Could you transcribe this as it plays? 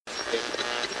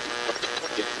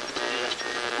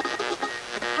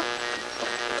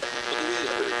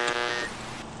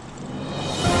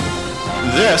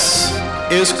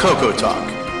is Coco Talk,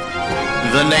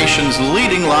 the nation's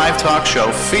leading live talk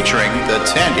show featuring the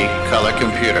Tandy color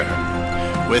computer.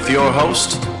 With your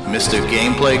host, Mr.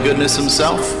 Gameplay Goodness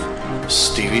himself,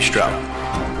 Stevie Stroud.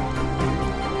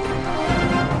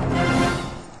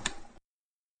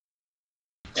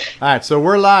 All right, so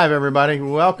we're live, everybody.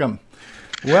 Welcome.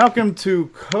 Welcome to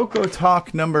Coco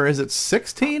Talk number, is it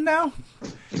 16 now?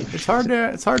 It's hard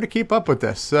to keep up with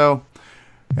this. So,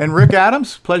 and Rick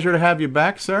Adams, pleasure to have you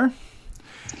back, sir.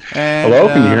 And, hello,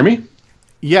 can you hear me?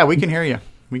 Yeah, we can hear you.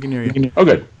 We can hear you. Oh,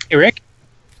 good. Hey, Rick.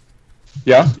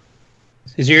 Yeah?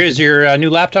 Is your new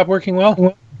laptop working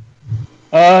well?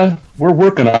 We're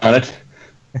working on it.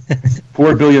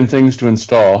 4 billion things to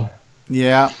install.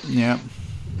 Yeah.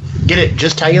 Get it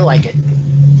just how you like it.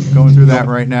 Going through that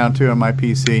right now, too, on my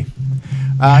PC.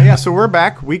 So we're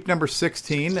back, week number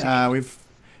 16.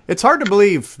 It's hard to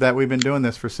believe that we've been doing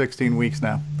this for 16 weeks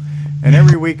now. And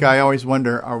every week I always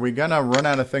wonder, are we going to run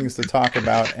out of things to talk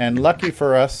about? And lucky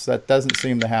for us, that doesn't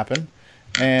seem to happen.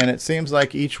 And it seems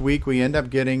like each week we end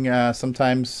up getting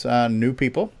sometimes new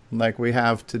people, like we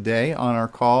have today on our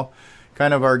call.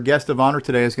 Kind of our guest of honor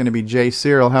today is going to be Jay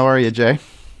Searle. How are you, Jay?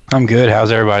 I'm good.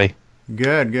 How's everybody?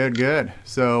 Good.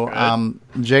 So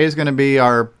Jay is going to be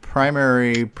our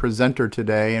primary presenter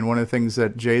today. And one of the things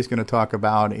that Jay is going to talk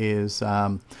about is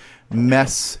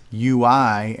Mess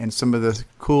UI and some of the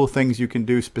cool things you can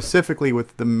do specifically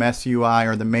with the Mess UI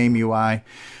or the MAME UI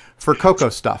for Coco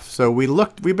stuff. So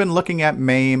we've been looking at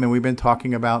MAME and we've been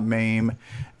talking about MAME.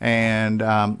 And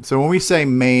so when we say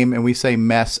MAME and we say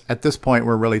mess, at this point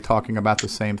we're really talking about the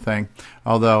same thing.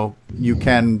 Although you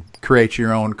can create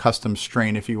your own custom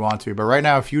strain if you want to. But right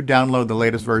now, if you download the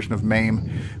latest version of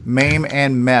MAME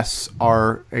and mess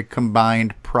are a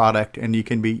combined product, and they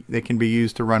can be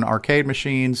used to run arcade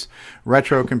machines,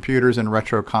 retro computers, and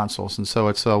retro consoles. And so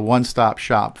it's a one-stop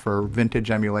shop for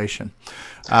vintage emulation.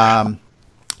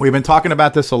 We've been talking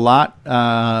about this a lot.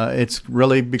 It's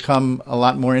really become a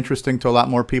lot more interesting to a lot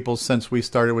more people since we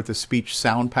started with the speech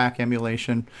sound pack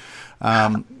emulation.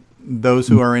 Those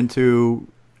who are into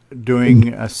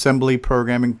doing assembly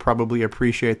programming probably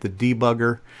appreciate the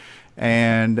debugger.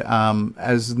 And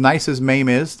as nice as MAME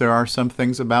is, there are some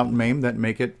things about MAME that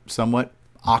make it somewhat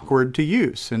awkward to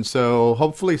use. And so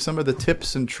hopefully some of the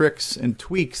tips and tricks and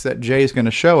tweaks that Jay is going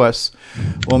to show us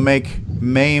will make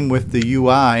MAME with the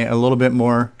UI a little bit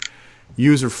more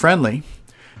user-friendly.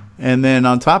 And then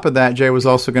on top of that, Jay was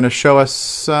also going to show us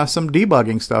some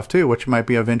debugging stuff too, which might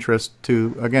be of interest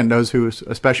to, again, those who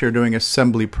especially are doing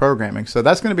assembly programming. So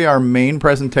that's going to be our main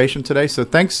presentation today. So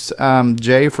thanks,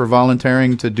 Jay, for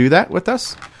volunteering to do that with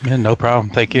us. Yeah, no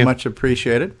problem. Thank you. Much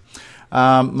appreciated.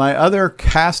 My other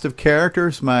cast of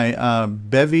characters, my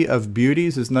bevy of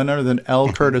beauties, is none other than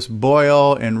L. Curtis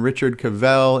Boyle and Richard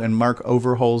Cavell and Mark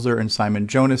Overholzer and Simon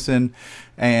Jonason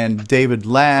and David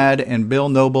Ladd and Bill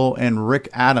Noble and Rick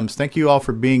Adams. Thank you all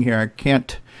for being here. I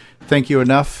can't thank you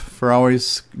enough for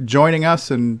always joining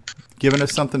us and giving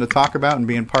us something to talk about and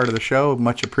being part of the show.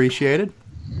 Much appreciated.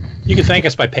 You can thank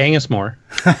us by paying us more.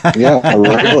 Yeah,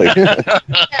 really.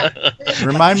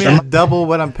 Remind me to double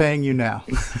what I'm paying you now.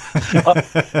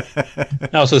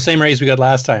 No, so the same raise we got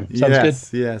last time. Sounds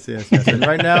good? Yes. And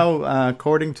right now,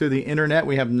 according to the internet,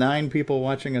 we have 9 people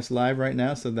watching us live right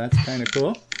now, so that's kind of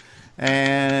cool.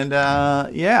 And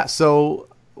so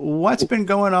what's been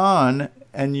going on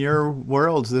in your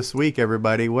worlds this week,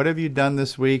 everybody? What have you done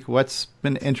this week? What's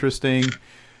been interesting?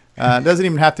 It doesn't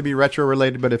even have to be retro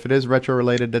related, but if it is retro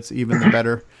related, that's even the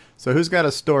better. So who's got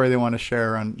a story they want to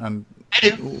share on? I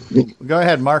do. Go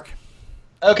ahead, Mark.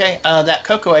 Okay, that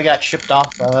Coco I got shipped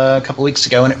off a couple weeks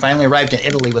ago, and it finally arrived in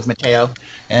Italy with Matteo,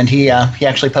 and he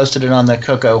actually posted it on the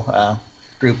Coco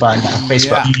group on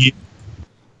Facebook. Yeah.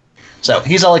 So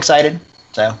he's all excited.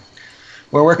 So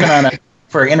we're working on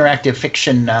for interactive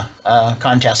fiction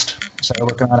contest. So we're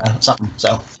working on something.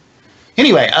 So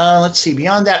anyway, let's see.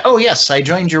 Beyond that, oh yes, I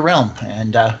joined your realm,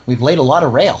 and we've laid a lot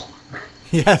of rail.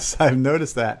 Yes, I've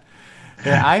noticed that.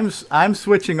 Yeah, I'm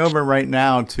switching over right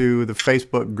now to the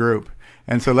Facebook group.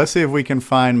 And so let's see if we can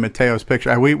find Matteo's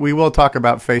picture. We will talk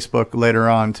about Facebook later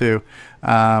on, too.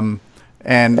 And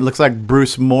it looks like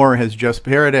Bruce Moore has just...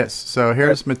 Here it is. So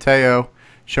here's Matteo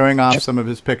showing off some of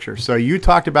his pictures. So you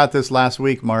talked about this last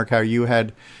week, Mark, how you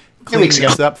had cleaned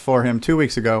this up for him 2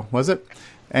 weeks ago, was it?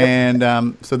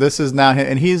 And so this is now...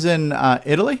 And he's in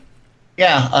Italy?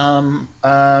 Yeah,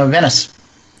 Venice.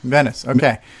 Venice,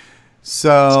 okay.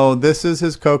 So this is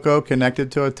his Coco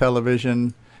connected to a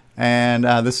television... And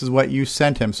this is what you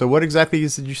sent him. So what exactly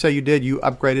did you say you did? You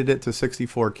upgraded it to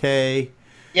 64K?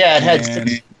 Yeah, it had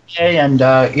 64K and,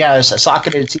 a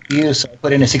socketed CPU, so I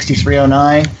put in a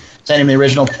 6309. sent him the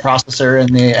original processor and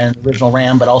the original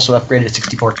RAM, but also upgraded to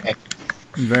 64K.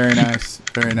 Very nice.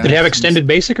 Very nice. Did it have extended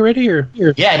basic already? Or?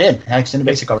 Yeah, I did. I had extended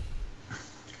basic already.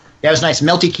 Yeah, it was nice.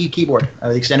 Multi-key keyboard.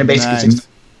 The extended basic. Nice.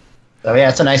 So yeah,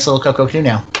 it's a nice little Coco 2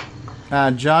 now.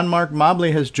 John Mark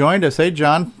Mobley has joined us. Hey,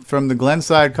 John, from the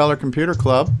Glenside Color Computer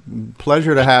Club.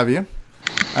 Pleasure to have you.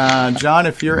 John,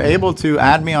 if you're able to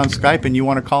add me on Skype and you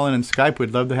want to call in Skype,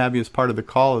 we'd love to have you as part of the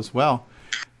call as well.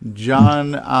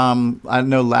 John, I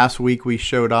know last week we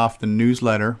showed off the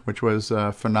newsletter, which was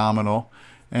phenomenal.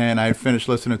 And I finished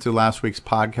listening to last week's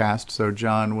podcast, so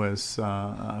John was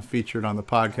featured on the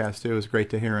podcast. It was great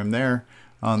to hear him there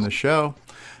on the show.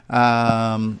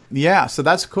 Yeah, so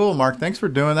that's cool, Mark. Thanks for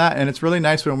doing that. And it's really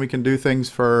nice when we can do things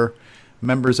for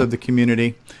members of the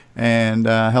community and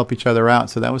help each other out.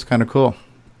 So that was kind of cool.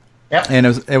 Yep. And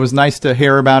it was nice to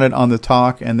hear about it on the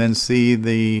talk and then see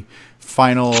the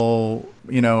final,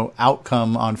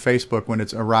 outcome on Facebook when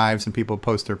it arrives and people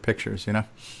post their pictures,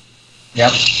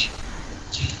 Yep.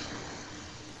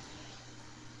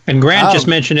 And Grant just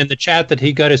mentioned in the chat that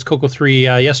he got his Coco 3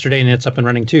 yesterday, and it's up and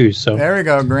running too. So there we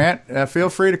go, Grant. Feel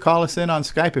free to call us in on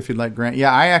Skype if you'd like, Grant.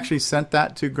 Yeah, I actually sent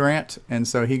that to Grant, and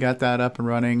so he got that up and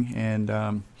running,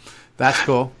 and that's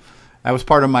cool. That was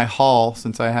part of my haul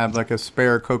since I have like a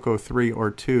spare Coco 3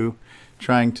 or 2,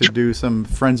 trying to do some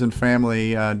friends and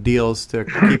family deals to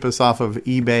keep us off of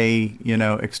eBay,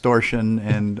 extortion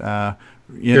and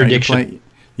your addiction.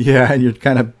 And you're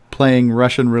kind of playing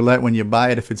Russian roulette when you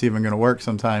buy it, if it's even going to work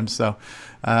sometimes. So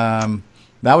that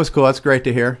was cool. That's great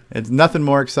to hear. It's nothing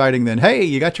more exciting than, hey,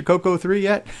 you got your Coco 3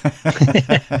 yet?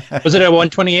 Was it a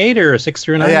 128 or a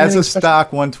 639? Yeah, it's a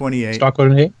stock 128. Stock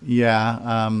 128?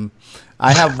 Yeah.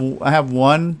 I have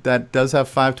one that does have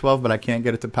 512, but I can't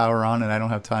get it to power on, and I don't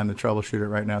have time to troubleshoot it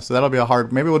right now. So that'll be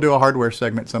maybe we'll do a hardware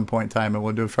segment at some point in time, and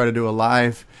we'll try to do a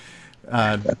live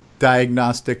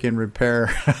diagnostic and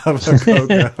repair of a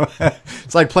Coco.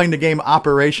 It's like playing the game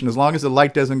Operation. As long as the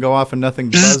light doesn't go off and nothing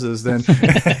buzzes, then.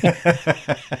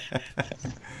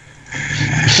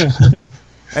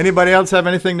 Anybody else have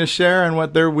anything to share on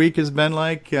what their week has been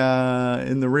like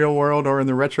in the real world or in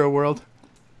the retro world?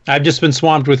 I've just been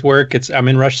swamped with work. I'm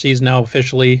in rush season now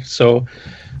officially, so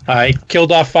I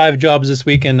killed off 5 jobs this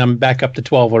weekend. I'm back up to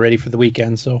 12 already for the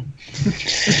weekend, so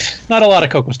not a lot of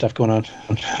Coco stuff going on.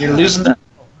 You're losing the.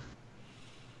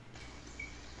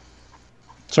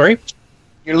 Sorry?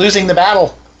 You're losing the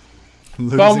battle.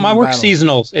 Well, my work's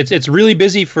seasonal. It's really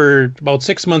busy for about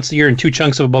 6 months a year in 2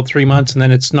 chunks of about 3 months, and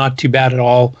then it's not too bad at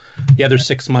all the other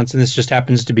 6 months, and this just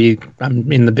happens to be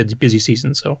I'm in the busy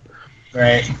season, so.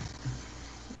 Right.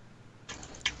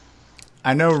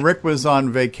 I know Rick was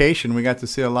on vacation. We got to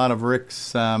see a lot of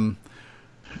Rick's world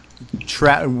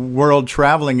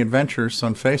traveling adventures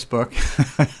on Facebook.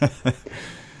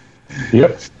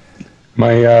 Yep.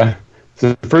 It's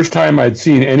the first time I'd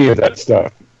seen any of that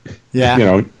stuff.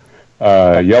 Yeah.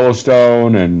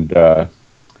 Yellowstone and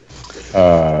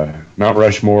Mount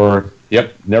Rushmore.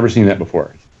 Yep, never seen that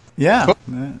before. Yeah. Cool.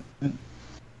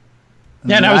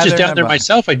 Yeah, and I was just down there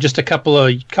myself just a couple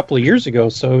of years ago,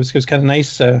 so it was kind of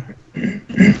nice.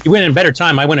 You went in better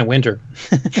time. I went in winter.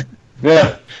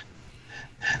 Yeah.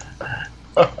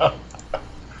 Well,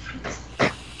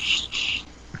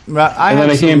 and then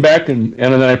I came back, and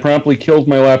then I promptly killed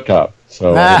my laptop,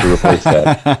 so I had to replace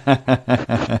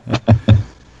that.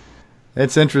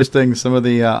 It's interesting, some of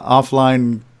the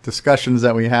offline discussions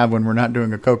that we have when we're not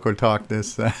doing a Coco Talk.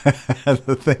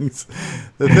 The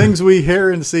things we hear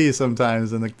and see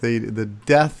sometimes, and the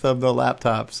death of the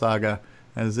laptop saga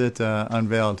as it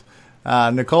unveiled.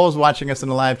 Nicole's watching us in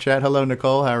the live chat. Hello,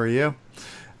 Nicole. How are you?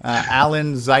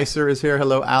 Alan Zeiser is here.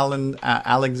 Hello, Alan.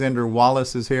 Alexander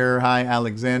Wallace is here. Hi,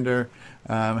 Alexander.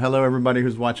 Hello, everybody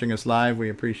who's watching us live. We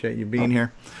appreciate you being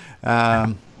here.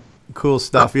 Cool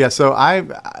stuff. Yeah, so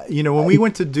when we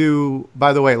went to do,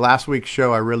 by the way, last week's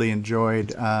show, I really enjoyed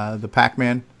the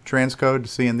Pac-Man transcode,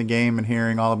 seeing the game and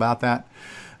hearing all about that.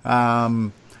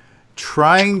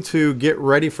 Trying to get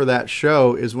ready for that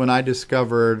show is when I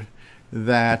discovered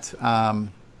that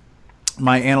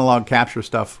my analog capture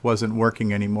stuff wasn't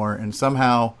working anymore. And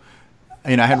somehow,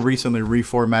 I had recently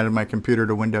reformatted my computer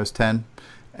to Windows 10.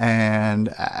 And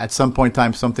at some point in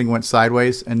time, something went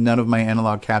sideways, and none of my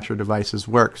analog capture devices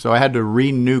work. So I had to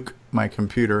re-nuke my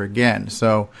computer again.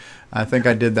 So I think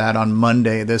I did that on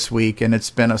Monday this week, and it's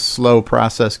been a slow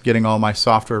process getting all my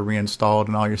software reinstalled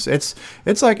and all your. It's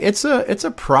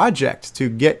a project to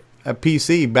get a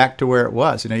PC back to where it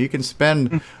was. You can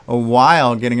spend a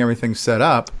while getting everything set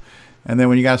up, and then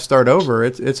when you got to start over,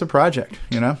 it's a project.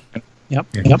 Yep.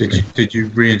 Did you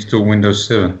reinstall Windows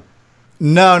 7?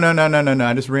 No.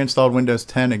 I just reinstalled Windows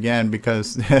 10 again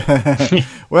because,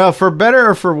 well, for better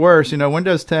or for worse,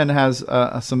 Windows 10 has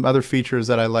some other features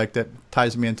that I like that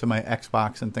ties me into my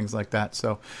Xbox and things like that.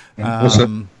 So, what's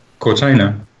that?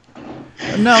 Cortana?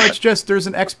 No, it's just there's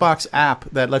an Xbox app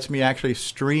that lets me actually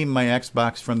stream my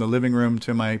Xbox from the living room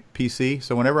to my PC.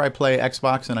 So whenever I play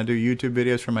Xbox and I do YouTube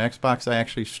videos from my Xbox, I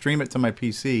actually stream it to my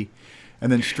PC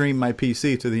and then stream my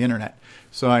PC to the internet.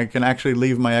 So I can actually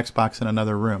leave my Xbox in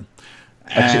another room.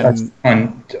 I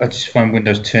just find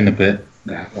Windows 10 a bit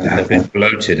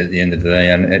bloated at the end of the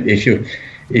day. And if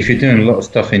you're doing a lot of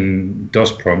stuff in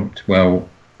DOS prompt, well,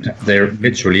 there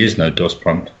literally is no DOS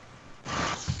prompt.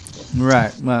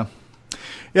 Right. Well,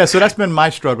 yeah. So that's been my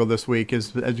struggle this week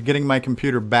is getting my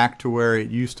computer back to where it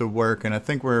used to work, and I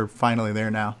think we're finally there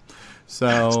now.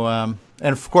 So, and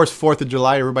of course, 4th of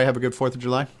July. Everybody have a good 4th of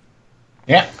July.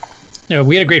 Yeah. Yeah,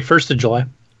 we had a great 1st of July.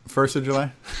 1st of July.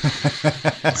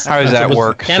 How does that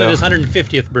work? Canada's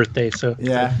 150th birthday. So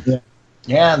The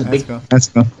big. That's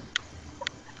cool.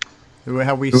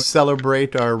 How we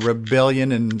celebrate our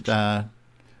rebellion and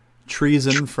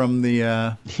treason from the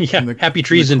Happy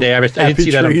Treason Day. I didn't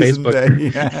see that on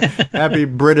Facebook. Happy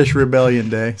British Rebellion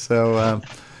Day. So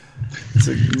it's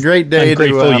a great day.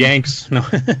 Ungrateful Yanks. No.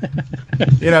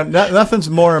 Nothing's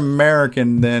more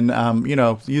American than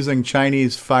using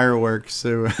Chinese fireworks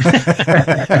to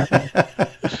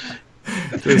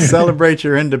to celebrate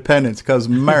your independence, because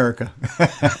America.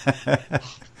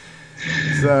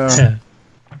 So. Yeah.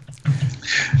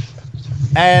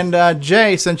 And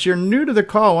Jay, since you're new to the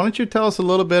call, why don't you tell us a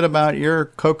little bit about your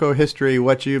Coco history,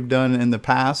 what you've done in the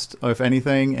past, if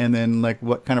anything, and then like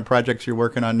what kind of projects you're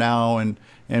working on now, and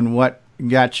what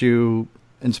got you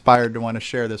inspired to want to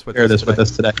share this with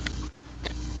us today.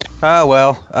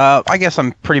 I guess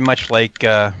I'm pretty much like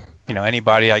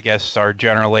anybody. I guess our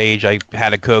general age. I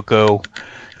had a Coco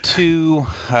 2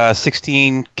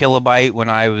 16 kilobyte when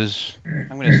I was,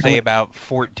 I'm going to say about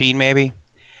 14 maybe,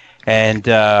 and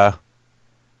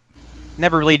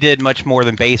never really did much more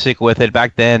than basic with it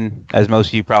back then. As most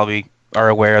of you probably are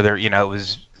aware, it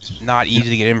was not easy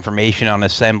to get information on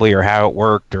assembly or how it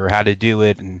worked or how to do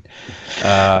it, and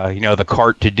the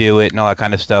cart to do it and all that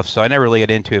kind of stuff. So I never really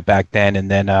got into it back then, and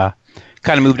then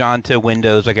kind of moved on to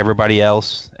Windows like everybody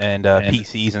else, and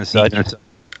PCs and such.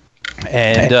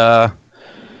 And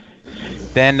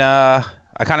then I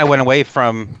kind of went away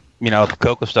from the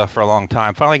Coco stuff for a long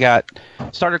time. Finally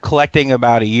started collecting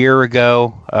about a year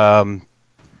ago.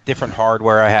 Different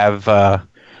hardware. I have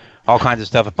all kinds of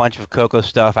stuff, a bunch of Coco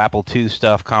stuff, Apple II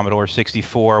stuff, Commodore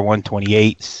 64,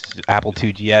 128, Apple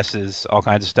II GSs, all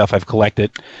kinds of stuff I've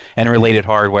collected, and related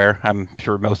hardware. I'm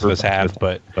sure most of us have,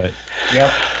 but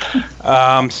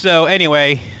Yep. So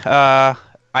anyway, I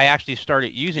actually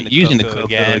started using the Coco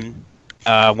again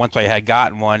once I had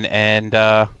gotten one, and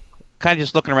kind of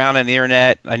just looking around on the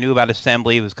internet. I knew about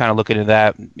assembly, was kind of looking at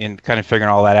that and kind of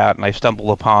figuring all that out, and I stumbled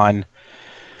upon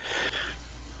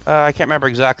I can't remember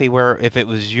exactly if it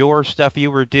was your stuff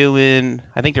you were doing.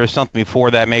 I think there was something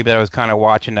before that maybe that I was kind of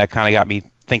watching that kind of got me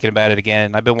thinking about it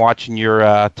again. I've been watching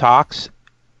your talks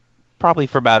probably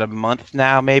for about a month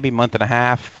now, maybe month and a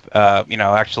half,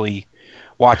 actually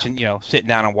watching, sitting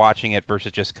down and watching it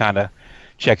versus just kind of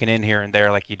checking in here and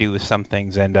there like you do with some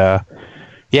things. And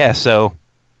so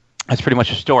that's pretty much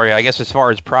the story. I guess as far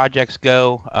as projects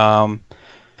go,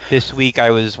 this week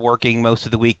I was working most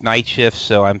of the week night shifts,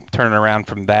 so I'm turning around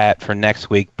from that for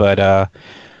next week. But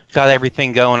got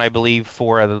everything going, I believe,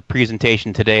 for the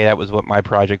presentation today. That was what my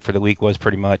project for the week was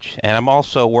pretty much. And I'm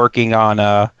also working on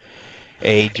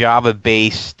a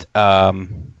Java-based,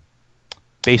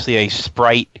 basically a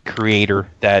sprite creator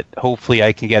that hopefully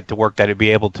I can get to work that would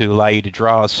be able to allow you to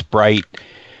draw a sprite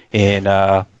in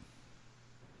a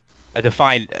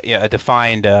defined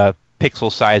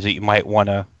pixel size that you might want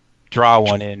to draw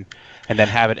one in, and then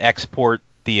have it export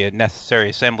the necessary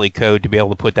assembly code to be able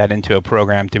to put that into a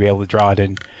program to be able to draw it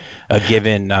in a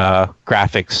given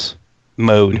graphics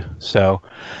mode. So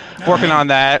working on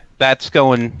that. That's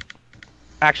going,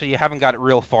 actually you haven't got it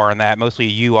real far on that, mostly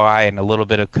a UI and a little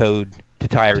bit of code to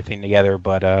tie everything together.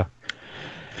 But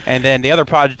and then the other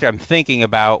project I'm thinking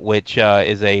about, which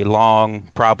is a long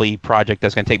probably project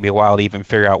that's going to take me a while to even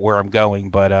figure out where I'm going,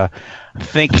 but I'm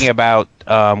thinking about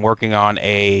working on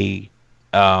a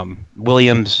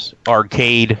Williams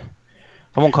arcade.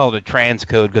 I won't call it a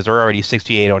transcode because they're already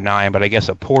 6809, but I guess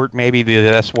a port maybe be the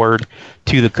best word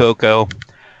to the Coco.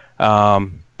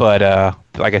 But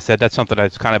like I said, that's something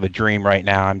that's kind of a dream right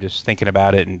now. I'm just thinking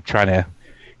about it and trying to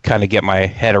kind of get my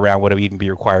head around what would even be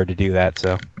required to do that.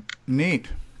 So neat.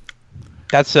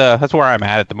 That's where I'm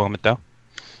at the moment, though.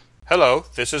 Hello,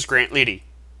 this is Grant Leedy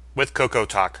with Coco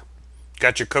Talk.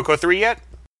 Got your Coco 3 yet?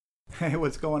 Hey,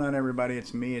 what's going on, everybody?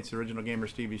 It's me. It's Original Gamer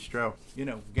Stevie Stroh. You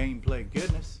know, gameplay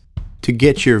goodness. To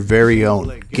get your very own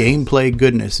Gameplay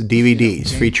Goodness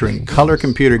DVDs featuring color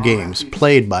computer games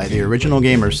played by the Original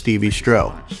Gamer Stevie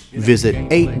Stroh, visit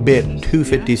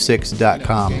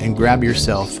 8bit256.com and grab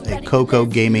yourself a Coco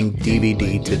Gaming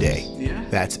DVD today.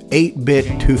 That's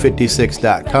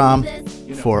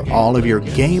 8bit256.com for all of your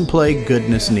gameplay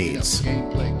goodness needs.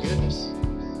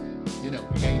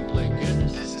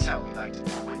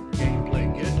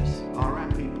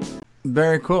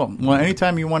 Very cool. Well,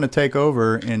 anytime you want to take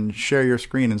over and share your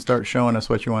screen and start showing us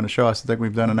what you want to show us, I think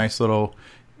we've done a nice little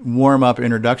warm-up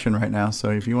introduction right now. So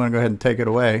if you want to go ahead and take it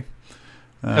away,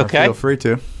 feel free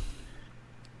to.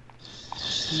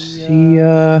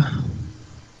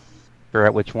 Figure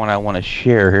out which one I want to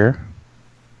share here.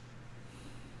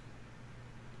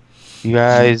 You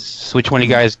guys, which one you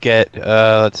guys get?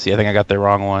 Let's see. I think I got the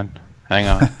wrong one. Hang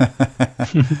on.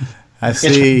 I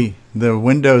see the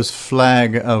Windows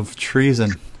flag of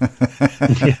treason.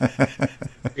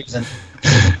 Treason.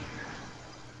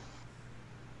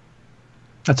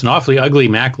 That's an awfully ugly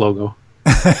Mac logo.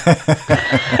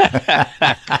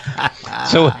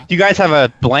 So, do you guys have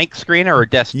a blank screen or a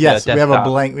desktop? Yes, we have a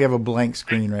blank. We have a blank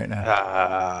screen right now.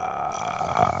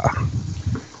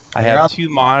 I have two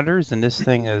monitors, and this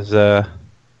thing is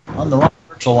on the wrong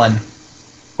virtual one.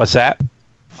 What's that?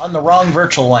 On the wrong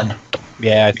virtual one.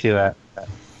 Yeah, I see that. Let's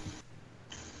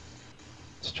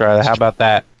try that. How about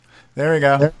that? There we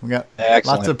go. We got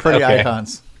lots of pretty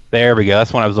icons. There we go.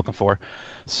 That's what I was looking for.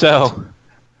 So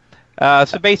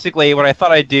basically, what I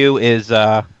thought I'd do is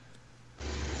there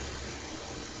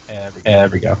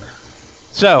we go.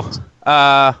 So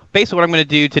basically, what I'm going to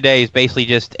do today is basically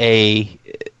just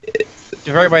if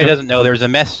everybody doesn't know, there's a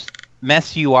Mess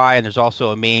UI and there's also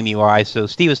a MAME UI. So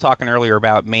Steve was talking earlier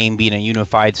about MAME being a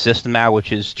unified system now,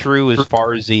 which is true as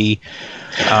far as the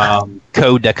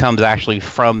code that comes actually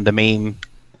from the MAME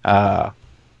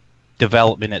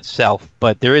development itself.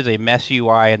 But there is a Mess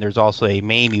UI and there's also a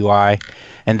MAME UI,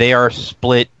 and they are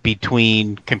split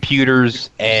between computers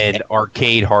and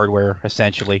arcade hardware,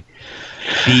 essentially.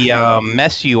 The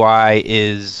Mess UI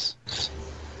is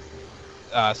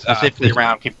specifically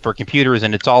around for computers,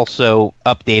 and it's also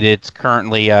updated. It's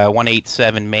currently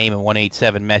 187 MAME and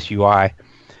 187 Mess UI.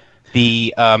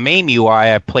 The MAME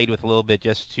UI I played with a little bit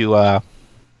just to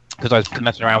because I was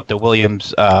messing around with the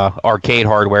Williams arcade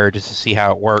hardware just to see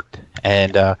how it worked,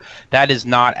 and that is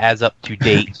not as up to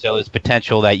date. So there's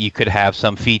potential that you could have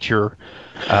some feature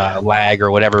lag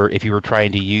or whatever if you were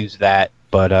trying to use that.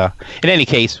 But in any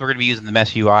case, we're going to be using the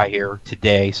Mess UI here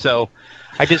today. So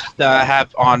I just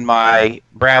have on my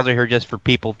browser here, just for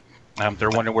people they're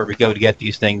wondering where we go to get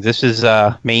these things. This is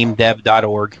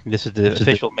mamedev.org. This is the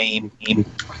official MAME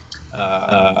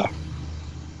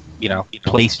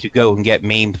place to go and get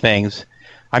MAME things.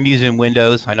 I'm using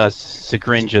Windows. I know it's the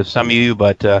cringe of some of you,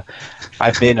 but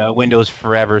I've been Windows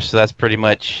forever, so that's pretty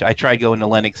much. I tried going to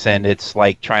Linux, and it's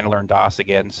like trying to learn DOS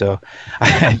again. So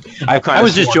I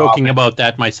was just joking about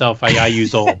that myself. I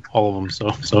use all of them.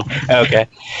 So okay,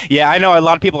 yeah, I know a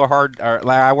lot of people are hard.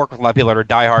 I work with a lot of people that are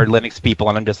diehard Linux people,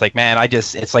 and I'm just like, man,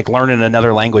 it's like learning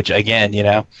another language again, you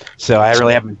know. So I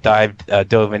really haven't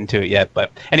dove into it yet.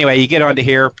 But anyway, you get onto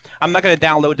here. I'm not going to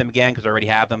download them again because I already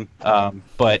have them.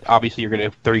 But obviously, you're going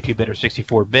to 32-bit or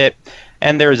 64-bit,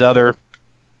 and there's other.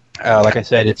 Like I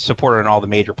said, it's supported on all the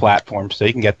major platforms, so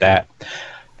you can get that.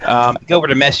 Go over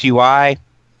to Mess UI.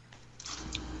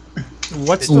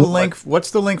 What's the link? What's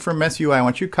the link for Mess UI? I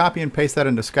want you to copy and paste that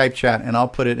into Skype chat, and I'll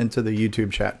put it into the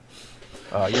YouTube chat.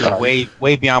 You're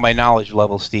way beyond my knowledge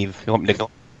level, Steve. You want me to go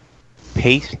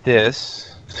paste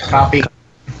this? Copy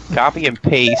and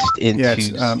paste into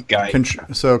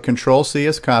Skype. So Control C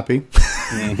is copy.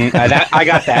 Mm-hmm. I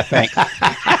got that. Thanks.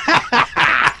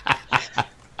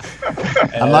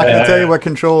 I'm not going to tell you what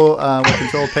control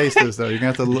paste is, though. You're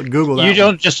going to have to Google that. You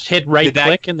don't just hit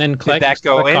right-click and then click. Did that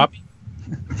go in? Copy?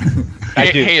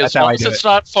 Hey, as long as it's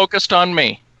not focused on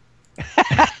me.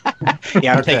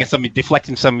 Yeah, I'm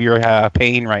deflecting some of your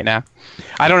pain right now.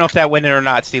 I don't know if that went in or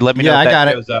not, Steve. Let me know if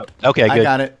that goes up. Okay, good. I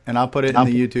got it, and I'll put it in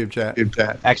the YouTube chat.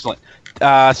 Excellent.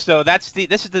 So this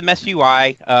is the Mess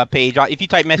UI page. If you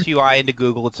type Mess UI into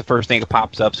Google, it's the first thing that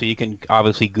pops up, so you can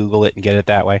obviously Google it and get it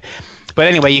that way. But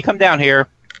anyway, you come down here.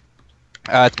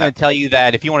 It's going to tell you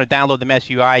that if you want to download the Mess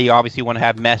UI, you obviously want to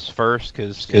have Mess first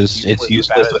because it's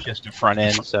useless with just the front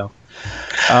end. So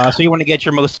you want to get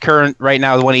your most current. Right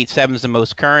now, the 187 is the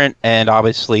most current, and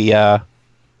obviously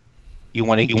you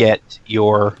want to get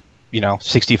your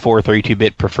 64,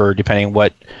 32-bit preferred, depending on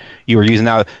what you were using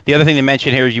that. The other thing to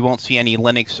mention here is you won't see any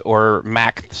Linux or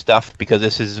Mac stuff because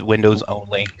this is Windows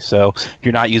only. So if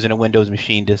you're not using a Windows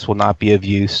machine, this will not be of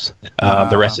use.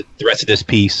 The rest of this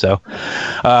piece. So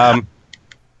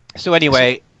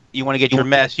anyway, you want to get your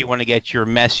Mess. You want to get your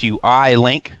Mess UI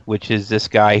link, which is this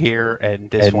guy here, and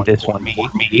this one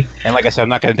me. And like I said, I'm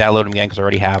not going to download them again because I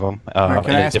already have them. Right,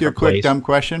 can I ask you a quick dumb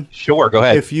question? Sure, go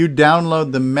ahead. If you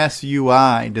download the Mess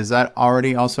UI, does that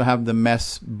already also have the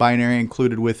Mess binary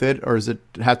included with it, or does it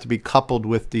have to be coupled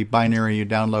with the binary you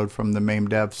download from the MAME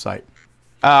dev site?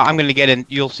 I'm going to get in.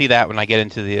 You'll see that when I get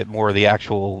into the more of the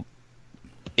actual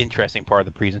interesting part of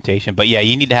the presentation. But yeah,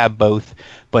 you need to have both.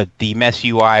 But the Mess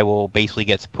UI will basically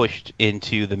gets pushed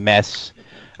into the Mess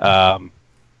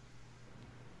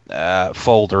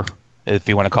folder, if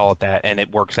you want to call it that, and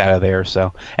it works out of there.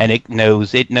 So, and it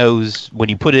knows when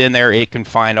you put it in there, it can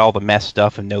find all the Mess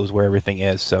stuff and knows where everything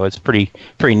is. So it's pretty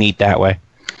neat that way.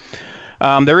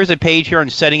 There is a page here on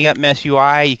setting up Mess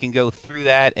UI. You can go through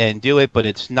that and do it, but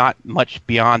it's not much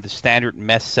beyond the standard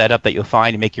Mess setup that you'll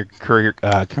find to make your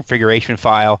configuration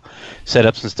file,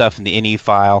 setups and stuff in the ini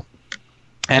file.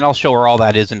 And I'll show where all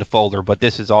that is in the folder, but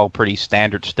this is all pretty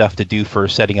standard stuff to do for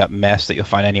setting up Mess that you'll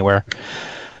find anywhere.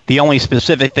 The only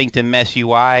specific thing to Mess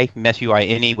UI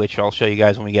ini, which I'll show you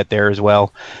guys when we get there as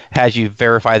well, has you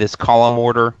verify this column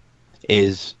order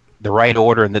is the right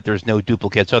order and that there's no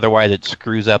duplicates. Otherwise, it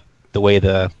screws up the way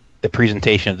the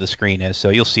presentation of the screen is.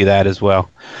 So you'll see that as well.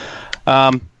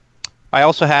 I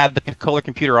also have the Color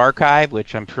Computer Archive,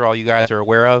 which I'm sure all you guys are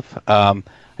aware of.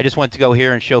 I just wanted to go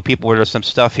here and show people where there's some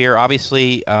stuff here.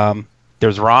 Obviously,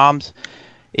 there's ROMs.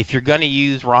 If you're going to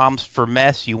use ROMs for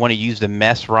Mess, you want to use the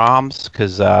Mess ROMs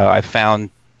because I found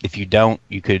if you don't,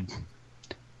 your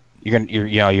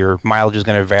mileage is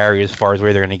going to vary as far as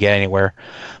where they're going to get anywhere.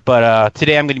 But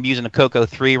today I'm going to be using a Coco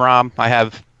 3 ROM. I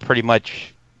have pretty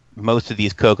much most of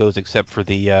these Cocos except for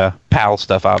the PAL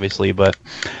stuff, obviously, but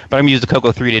I'm going to use the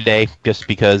Coco 3 today just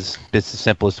because it's the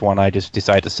simplest one I just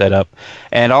decided to set up.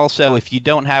 And also, if you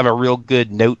don't have a real good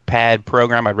Notepad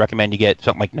program, I'd recommend you get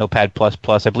something like Notepad++.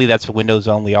 I believe that's for Windows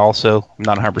only also. I'm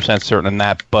not 100% certain on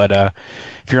that, but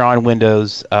if you're on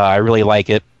Windows, I really like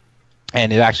it.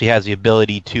 And it actually has the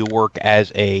ability to work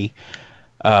as a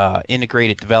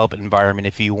integrated development environment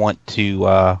if you want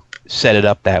to set it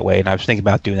up that way. And I was thinking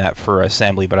about doing that for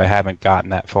assembly, but I haven't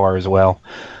gotten that far as well.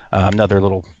 Another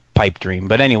little pipe dream.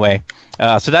 But anyway,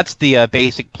 so that's the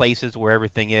basic places where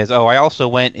everything is. Oh, I also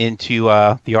went into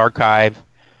the archive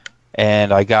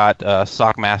and I got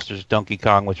Sockmaster's Donkey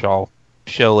Kong, which I'll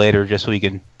show later just so we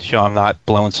can show I'm not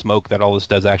blowing smoke that all this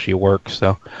does actually work.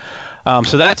 So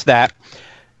that's that.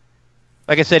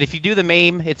 Like I said, if you do the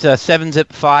MAME, it's a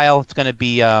 7-zip file. It's going to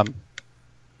be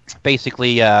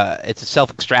basically it's a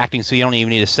self-extracting, so you don't even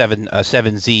need a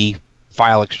 7Z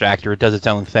file extractor. It does its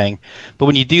own thing. But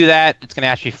when you do that, it's going to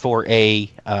ask you for a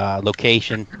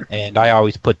location, and I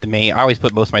always put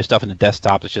most of my stuff in the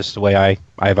desktop. It's just the way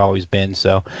I've always been.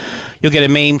 So you'll get a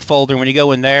MAME folder. When you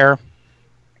go in there,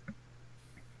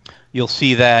 you'll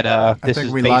see that this is.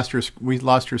 We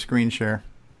lost your screen share.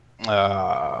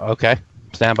 Okay,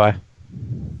 stand by.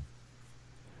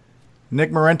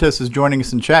 Nick Marentis is joining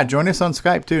us in chat. Join us on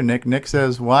Skype too, Nick. Nick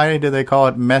says, why do they call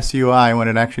it Mess UI when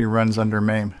it actually runs under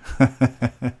MAME?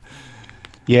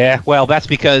 Yeah, well, that's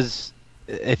because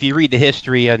if you read the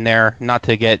history in there, not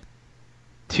to get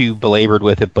too belabored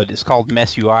with it, but it's called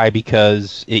Mess UI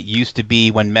because it used to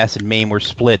be when Mess and MAME were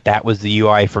split, that was the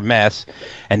UI for Mess,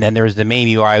 and then there was the MAME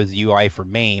UI, was the UI for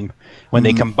MAME. When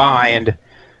they combined,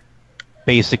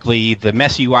 basically, the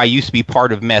Mess UI used to be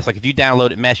part of Mess. Like if you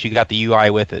downloaded Mess, you got the UI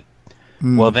with it.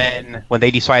 Well, then when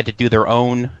they decided to do their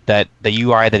own, the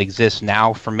UI that exists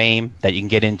now for MAME that you can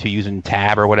get into using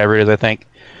Tab or whatever it is, I think,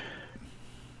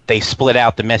 they split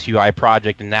out the Mess UI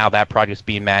project, and now that project's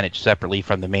being managed separately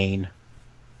from the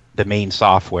main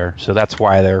software. So that's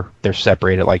why they're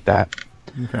separated like that.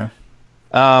 Okay.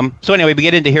 So anyway, we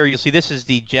get into here. You'll see this is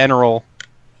the general.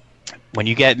 When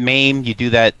you get MAME, you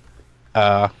do that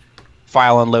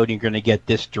file unload. You're going to get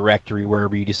this directory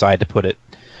wherever you decide to put it.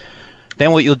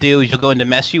 Then what you'll do is you'll go into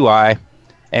Mess UI,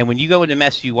 and when you go into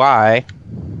Mess UI,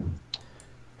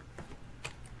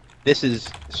 this is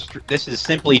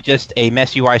simply just a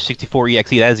Mess UI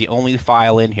 64exe. That is the only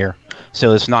file in here.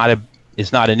 So it's not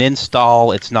an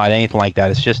install. It's not anything like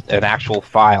that. It's just an actual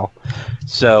file.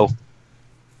 So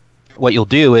what you'll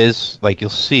do is, like you'll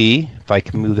see, if I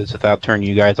can move this without turning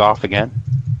you guys off again,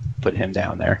 put him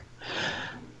down there.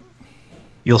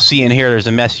 You'll see in here there's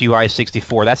a Mess UI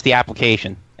 64. That's the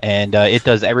application. And it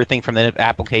does everything from the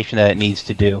application that it needs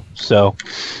to do. So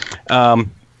what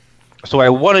I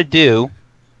want to do,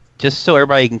 just so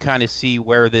everybody can kind of see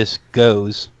where this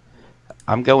goes,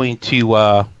 I'm going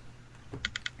to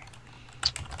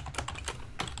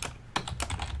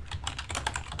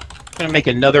make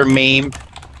another MAME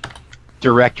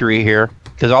directory here,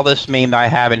 because all this MAME that I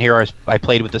have in here I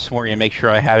played with this morning and make sure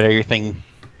I have everything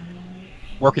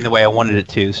working the way I wanted it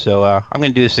to. So I'm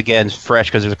going to do this again fresh,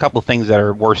 because there's a couple of things that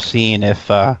are worth seeing if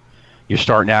you're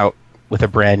starting out with a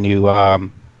brand new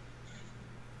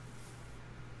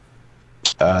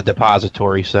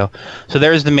depository. So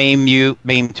there's the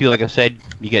MAME 2. Like I said,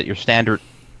 you get your standard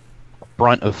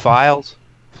brunt of files.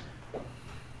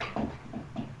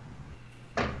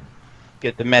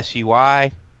 Get the mess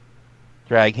UI,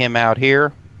 drag him out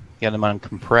here, get him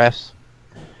uncompress,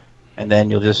 and then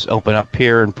you'll just open up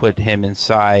here and put him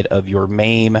inside of your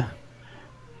MAME.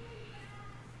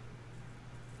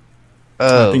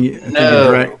 Oh, I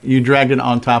think you dragged it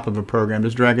on top of a program.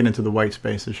 Just drag it into the white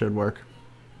space. It should work.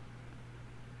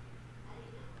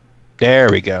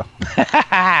 There we go.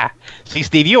 See,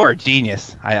 Steve, you are a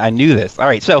genius. I knew this. All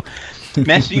right, so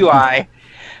Mess UI.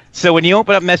 So when you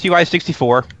open up Mess UI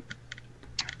 64,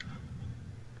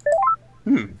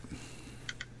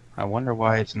 I wonder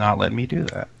why it's not letting me do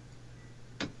that.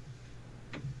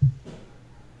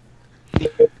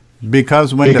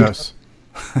 Because Windows.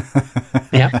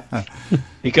 Yeah.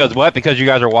 Because what? Because you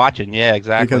guys are watching. Yeah,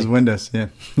 exactly. Because Windows, yeah.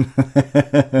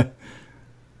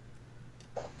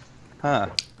 Huh.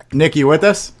 Nick, you with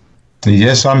us?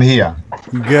 Yes, I'm here.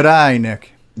 Good eye,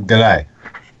 Nick. Good eye.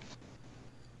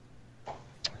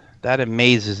 That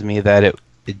amazes me that it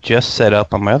just set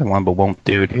up on my other one, but won't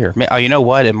do it here. Oh, you know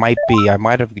what? It might be. I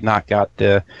might have not got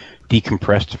the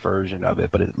decompressed version of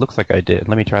it, but it looks like I did.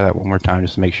 Let me try that one more time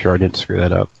just to make sure I didn't screw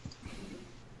that up.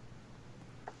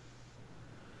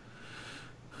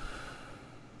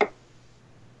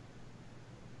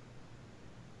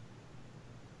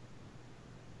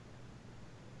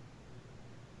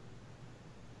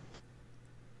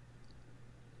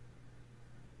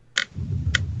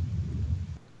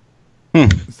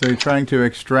 So you're trying to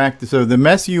extract. So the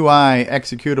Mess UI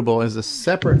executable is a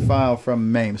separate file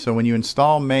from MAME. So when you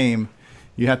install MAME,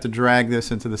 you have to drag this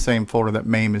into the same folder that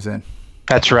MAME is in.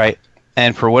 That's right.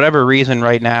 And for whatever reason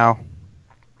right now,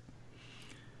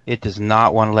 it does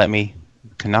not want to let me,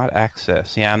 cannot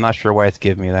access. Yeah, I'm not sure why it's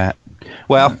giving me that.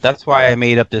 Well, that's why I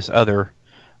made up this other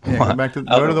Yeah,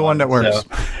 go to the one that works.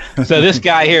 So this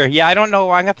guy here, yeah, I don't know.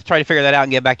 I'm going to have to try to figure that out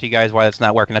and get back to you guys why that's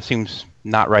not working. That seems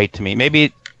not right to me. Maybe,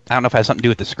 I don't know if it has something to do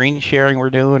with the screen sharing we're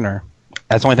doing, or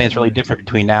that's the only thing that's really different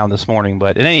between now and this morning.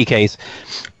 But in any case,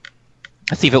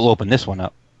 let's see if it will open this one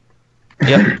up.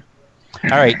 Yep. All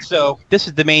right, so this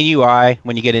is the main UI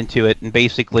when you get into it, and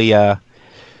basically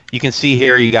you can see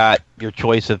here you got your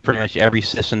choice of pretty much every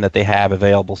system that they have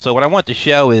available. So what I want to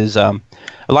show is a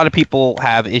lot of people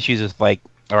have issues with, like,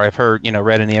 or I've heard,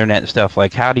 read on the internet and stuff,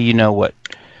 like, how do you know what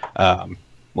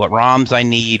ROMs I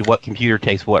need, what computer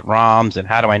takes what ROMs, and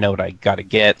how do I know what I got to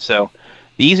get? So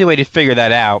the easy way to figure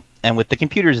that out, and with the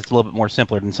computers it's a little bit more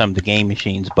simpler than some of the game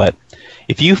machines, but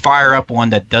if you fire up one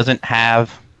that doesn't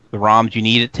have the ROMs you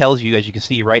need, it tells you, as you can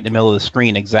see right in the middle of the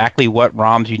screen, exactly what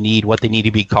ROMs you need, what they need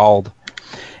to be called,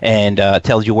 and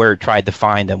tells you where it tried to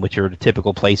find them, which are the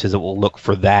typical places that will look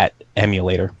for that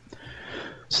emulator.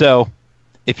 So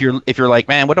if you're like,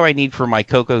 man, what do I need for my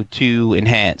Coco 2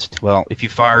 Enhanced? Well, if you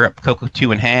fire up Coco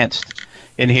 2 Enhanced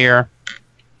in here,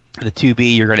 the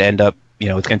 2B, you're going to end up,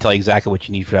 it's going to tell you exactly what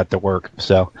you need for that to work.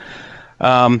 So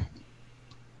when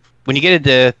you get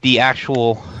into the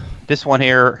actual, this one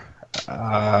here,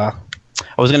 I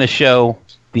was going to show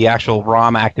the actual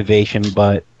ROM activation,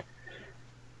 but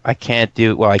I can't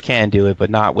do it. Well, I can do it, but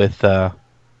not with the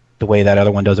way that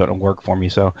other one does it. It'll work for me.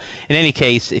 So in any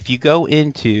case, if you go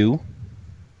into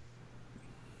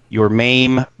your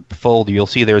MAME folder, you'll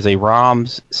see there's a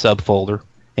ROMs subfolder.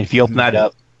 And if you open that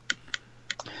up,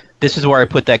 this is where I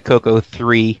put that Coco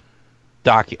 3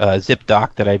 zip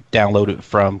doc that I downloaded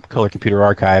from Color Computer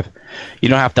Archive. You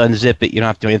don't have to unzip it. You don't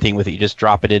have to do anything with it. You just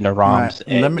drop it into ROMs.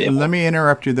 Right. Let me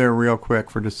interrupt you there real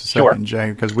quick for just a second,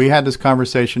 Jay, because we had this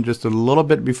conversation just a little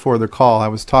bit before the call. I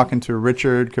was talking to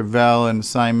Richard, Cavell, and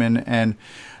Simon, and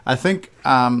I think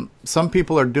some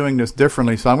people are doing this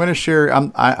differently. So I'm going to share.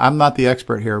 I'm not the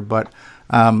expert here, but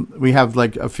we have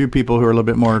like a few people who are a little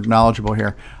bit more knowledgeable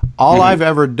here. All I've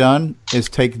ever done is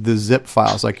take the zip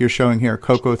files, like you're showing here,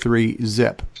 Coco 3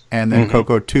 zip, and then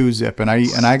Coco 2 zip, and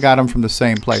I got them from the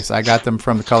same place. I got them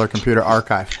from the Color Computer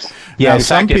Archive. Yeah, now,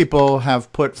 some people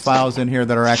have put files in here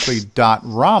that are actually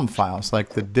 .rom files, like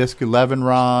the Disk 11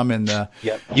 ROM and the.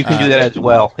 Yeah, you can do that as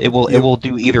well. It will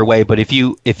do either way. But if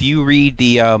you read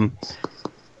the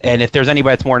and if there's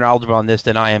anybody that's more knowledgeable on this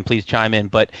than I am, please chime in.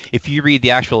 But if you read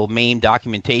the actual MAME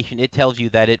documentation, it tells you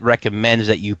that it recommends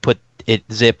that you put it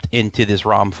zipped into this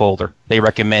ROM folder. They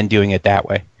recommend doing it that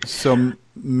way. So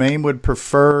MAME would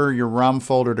prefer your ROM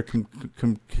folder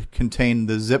to contain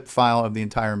the zip file of the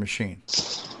entire machine.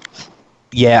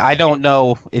 Yeah, I don't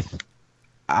know if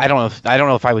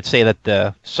I would say that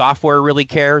the software really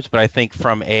cares, but I think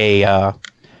from a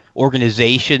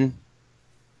organization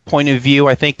point of view,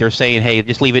 I think they're saying, hey,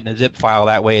 just leave it in a zip file.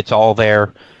 That way, it's all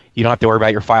there. You don't have to worry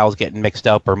about your files getting mixed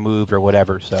up or moved or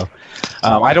whatever. So,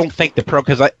 I don't think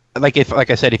because like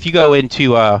I said, if you go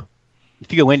into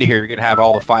here, you're gonna have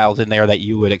all the files in there that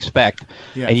you would expect,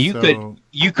 and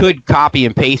you could copy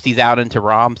and paste these out into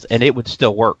ROMs, and it would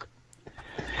still work.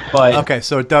 But okay,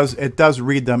 so it does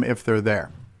read them if they're there.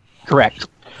 Correct.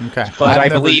 Okay, but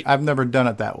I've never done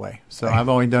it that way. So I've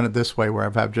only done it this way, where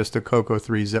I've had just a Coco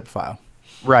 3 zip file.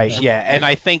 Right, yeah, and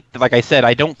I think, like I said,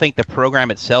 I don't think the program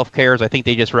itself cares. I think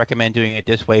they just recommend doing it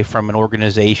this way from an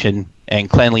organization and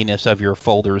cleanliness of your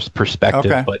folders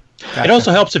perspective. Okay. But It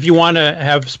also helps if you want to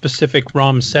have specific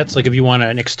ROM sets, like if you want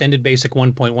an extended BASIC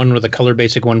 1.1 with a color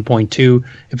BASIC 1.2.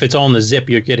 If it's all in the zip,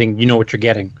 you know what you're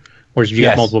getting. Whereas if you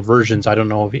have multiple versions, I don't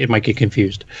know if it might get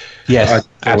confused. Yes,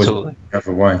 absolutely. The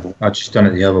other way. I've just done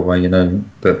it the other way,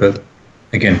 But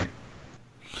again.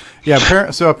 Yeah,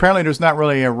 so apparently there's not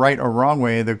really a right or wrong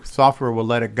way. The software will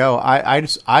let it go. I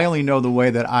only know the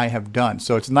way that I have done.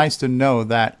 So it's nice to know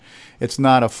that it's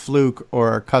not a fluke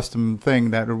or a custom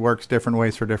thing that works different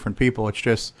ways for different people. It's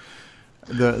just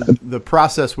the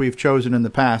process we've chosen in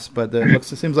the past. But it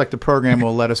seems like the program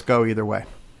will let us go either way.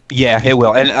 Yeah, it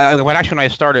will. And when I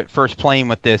started first playing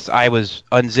with this, I was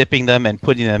unzipping them and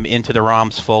putting them into the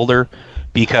ROMs folder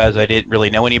because I didn't really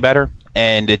know any better.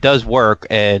 And it does work.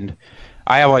 And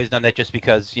I have always done that just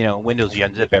because, Windows, you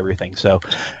unzip everything. So,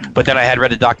 but then I had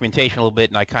read the documentation a little bit,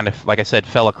 and I kind of, like I said,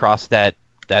 fell across that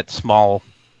small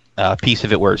piece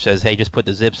of it where it says, hey, just put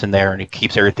the zips in there, and it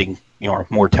keeps everything,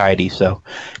 more tidy. So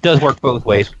it does work both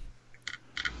ways.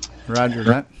 Roger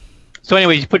that. So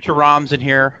anyways, you put your ROMs in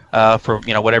here for,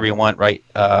 whatever you want, right,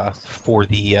 for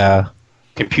the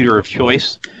computer of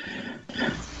choice.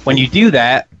 When you do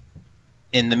that,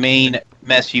 in the main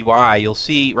Mess UI, you'll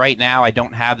see right now I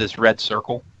don't have this red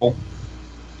circle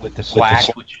with the slash,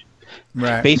 which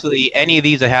basically any of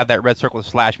these that have that red circle with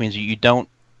slash means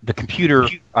the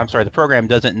program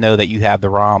doesn't know that you have the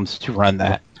ROMs to run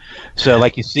that. So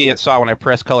like you saw when I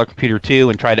pressed Color Computer 2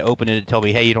 and tried to open it, it told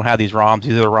me, hey, you don't have these ROMs,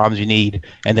 these are the ROMs you need,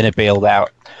 and then it bailed out.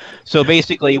 So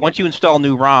basically, once you install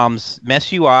new ROMs,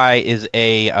 Mess UI is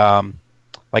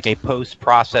like a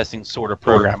post-processing sort of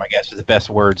program, I guess is the best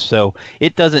word. So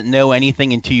it doesn't know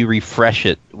anything until you refresh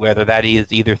it, whether that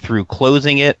is either through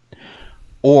closing it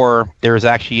or there's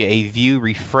actually a view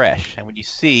refresh. And when you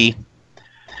see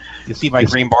my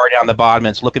green bar down the bottom,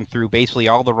 and it's looking through basically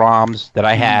all the ROMs that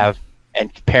I have and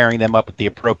pairing them up with the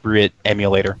appropriate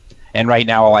emulator. And right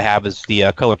now all I have is the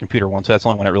Color Computer one, so that's the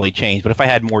only one that really changed. But if I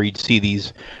had more, you'd see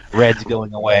these reds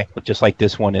going away, just like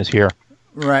this one is here.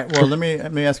 Right. Well, let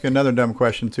me ask you another dumb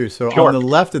question too. So on the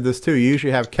left of this too, you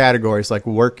usually have categories like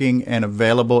working and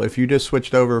available. If you just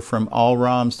switched over from all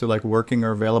ROMs to like working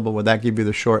or available, would that give you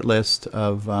the short list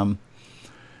of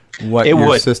what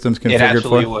your system's configured for? It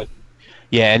absolutely would.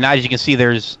 Yeah, and now as you can see,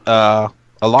 there's a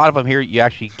lot of them here you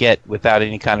actually get without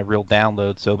any kind of real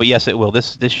download. So, but yes, it will.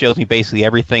 This shows me basically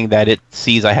everything that it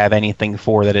sees I have anything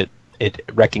for that it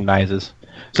recognizes.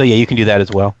 So yeah, you can do that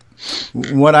as well.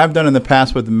 What I've done in the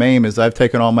past with MAME is I've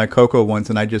taken all my Coco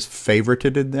ones and I just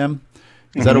favorited them.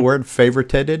 Is that a word?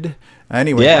 Favorited?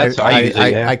 Anyway,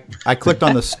 yeah, I clicked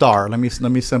on the star. Let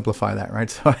me simplify that,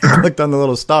 right? So I clicked on the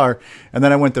little star, and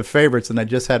then I went to favorites, and I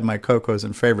just had my Cocos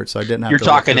and favorites, so I didn't have. You're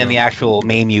talking in the actual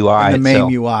MAME UI. In the MAME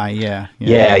UI, yeah.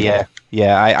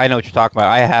 I know what you're talking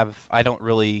about. I don't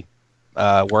really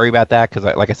worry about that because,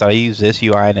 like I said, I use this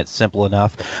UI and it's simple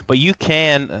enough. But you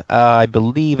can, I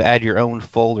believe, add your own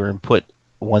folder and put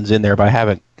ones in there. But I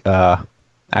haven't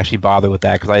actually bothered with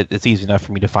that because it's easy enough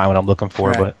for me to find what I'm looking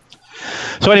for. Right. But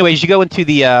so, anyways, you go into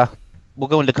the we'll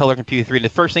go into Color Computer 3. The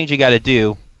first things you got to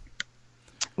do,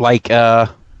 like I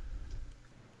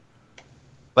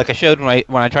showed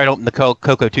when I tried to open the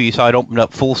Coco 2, you saw it open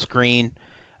up full screen.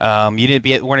 You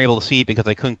weren't able to see it because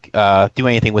I couldn't do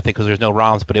anything with it because there's no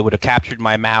ROMs, but it would have captured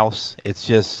my mouse.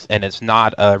 It's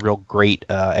not a real great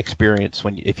experience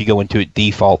if you go into it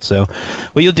default. So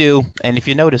what you'll do, and if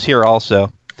you notice here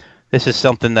also, this is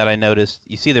something that I noticed.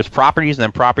 You see there's properties and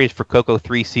then properties for Coco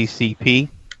 3 CCP,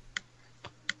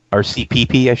 or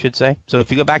CPP, I should say. So if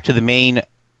you go back to the main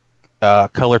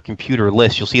Color Computer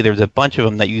list, you'll see there's a bunch of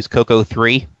them that use Coco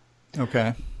 3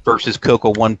 versus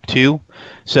Coco 1.2.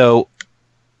 So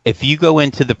if you go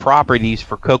into the properties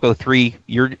for Coco 3,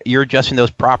 you're adjusting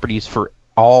those properties for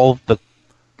all the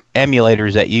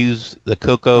emulators that use the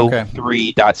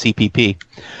Coco3.cpp,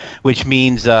 which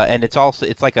means, and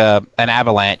it's like an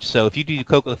avalanche. So if you do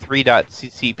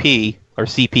Coco3.cpp or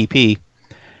CPP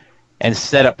and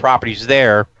set up properties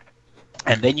there,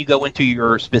 and then you go into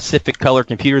your specific color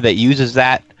computer that uses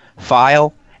that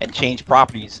file and change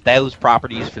properties, those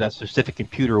properties for that specific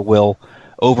computer will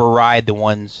override the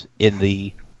ones in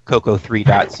the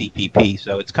Coco3.cpp.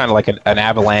 So it's kind of like an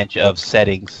avalanche of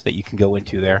settings that you can go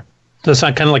into there. So it's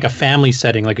not kind of like a family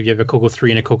setting, like if you have a Coco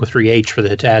 3 and a Coco 3H for the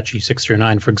Hitachi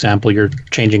 609, for example, you're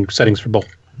changing settings for both.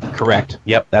 Correct.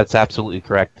 Yep, that's absolutely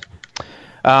correct.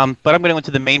 But I'm going to go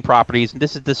into the main properties, and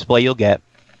this is the display you'll get.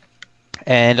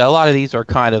 And a lot of these are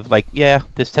kind of like, yeah,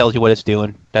 this tells you what it's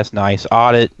doing. That's nice.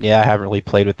 Audit, yeah, I haven't really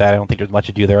played with that. I don't think there's much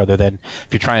to do there other than if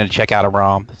you're trying to check out a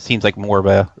ROM. It seems like more of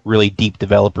a really deep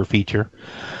developer feature.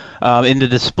 In the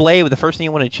display, the first thing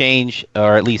you want to change,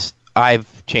 or at least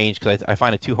I've changed because I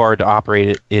find it too hard to operate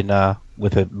it in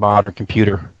with a modern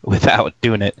computer without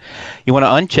doing it. You want to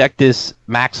uncheck this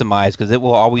maximize because it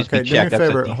will always be checked. Do me a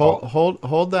favor.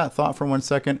 Hold that thought for 1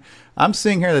 second. I'm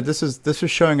seeing here that this is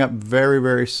showing up very,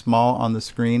 very small on the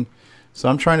screen. So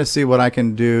I'm trying to see what I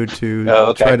can do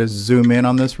to try to zoom in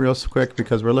on this real quick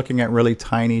because we're looking at really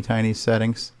tiny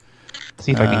settings.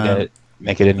 See if I can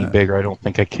make it any bigger. I don't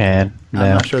think I can. No.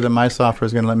 I'm not sure that my software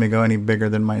is going to let me go any bigger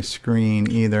than my screen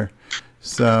either.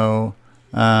 So,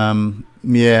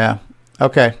 yeah.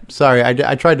 Okay, sorry.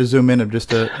 I tried to zoom in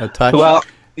just a touch. Well,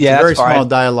 yeah, it's a very small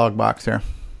dialog box here.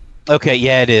 Okay,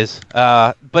 yeah, it is.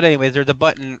 But anyways, there's a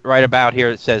button right about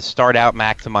here that says Start Out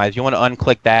Maximize. You want to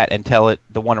unclick that and tell it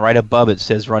the one right above it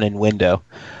says Run in Window,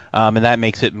 and that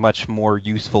makes it much more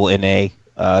useful in a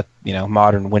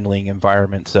modern Windling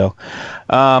environment. So,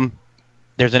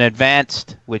 there's an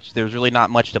advanced, which there's really not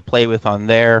much to play with on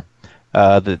there.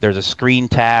 There's a screen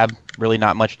tab, really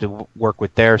not much to work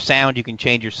with there. Sound, you can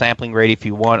change your sampling rate if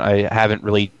you want. I haven't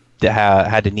really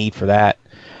had the need for that.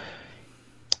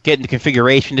 Get into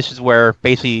configuration. This is where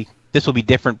basically this will be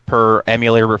different per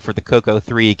emulator, but for the Coco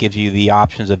 3, it gives you the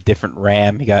options of different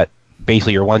RAM. You got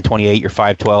basically your 128, your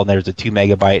 512, and there's a 2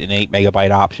 megabyte and 8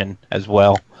 megabyte option as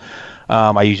well.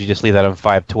 I usually just leave that on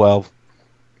 512.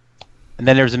 And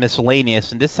then there's a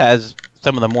miscellaneous, and this has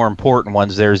some of the more important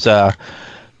ones. There's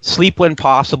sleep when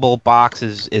possible box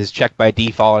is checked by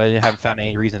default. I haven't found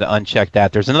any reason to uncheck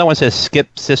that. There's another one that says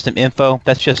skip system info.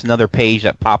 That's just another page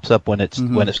that pops up when it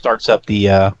starts up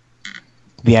the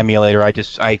emulator.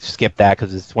 I skip that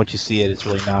because once you see it, it's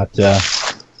really not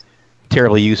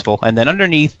terribly useful. And then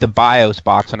underneath the BIOS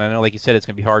box, and I know, like you said, it's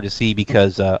going to be hard to see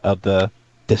because of the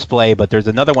display, but there's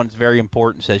another one that's very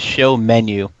important. It says show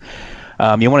menu.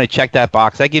 You want to check that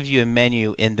box. That gives you a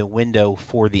menu in the window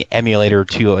for the emulator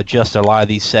to adjust a lot of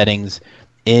these settings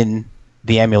in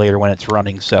the emulator when it's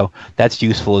running. So that's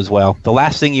useful as well. The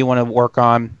last thing you want to work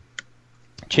on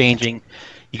changing,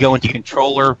 you go into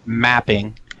controller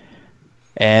mapping,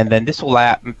 and then this will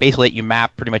basically let you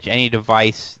map pretty much any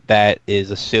device that is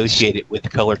associated with the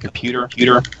color computer.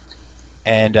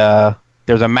 And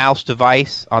there's a mouse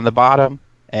device on the bottom.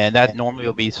 And that normally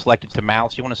will be selected to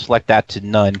mouse. You want to select that to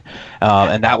none,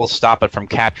 and that will stop it from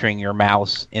capturing your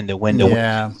mouse in the window.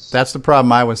 Yeah, that's the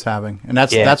problem I was having, and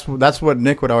that's what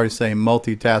Nick would always say.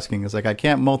 Multitasking is like I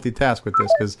can't multitask with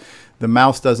this because the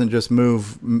mouse doesn't just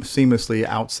move seamlessly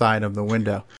outside of the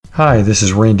window. Hi, this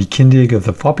is Randy Kindig of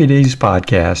the Floppy Days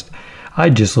podcast. I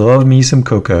just love me some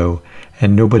Coco,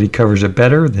 and nobody covers it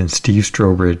better than Steve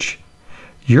Strobridge.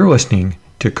 You're listening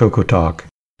to Coco Talk.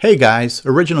 Hey guys,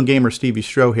 Original Gamer Stevie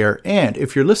Stroh here, and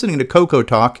if you're listening to Coco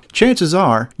Talk, chances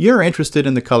are you're interested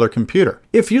in the color computer.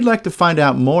 If you'd like to find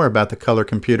out more about the color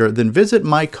computer, then visit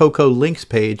my Coco links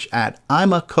page at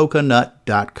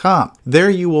imacoconut.com. There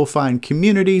you will find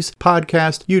communities,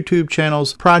 podcasts, YouTube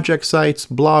channels, project sites,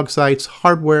 blog sites,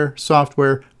 hardware,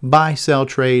 software, buy, sell,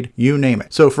 trade, you name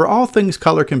it. So for all things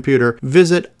color computer,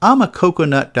 visit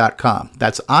imacoconut.com.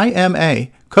 That's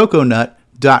IMACoconut.com.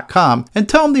 And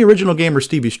tell them the Original Gamer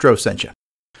Stevie Stroh sent you.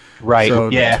 Right. So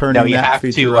yeah. No, you have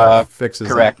to fixes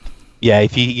correct. That. Yeah.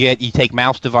 If you take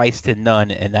mouse device to none,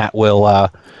 and that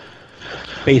will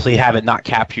basically have it not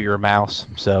capture your mouse.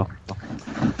 So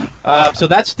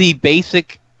that's the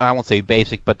basic. I won't say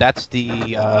basic, but that's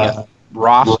the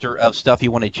roster of stuff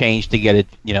you want to change to get it,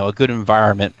 a good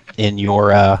environment in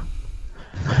your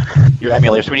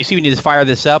emulator. So when you just fire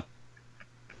this up.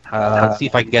 Let's see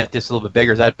if I can get this a little bit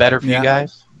bigger. Is that better for you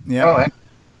guys? Yeah. Oh,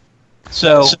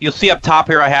 So you'll see up top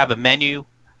here I have a menu.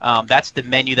 That's the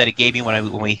menu that it gave me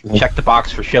when we checked the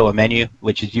box for show a menu,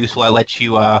 which is useful. It lets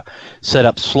you set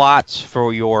up slots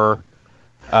for your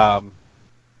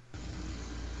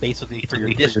basically for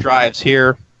your disk drives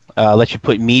here. Lets you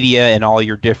put media in all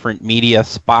your different media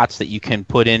spots that you can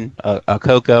put in a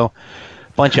Coco.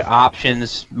 Bunch of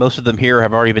options. Most of them here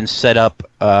have already been set up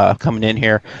coming in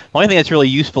here. The only thing that's really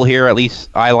useful here, at least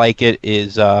I like it,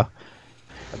 is I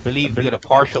believe we get a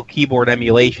partial keyboard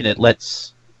emulation. It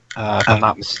lets, if I'm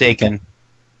not mistaken,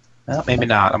 well, maybe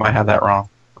not. I might have that wrong.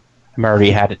 I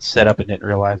already had it set up and didn't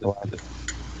realize it was.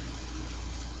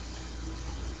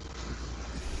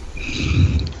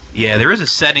 Yeah, there is a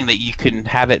setting that you can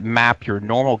have it map your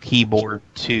normal keyboard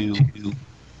to.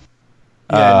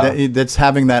 That's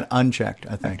having that unchecked,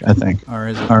 I think. Or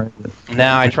is it?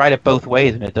 No, I tried it both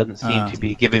ways, and it doesn't seem to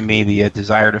be giving me the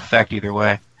desired effect either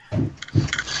way.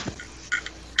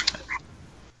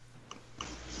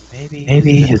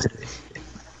 Maybe.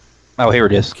 Oh, here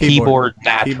it is. Keyboard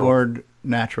natural. Keyboard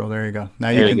natural. There you go. Now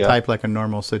you can type like a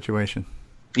normal situation.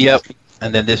 Yep.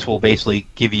 And then this will basically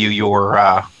give you your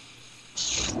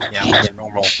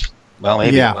normal. Well,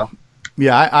 maybe. Yeah.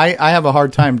 Yeah. I have a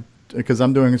hard time because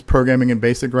I'm doing programming in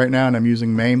BASIC right now, and I'm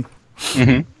using MAME.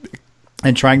 Mm-hmm.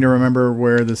 And trying to remember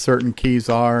where the certain keys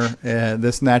are.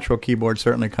 This natural keyboard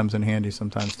certainly comes in handy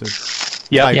sometimes too.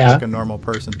 Type like a normal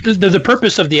person. The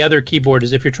purpose of the other keyboard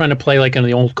is if you're trying to play like in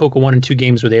the old Coco 1 and 2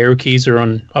 games where the arrow keys are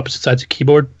on opposite sides of the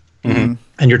keyboard, and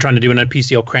you're trying to do a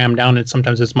PCL cram down,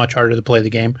 sometimes it's much harder to play the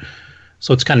game.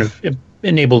 So it's kind of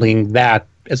enabling that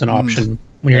as an option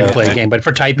when you're going to play a game. But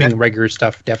for typing regular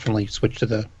stuff, definitely switch to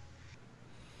the...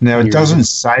 Now, it doesn't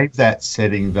save that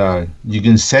setting, though. You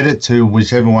can set it to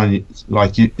whichever one,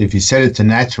 if you set it to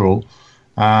natural,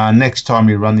 next time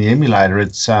you run the emulator,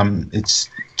 it's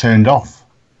turned off.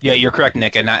 Yeah, you're correct,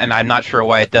 Nick, and I'm not sure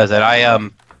why it does that.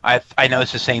 I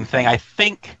noticed the same thing. I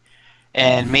think,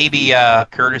 and maybe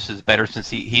Curtis is better since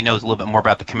he knows a little bit more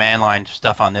about the command line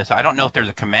stuff on this. I don't know if there's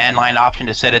a command line option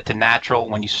to set it to natural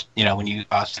when if you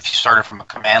started from a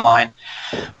command line.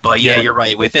 But yeah, you're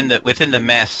right. Within the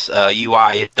MESS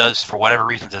UI, it does for whatever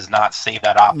reason does not save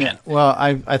that option. Yeah, well,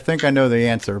 I think I know the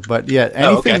answer, but yeah,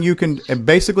 anything you can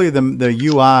basically the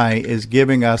UI is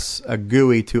giving us a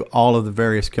GUI to all of the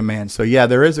various commands. So yeah,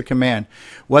 there is a command.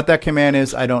 What that command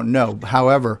is, I don't know.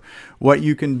 However, what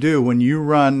you can do when you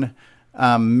run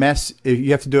MESS,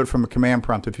 you have to do it from a command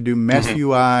prompt. If you do MESS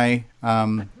UI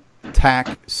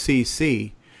TAC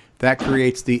CC, that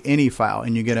creates the ini file,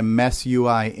 and you get a MESS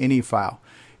UI ini file.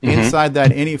 Inside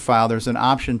that ini file, there's an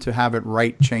option to have it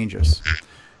write changes.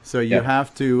 So you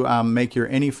have to make your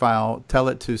ini file, tell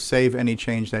it to save any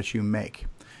change that you make.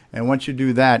 And once you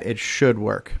do that, it should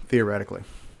work, theoretically.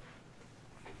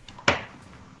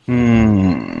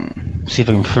 See if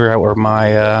I can figure out where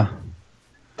my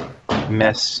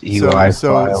MESS UI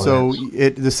file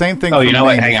is. The same thing. Oh, you know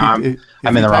what? Hang on.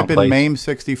 I'm in the wrong place. If you type in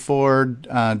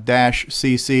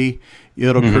MAME64-CC,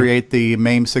 it'll create the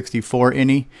MAME64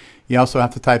 ini. You also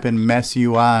have to type in MESS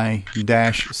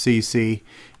UI-CC,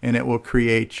 and it will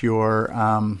create your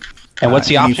and what's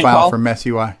the option file called? for MESS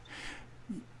UI.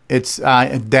 It's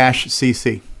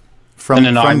 -CC.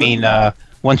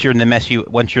 Once you're in the MESS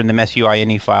UI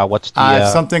ini file, what's the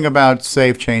something about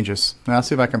save changes. Now, I'll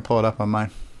see if I can pull it up on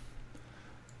mine.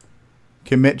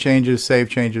 Commit changes, save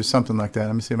changes, something like that.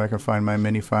 Let me see if I can find my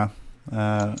mini file,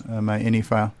 my ini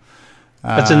file.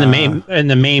 That's in the MAME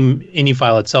ini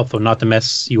file itself, though, not the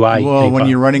MESS UI. Well, when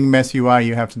you're running MESS UI,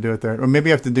 you have to do it there, or maybe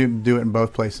you have to do it in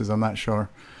both places. I'm not sure.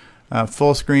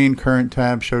 Full screen, current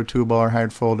tab, show toolbar,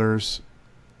 hide folders.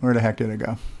 Where the heck did it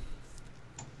go?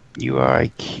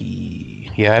 UI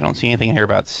key. Yeah, I don't see anything here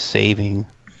about saving.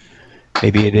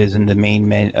 Maybe it is in the main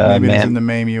maybe it's in the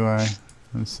MAME UI.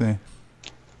 Let's see.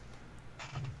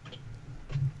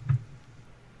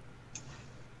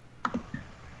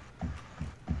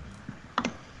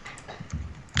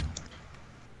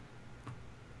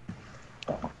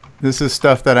 This is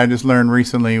stuff that I just learned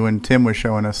recently when Tim was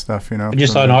showing us stuff, I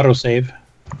just saw an autosave.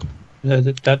 Is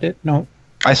that it? No.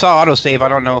 I saw autosave. I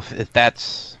don't know if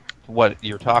that's what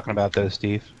you're talking about, though,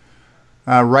 Steve.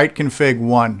 Write config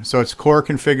 1. So it's core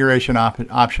configuration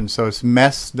option. So it's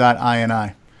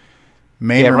mess.ini. Write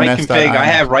config. I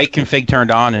have write config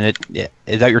turned on, and is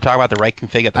that what you're talking about, the write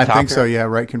config at the top? I think so, yeah,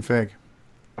 write config.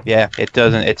 Yeah, it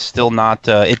doesn't. It's still not.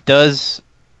 It does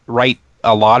write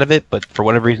a lot of it, but for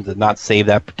whatever reason does not save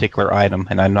that particular item,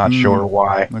 and I'm not sure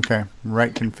why. Okay,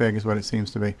 write config is what it seems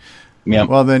to be. Yeah.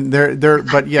 Well, then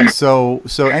but yes. So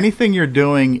anything you're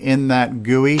doing in that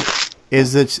GUI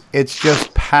is it's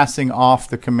just passing off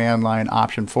the command line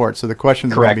option for it. So the question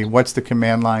is going to be, what's the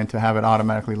command line to have it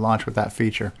automatically launch with that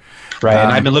feature? Right,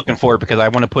 and I've been looking for it because I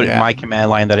want to put it in my command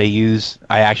line that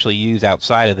I actually use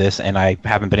outside of this, and I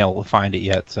haven't been able to find it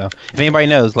yet. So if anybody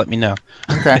knows, let me know.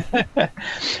 Okay.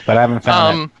 But I haven't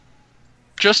found it.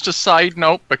 just a side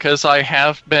note, because I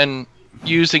have been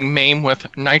using MAME with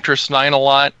Nitrous 9 a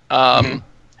lot.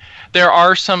 There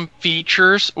are some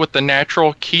features with the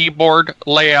natural keyboard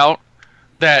layout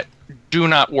that do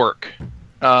not work.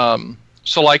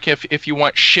 So like if you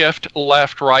want shift,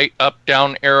 left, right, up,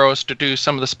 down arrows to do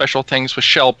some of the special things with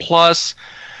Shell Plus,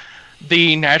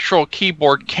 the natural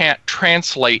keyboard can't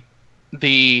translate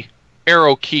the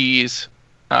arrow keys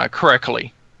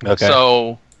correctly. Okay.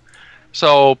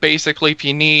 So basically, if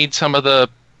you need some of the,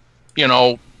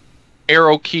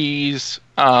 arrow keys,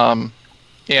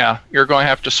 you're going to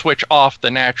have to switch off the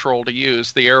natural to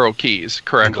use the arrow keys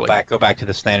correctly. Go back to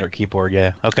the standard keyboard.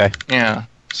 Yeah. Okay. Yeah.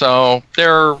 So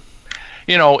they're,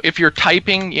 if you're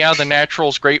typing, the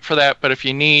natural's great for that. But if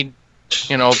you need,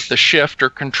 the shift or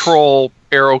control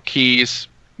arrow keys,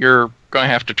 you're going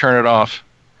to have to turn it off.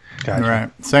 Gotcha.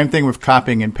 Right. Same thing with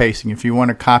copying and pasting. If you want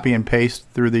to copy and paste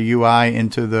through the UI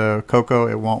into the Coco,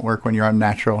 it won't work when you're on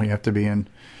natural. You have to be in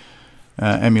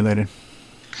emulated.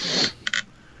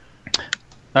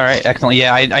 All right, excellent.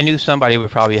 Yeah, I knew somebody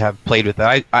would probably have played with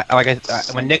that.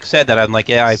 When Nick said that, I'm like,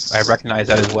 yeah, I recognize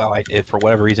that as well. For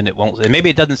whatever reason, it won't.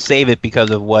 Maybe it doesn't save it because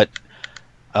of what.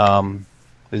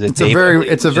 It's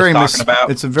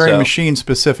a very machine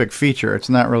specific feature. It's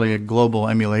not really a global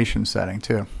emulation setting,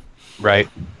 too. Right.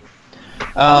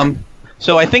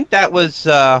 So I think that was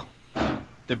the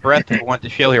breadth I want to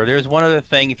show here. There's one other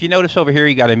thing. If you notice over here,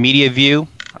 you got a media view.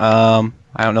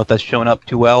 I don't know if that's showing up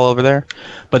too well over there,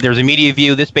 but there's a media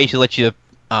view. This basically lets you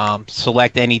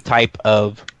select any type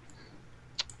of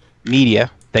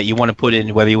media that you want to put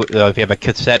in, whether if you have a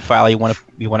cassette file you want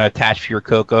to attach to your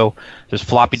Coco. There's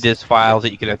floppy disk files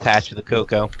that you can attach to the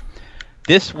Coco.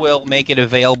 This will make it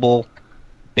available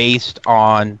based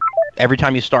on every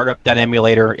time you start up that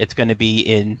emulator, it's going to be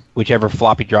in whichever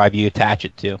floppy drive you attach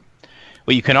it to.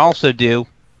 What you can also do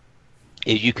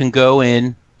is you can go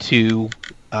in to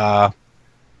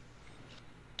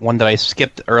one that I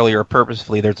skipped earlier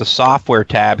purposefully. There's a software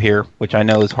tab here, which I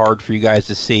know is hard for you guys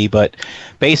to see, but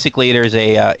basically there's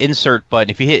a insert button.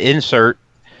 If you hit insert,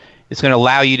 it's going to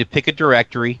allow you to pick a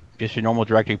directory, just your normal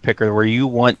directory picker, where you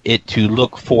want it to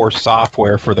look for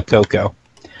software for the Coco.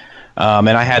 And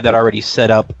I had that already set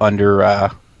up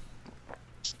under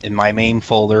in my main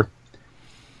folder.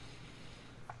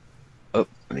 Oh,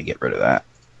 let me get rid of that.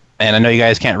 And I know you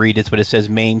guys can't read this, but it says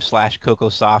MAME/Coco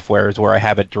software is where I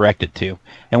have it directed to.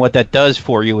 And what that does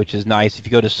for you, which is nice, if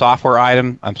you go to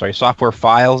software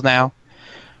files now,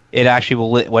 it actually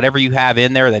will, whatever you have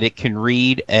in there that it can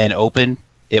read and open,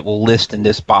 it will list in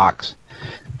this box.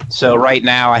 So right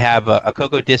now I have a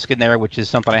Coco disk in there, which is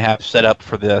something I have set up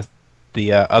for the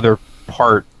other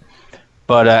part.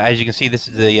 But as you can see, this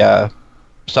is the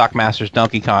Sockmasters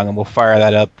Donkey Kong, and we'll fire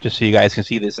that up just so you guys can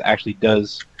see this actually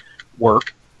does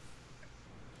work.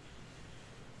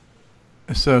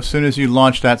 So as soon as you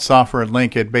launch that software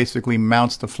link, it basically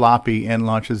mounts the floppy and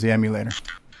launches the emulator.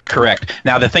 Correct.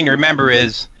 Now the thing to remember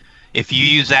is, if you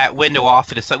use that window off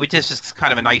to the side, which is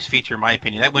kind of a nice feature in my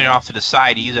opinion, that window off to the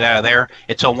side, you use it out of there,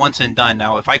 it's a once and done.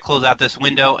 Now if I close out this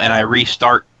window and I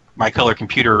restart my Color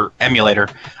Computer emulator,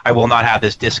 I will not have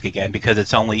this disk again, because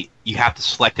it's only, you have to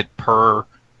select it per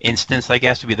instance, I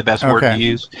guess would be the best word to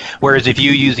use. Whereas if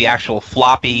you use the actual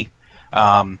floppy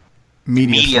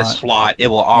media slot, it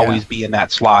will always be in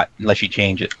that slot unless you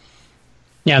change it.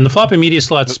 Yeah, and the floppy media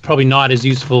slot's probably not as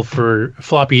useful for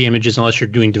floppy images unless you're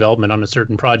doing development on a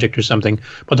certain project or something.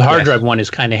 But the hard drive one is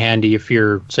kind of handy if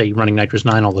you're, say, running Nitrous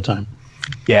 9 all the time.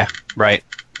 Yeah, right.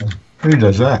 Who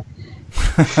does that?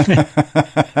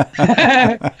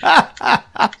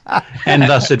 And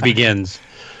thus it begins.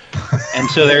 And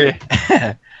so there,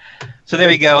 so there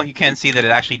you go. You can see that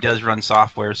it actually does run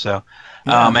software. So,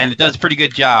 and it does a pretty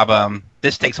good job.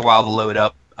 This takes a while to load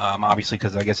up. Obviously,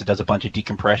 because I guess it does a bunch of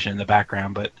decompression in the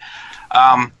background, but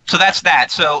so that's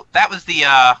that. So that was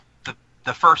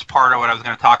the first part of what I was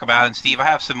going to talk about. And Steve, I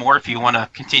have some more if you want to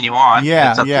continue on.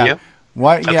 Yeah, it's up to you.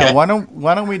 Why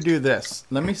don't we do this?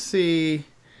 Let me see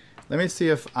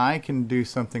if I can do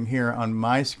something here on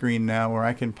my screen now where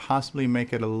I can possibly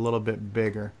make it a little bit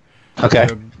bigger. Okay.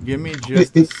 So give me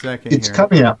just a second. It's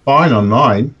coming out fine on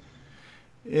mine.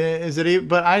 Is it?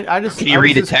 But I just can you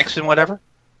read the text and whatever?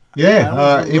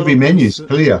 Yeah, every menu's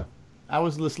clear. I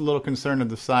was just a little concerned of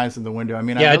the size of the window. I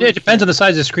mean, yeah, it depends on the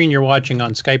size of the screen you're watching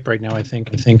on Skype right now, I think.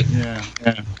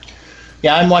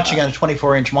 Yeah, I'm watching on a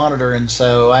 24-inch monitor, and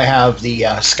so I have the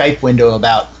Skype window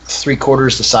about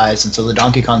 3/4 the size, and so the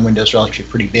Donkey Kong window is actually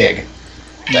pretty big.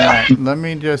 All right, let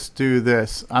me just do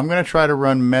this. I'm going to try to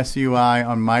run MessUI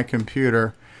on my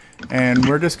computer, and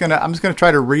I'm just going to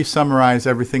try to re-summarize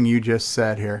everything you just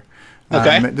said here.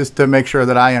 Okay. Just to make sure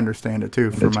that I understand it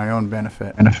too, for my own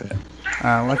benefit.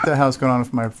 What the hell's going on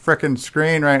with my frickin'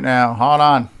 screen right now? Hold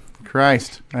on.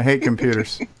 Christ, I hate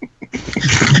computers.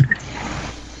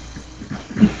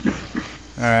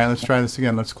 All right, let's try this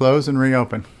again. Let's close and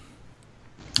reopen.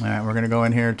 All right, we're going to go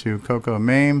in here to Coco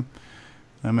MAME.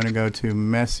 I'm going to go to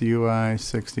Mess UI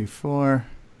 64.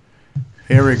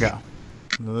 Here we go.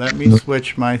 Let me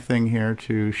switch my thing here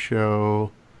to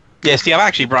show. Yeah, see, I've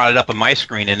actually brought it up on my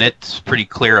screen, and it's pretty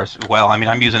clear as well. I mean,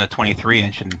 I'm using a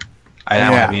 23-inch, and I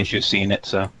don't have any issues seeing it.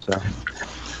 So.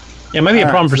 Yeah, it might be a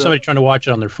problem for somebody trying to watch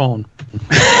it on their phone.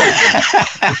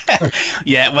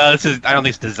 Yeah, well, I don't think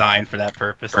it's designed for that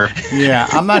purpose. Yeah,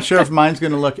 I'm not sure if mine's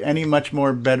going to look any much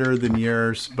more better than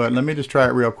yours, but let me just try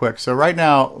it real quick. So right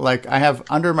now, like I have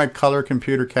under my color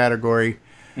computer category,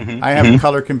 I have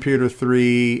Color Computer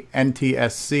 3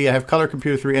 NTSC. I have Color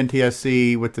Computer 3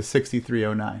 NTSC with the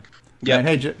 6309. Yeah.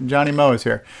 Right? Hey, Johnny Moe is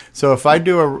here. So if I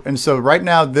do so right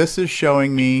now this is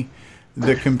showing me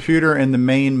the computer in the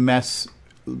main Mess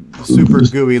Super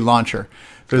GUI launcher.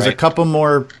 There's a couple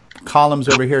more columns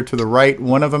over here to the right.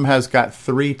 One of them has got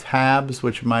 3 tabs,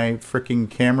 which my freaking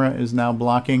camera is now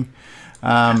blocking.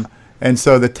 And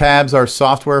so the tabs are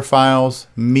software files,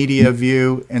 media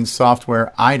view, and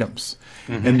software items.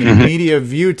 In the media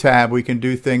view tab, we can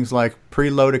do things like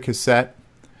preload a cassette,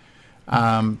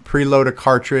 preload a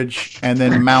cartridge, and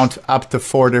then mount up to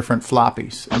 4 different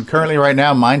floppies. And currently right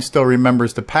now, mine still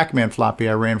remembers the Pac-Man floppy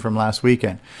I ran from last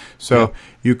weekend. So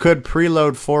you could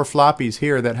preload 4 floppies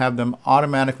here that have them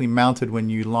automatically mounted when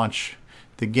you launch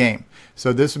the game.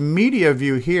 So this media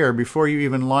view here, before you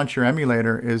even launch your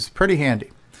emulator, is pretty handy.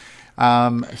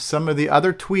 Some of the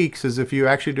other tweaks is if you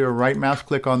actually do a right mouse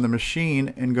click on the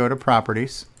machine and go to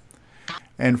properties.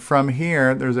 And from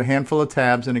here, there's a handful of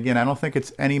tabs. And again, I don't think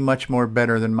it's any much more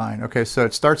better than mine. Okay, so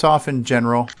it starts off in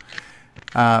general.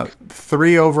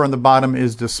 3 over on the bottom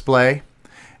is display.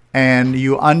 And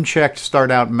you unchecked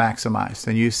start out maximized.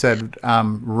 And you said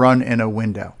run in a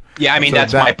window. Yeah, I mean, so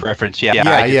that's my preference. Yeah,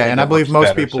 and I believe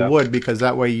most people would, because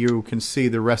that way you can see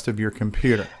the rest of your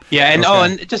computer. Yeah, and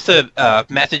and just a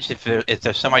message if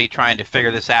there's somebody trying to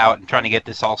figure this out and trying to get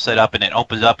this all set up, and it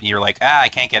opens up and you're like, I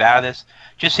can't get out of this.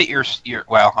 Just hit your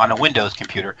on a Windows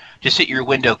computer, just hit your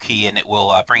window key and it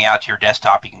will bring it out to your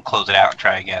desktop. You can close it out and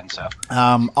try again. So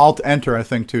Alt Enter, I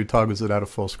think, too, toggles it out of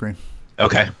full screen.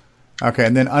 Okay,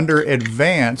 and then under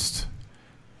Advanced.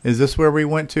 Is this where we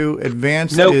went to?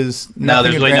 Advanced is nothing. No,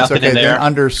 there's really nothing in there. Then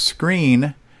under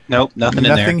Screen. Nope, nothing in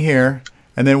there. Nothing here.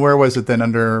 And then where was it then?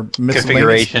 Under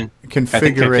Configuration.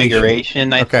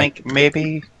 Configuration, I think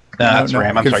maybe. No, that's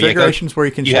RAM. I'm sorry. Configurations where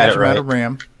you can change amount of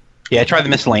RAM. Yeah, try the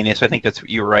miscellaneous. I think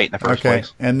you were right in the first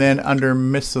place. And then under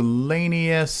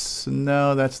miscellaneous,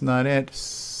 no, that's not it.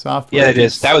 Software. Yeah, it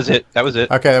is. That was it.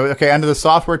 Okay. Under the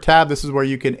software tab, this is where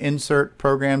you can insert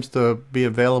programs to be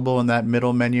available in that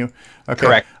middle menu. Okay.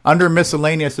 Correct. Under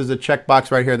miscellaneous is a checkbox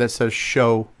right here that says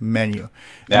show menu.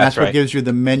 And that's what gives you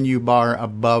the menu bar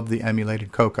above the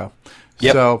emulated Coco.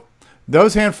 Yep. So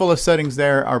those handful of settings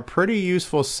there are pretty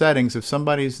useful settings if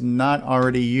somebody's not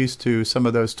already used to some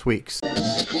of those tweaks.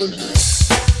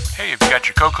 Hey, have you got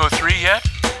your Coco 3 yet?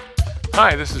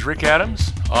 Hi, this is Rick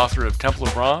Adams, author of Temple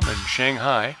of Ram and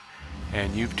Shanghai,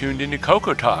 and you've tuned into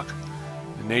Coco Talk,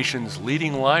 the nation's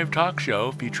leading live talk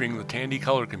show featuring the Tandy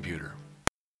color computer.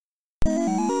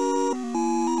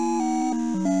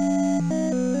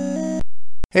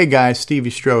 Hey guys, Stevie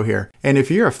Stroh here. And if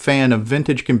you're a fan of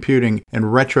vintage computing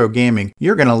and retro gaming,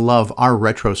 you're going to love our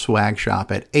retro swag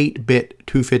shop at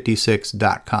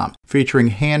 8bit256.com, featuring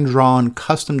hand-drawn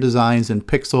custom designs and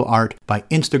pixel art by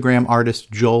Instagram artist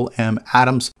Joel M.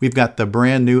 Adams. We've got the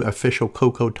brand new official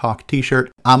Coco Talk t-shirt,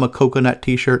 I'm a Coconut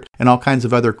t-shirt, and all kinds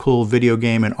of other cool video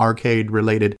game and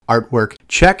arcade-related artwork.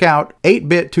 Check out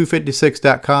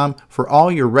 8bit256.com for all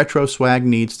your retro swag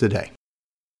needs today.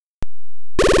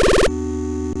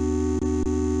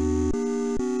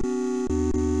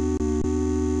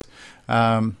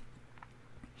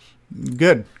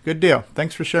 Good deal.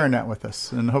 Thanks for sharing that with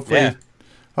us, and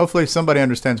hopefully somebody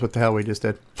understands what the hell we just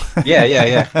did.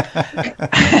 Yeah.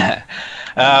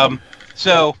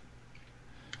 So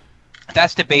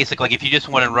that's the basic. Like, if you just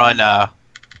want to run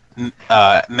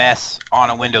Mess on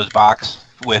a Windows box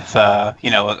with a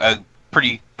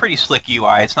pretty slick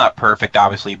UI. It's not perfect,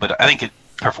 obviously, but I think it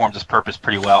performs its purpose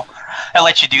pretty well. It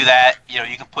lets you do that. You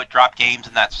can put drop games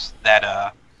in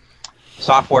that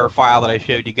software file that I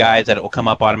showed you guys, that it will come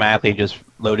up automatically and just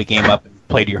load a game up and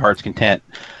play to your heart's content.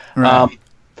 Right.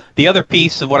 The other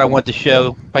piece of what I want to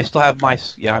show, I still have I'm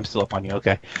still up on you.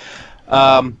 Okay.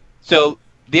 So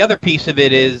the other piece of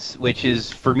it is, which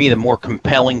is for me the more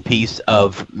compelling piece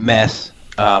of Mess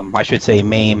I should say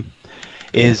MAME,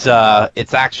 is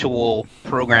its actual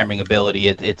programming ability.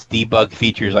 Its debug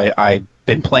features. I've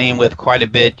been playing with quite a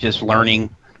bit, just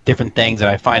learning different things, and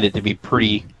I find it to be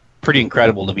pretty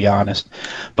incredible, to be honest.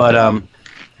 But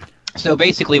so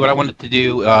basically what I wanted to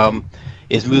do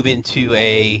is move into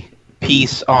a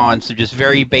piece on some just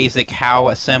very basic how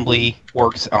assembly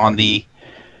works on the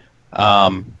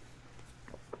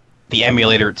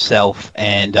emulator itself,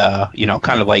 and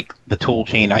kind of like the tool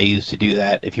chain I use to do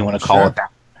that, if you want to call it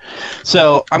that.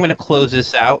 So I'm going to close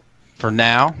this out for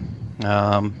now,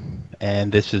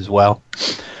 and this as well.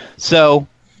 So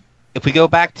if we go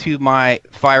back to my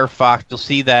Firefox, you'll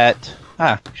see that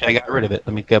I got rid of it.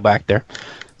 Let me go back there.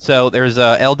 So there's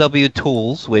LW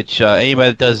Tools, which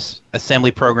anybody that does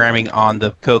assembly programming on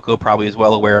the Coco probably is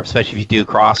well aware of, especially if you do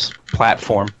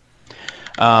cross-platform.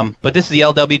 But this is the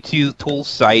LW Tools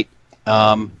site.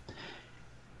 If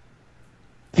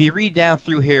you read down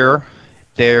through here,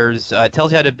 there's it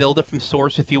tells you how to build it from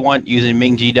source if you want, using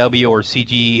MingGW or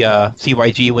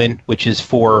CYGWin, which is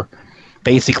for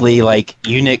basically like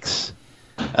Unix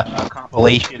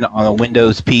compilation on a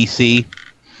Windows PC.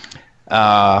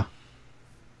 I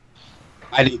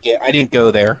didn't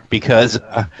go there because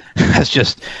that's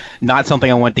just not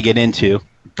something I want to get into.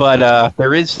 But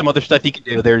there is some other stuff you can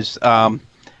do. There's down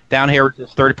here,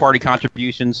 third-party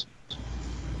contributions.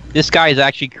 This guy has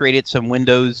actually created some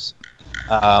Windows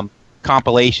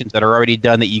compilations that are already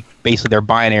done. That basically they're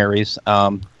binaries.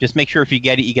 Just make sure if you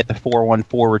get it, you get the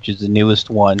 414, which is the newest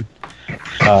one.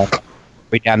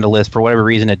 Right down the list. For whatever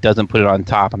reason, it doesn't put it on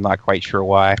top. I'm not quite sure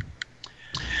why.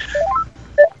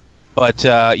 But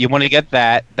you want to get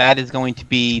that. That is going to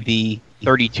be the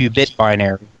 32-bit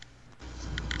binary.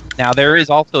 Now, there is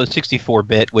also a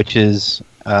 64-bit, which is,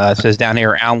 says down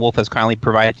here, Alan Wolf has kindly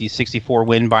provided these 64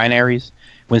 Win64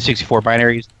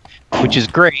 binaries, which is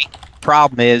great.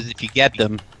 Problem is, if you get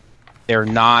them, they're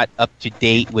not up to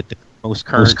date with the most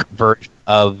current version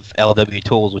of LW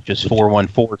Tools, which is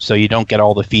 414, so you don't get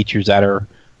all the features that are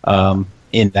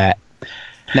in that.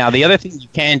 Now, the other thing you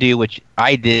can do, which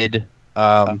I did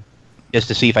just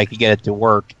to see if I could get it to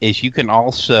work, is you can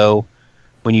also,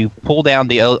 when you pull down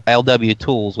the LW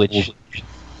Tools, which is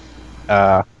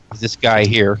this guy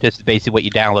here, this is basically what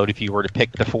you download if you were to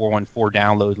pick the 414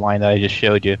 download line that I just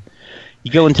showed you.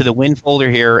 You go into the Win folder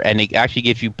here, and it actually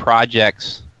gives you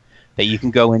projects that you can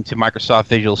go into Microsoft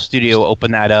Visual Studio,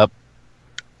 open that up,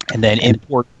 and then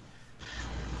import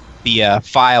the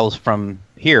files from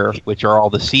here, which are all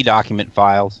the C document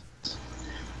files,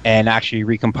 and actually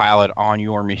recompile it on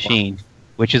your machine,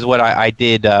 which is what I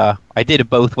did. I did it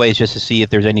both ways just to see if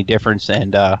there's any difference,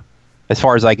 and as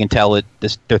far as I can tell,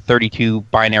 the 32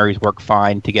 binaries work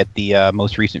fine to get the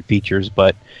most recent features,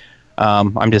 but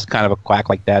I'm just kind of a quack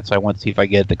like that, so I want to see if I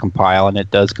get it to compile, and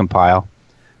it does compile.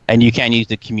 And you can use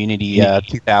the community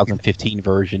 2015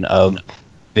 version of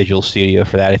Visual Studio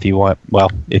for that if you want. Well,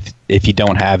 if you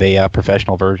don't have a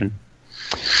professional version.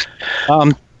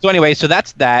 So anyway, so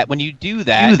that's that. When you do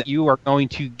that, you are going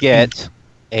to get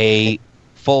a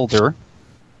folder.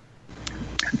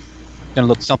 It's going to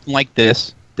look something like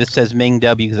this. This says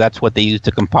MingW because that's what they used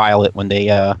to compile it when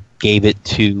they gave it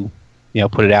to,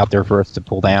 put it out there for us to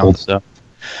pull down. So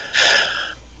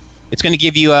it's going to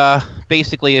give you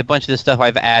basically a bunch of the stuff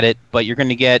I've added, but you're going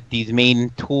to get these main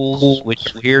tools,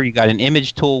 which here you got an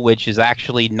image tool, which is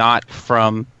actually not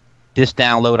from this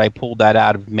download. I pulled that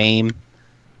out of MAME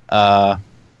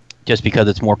just because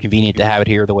it's more convenient to have it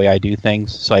here the way I do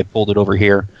things, so I pulled it over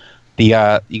here. You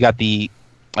got the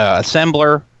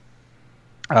assembler,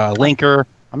 linker.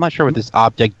 I'm not sure what this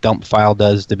object dump file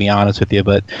does, to be honest with you,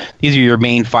 but these are your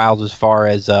main files as far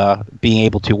as being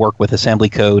able to work with assembly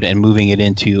code and moving it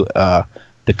into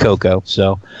the Coco.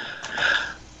 So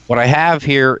what I have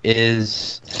here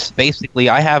is basically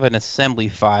I have an assembly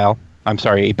file. I'm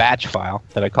sorry, a batch file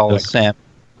that I call a SEM.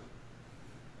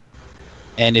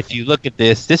 And if you look at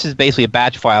this is basically a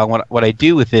batch file. What I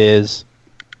do with is,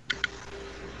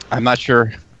 I'm not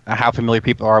sure how familiar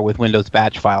people are with Windows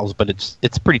batch files, but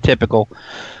it's pretty typical.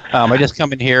 I just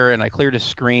come in here and I clear the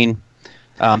screen.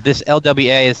 This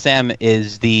LWASM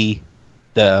is the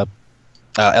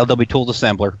LW Tools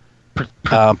assembler.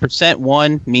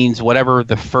 %1 means whatever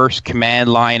the first command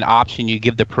line option you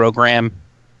give the program,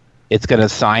 it's going to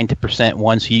assign to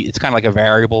 %1. So it's kind of like a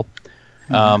variable.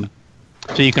 So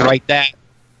you can write that,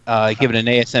 give it an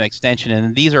ASM extension,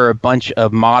 and these are a bunch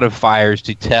of modifiers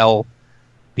to tell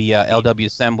the LW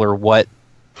assembler what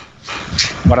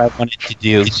I want it to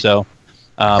do. So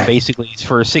basically, it's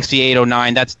for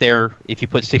 6809. That's there. If you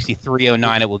put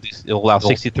 6309, it will allow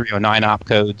 6309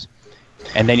 opcodes.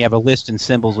 And then you have a list and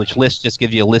symbols, which list just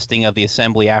gives you a listing of the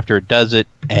assembly after it does it,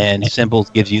 and symbols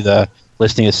gives you the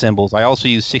listing of symbols. I also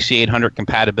use 6800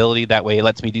 compatibility. That way it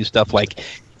lets me do stuff like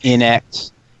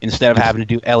INX instead of having to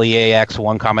do LEAX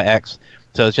 1, X.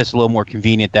 So it's just a little more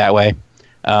convenient that way.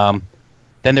 Then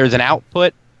there's an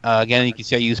output. Again, you can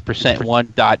see I use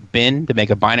 %1.bin to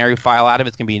make a binary file out of it.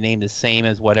 It's going to be named the same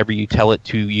as whatever you tell it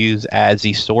to use as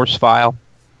the source file.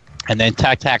 And then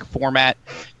TAC format.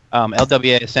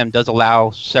 LWASM does allow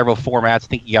several formats. I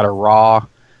think you got a RAW,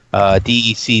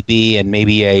 DECB, and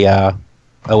maybe a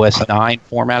OS9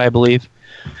 format, I believe.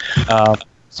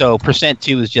 So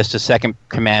 %2 is just a second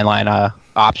command line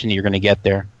option you're going to get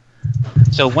there.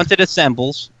 So once it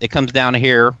assembles, it comes down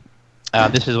here.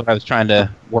 This is what I was trying to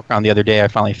work on the other day. I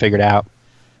finally figured out.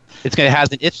 It's going to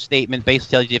have an if statement.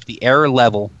 Basically tells you if the error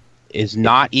level is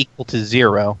not equal to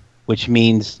 0, which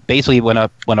means basically when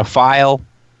a file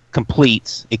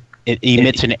completes, it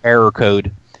emits an error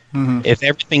code. Mm-hmm. If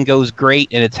everything goes great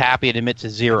and it's happy, it emits a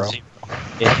 0.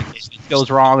 If it goes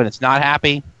wrong and it's not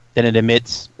happy, then it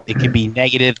emits. It can be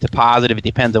negative to positive. It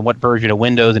depends on what version of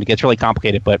Windows, and it gets really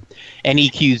complicated. But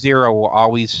NEQ0 will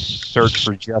always search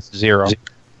for just 0.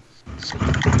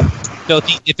 So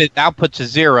if it outputs a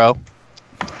 0,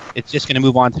 it's just going to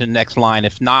move on to the next line.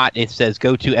 If not, it says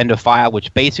go to end of file,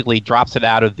 which basically drops it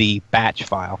out of the batch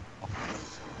file,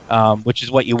 which is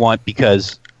what you want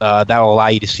because that will allow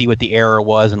you to see what the error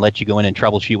was and let you go in and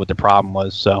troubleshoot what the problem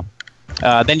was. So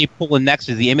then you pull in next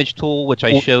is the image tool, which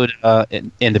I showed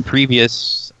in the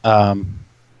previous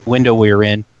window we were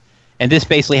in. And this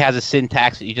basically has a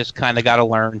syntax that you just kind of got to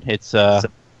learn. It's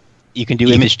you can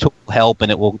do image tool help, and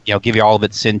it will give you all of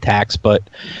its syntax. But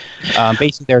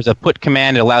basically, there's a put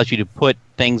command that allows you to put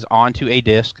things onto a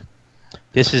disk.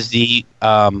 This is the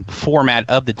format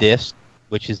of the disk,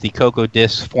 which is the Cocoa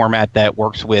disk format that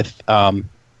works with all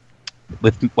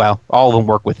of them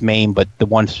work with MAME, but the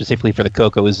one specifically for the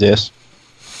Cocoa is this.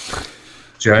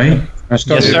 Jay, yes,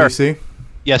 sir.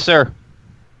 Yes, sir.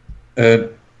 You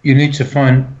need to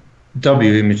find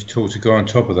W image tool to go on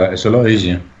top of that. It's a lot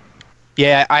easier.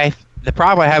 Yeah, the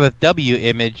problem I have with W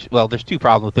image, well, there's two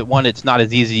problems with it. One, it's not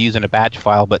as easy to use in a batch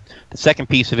file, but the second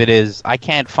piece of it is I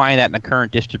can't find that in the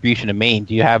current distribution of MAME.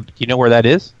 Do you know where that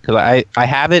is? Because I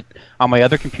have it on my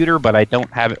other computer, but I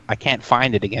don't have it. I can't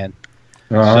find it again.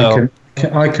 I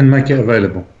can make it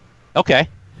available. Okay.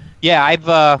 Yeah,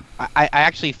 I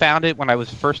actually found it when I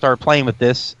was first started playing with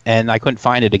this, and I couldn't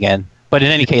find it again. But in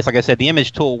any case, like I said, the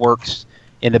image tool works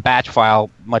in the batch file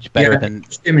much better than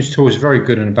image tool is very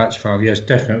good in a batch file. Yes,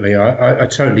 definitely. I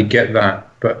totally get that.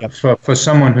 But for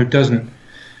someone who doesn't,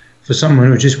 for someone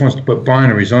who just wants to put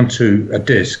binaries onto a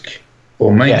disk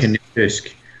or make a new disk,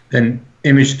 then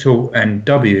image tool and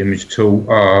W image tool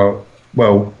are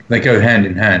they go hand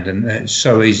in hand, and it's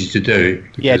so easy to do.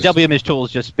 Yeah, W image tool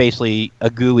is just basically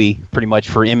a GUI, pretty much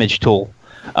for image tool.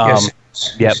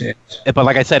 Yes. But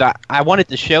like I said, I wanted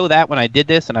to show that when I did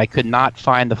this, and I could not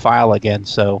find the file again.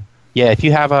 So, yeah, if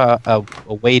you have a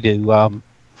way to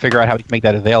figure out how we can make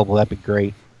that available, that'd be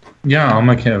great. Yeah, I'll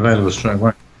make it available straight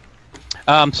away.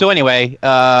 So anyway,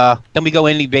 then we go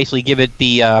in and basically give it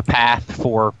the path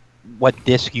for what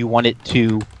disk you want it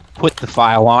to put the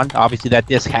file on. Obviously, that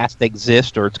disk has to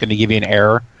exist, or it's going to give you an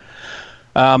error.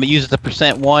 It uses the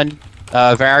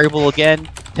 %1 variable again,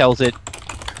 tells it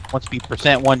wants to be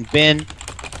 %1 bin,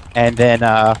 and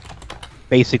then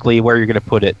basically where you're going to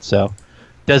put it. So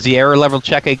does the error level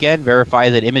check again, verify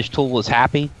that image tool is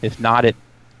happy. If not, it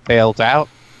fails out.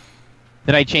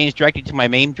 Then I change directly to my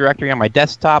MAME directory on my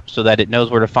desktop so that it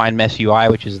knows where to find MessUI,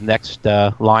 which is the next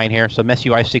line here. So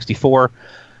MessUI 64,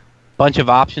 bunch of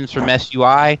options for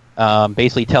MessUI.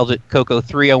 Basically tells it Cocoa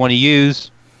 3 I want to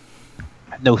use.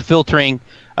 No filtering.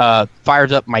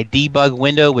 Fires up my debug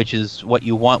window, which is what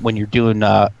you want when you're doing,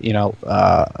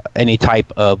 any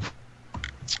type of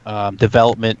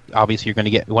development. Obviously, you're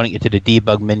going to want to get to the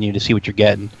debug menu to see what you're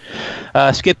getting.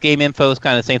 Skip game info is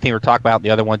kind of the same thing we're talking about. The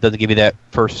other one doesn't give you that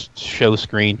first show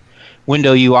screen.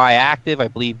 Window UI active, I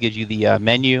believe, gives you the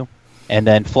menu. And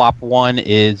then flop 1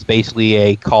 is basically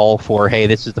a call for, hey,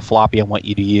 this is the floppy I want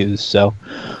you to use. So,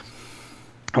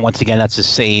 once again, that's the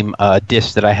same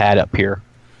disk that I had up here.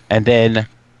 And then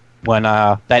when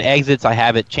that exits, I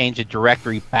have it change the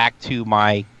directory back to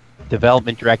my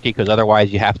development directory, because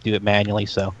otherwise you have to do it manually.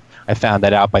 So I found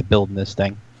that out by building this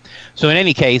thing. So in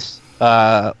any case,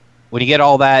 when you get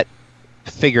all that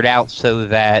figured out so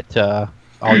that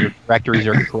all your directories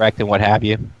are correct and what have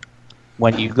you,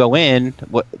 when you go in,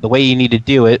 the way you need to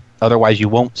do it, otherwise you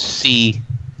won't see,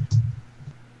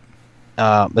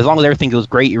 as long as everything goes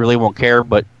great, you really won't care,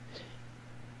 but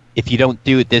if you don't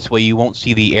do it this way, you won't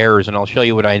see the errors, and I'll show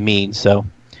you what I mean. So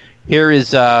here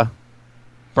is brought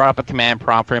up a command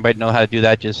prompt for anybody to know how to do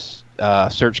that. Just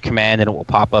search command and it will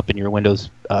pop up in your Windows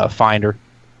Finder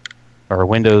or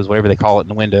Windows, whatever they call it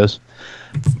in Windows.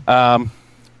 And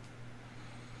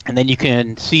then you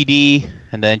can CD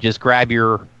and then just grab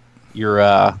your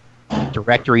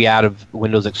directory out of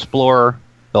Windows Explorer.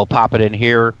 They'll pop it in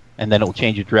here, and then it will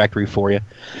change the directory for you.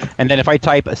 And then if I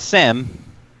type asem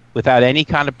without any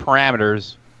kind of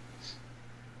parameters,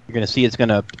 you're going to see it's going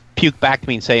to puke back to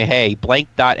me and say, hey,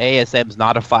 blank.asm is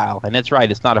not a file. And that's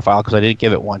right, it's not a file because I didn't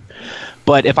give it one.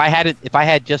 But if I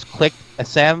had just clicked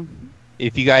asem,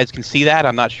 if you guys can see that,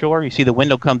 I'm not sure. You see the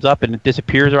window comes up and it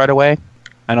disappears right away. I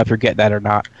don't know if you're getting that or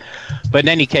not. But in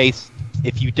any case,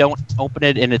 if you don't open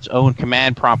it in its own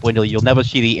command prompt window, you'll never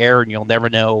see the error and you'll never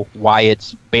know why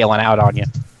it's bailing out on you.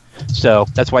 So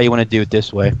that's why you want to do it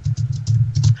this way.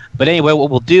 But anyway, what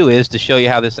we'll do is, to show you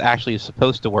how this actually is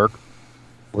supposed to work,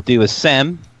 we'll do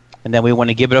asem, and then we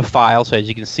want to give it a file. So as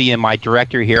you can see in my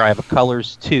directory here, I have a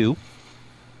colors2.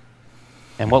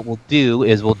 And what we'll do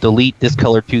is we'll delete this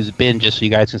color2's bin just so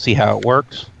you guys can see how it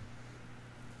works.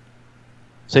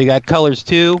 So you got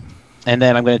colors2. And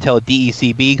then I'm going to tell it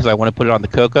DECB because I want to put it on the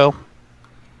Coco.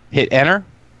 Hit enter.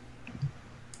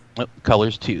 Oh,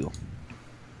 colors2.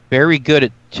 Very good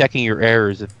at checking your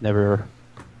errors if never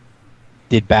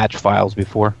did batch files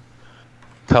before.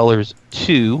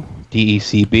 Colors2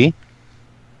 DECB.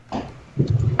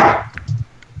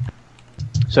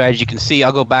 So as you can see,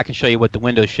 I'll go back and show you what the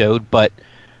window showed, but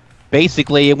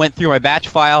basically it went through my batch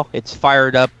file. It's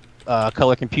fired up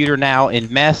Color Computer now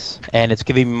in MESS, and it's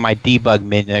giving me my debug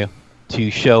menu to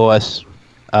show us,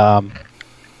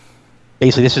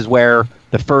 basically this is where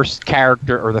the first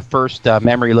character or the first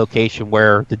memory location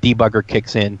where the debugger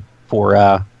kicks in for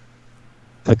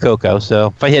the Coco. So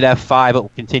if I hit F5, it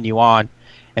will continue on,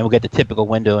 and we'll get the typical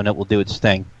window, and it will do its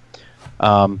thing.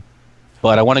 But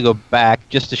I want to go back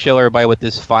just to show everybody what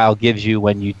this file gives you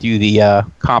when you do the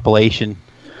compilation.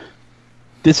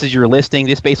 This is your listing.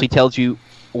 This basically tells you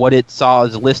what it saw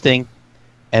as a listing,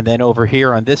 and then over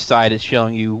here on this side, it's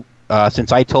showing you.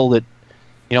 Since I told it,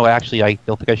 you know what, actually, I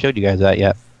don't think I showed you guys that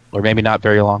yet. Or maybe not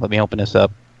very long. Let me open this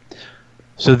up.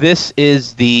 So this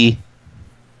is the...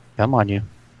 Come on, you.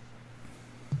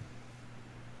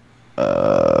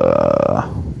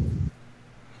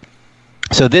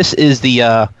 So this is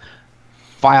the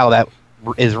file that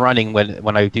is running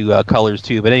when I do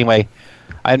colors2. But anyway,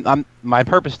 my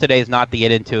purpose today is not to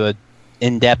get into an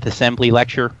in-depth assembly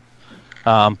lecture.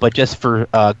 But just for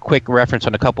a quick reference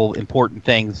on a couple important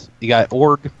things, you got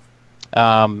org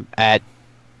at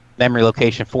memory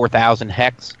location 4000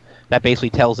 hex. That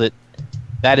basically tells it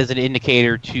that is an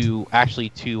indicator to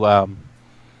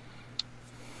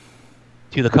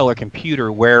the Color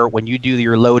Computer where when you do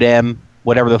your load M,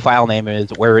 whatever the file name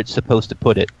is, where it's supposed to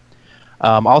put it.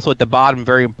 Also at the bottom,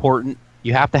 very important,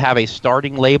 you have to have a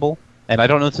starting label. And I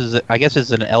don't know if this is, I guess it's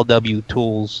an LW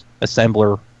Tools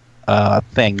assembler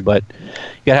thing, but you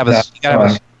gotta have a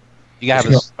start.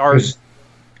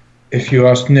 If you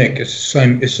ask Nick, it's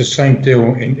the same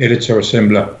deal in Editor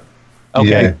Assembler. Okay.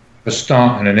 Yeah. A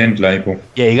start and an end label.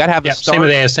 Yeah, you gotta have a start. Same with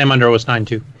ASM under OS 9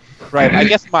 too. Right. I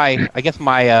guess my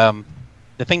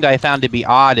the thing that I found to be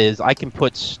odd is I can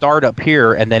put start up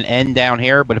here and then end down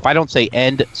here, but if I don't say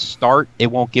end start,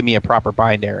 it won't give me a proper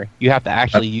binary. You have to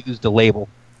actually use the label.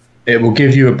 It will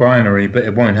give you a binary, but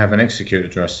it won't have an execute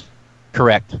address.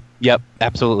 Correct. Yep,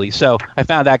 absolutely. So I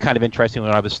found that kind of interesting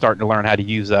when I was starting to learn how to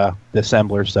use the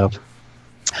assembler. So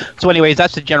anyways,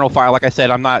 that's the general file. Like I said,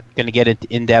 I'm not going to get into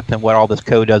in-depth and what all this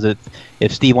code does.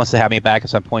 If Steve wants to have me back at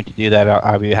some point to do that,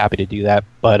 I'll be happy to do that.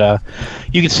 But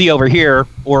you can see over here,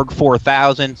 org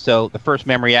 4000. So the first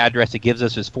memory address it gives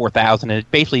us is 4000. And it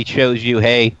basically shows you,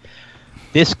 hey,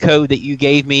 this code that you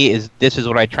gave me, this is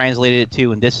what I translated it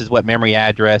to, and this is what memory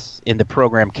address in the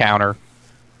program counter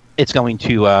it's going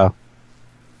to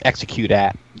execute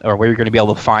at, or where you're going to be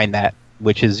able to find that,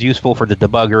 which is useful for the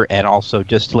debugger, and also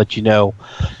just to let you know,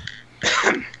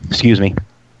 excuse me,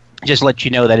 just to let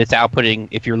you know that it's outputting,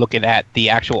 if you're looking at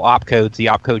the actual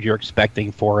opcode you're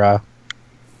expecting for a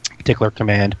particular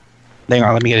command. Hang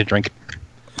on, let me get a drink.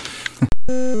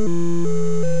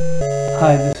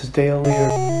 Hi, this is Dale Leader,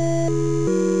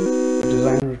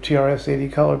 designer of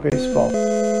TRS-80 Color Baseball,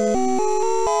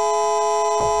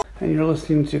 and you're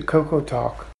listening to Coco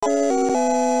Talk.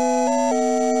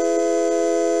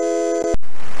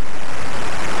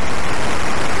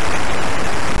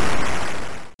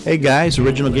 Hey guys,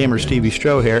 Original Gamer Stevie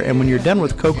Stroh here, and when you're done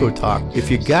with Coco Talk,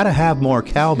 if you gotta have more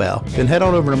cowbell, then head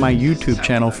on over to my YouTube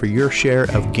channel for your share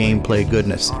of gameplay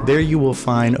goodness. There you will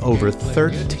find over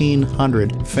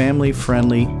 1,300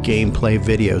 family-friendly gameplay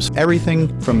videos.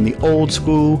 Everything from the old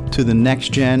school to the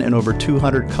next gen, and over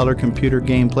 200 color computer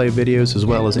gameplay videos, as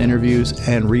well as interviews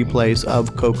and replays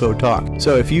of Coco Talk.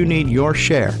 So if you need your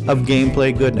share of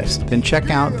gameplay goodness, then check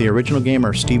out the Original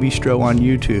Gamer Stevie Stroh on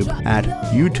YouTube at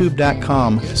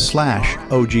youtube.com/OG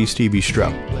Stevie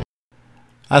Stroh.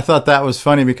 I thought that was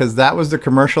funny because that was the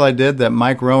commercial I did that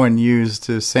Mike Rowan used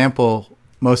to sample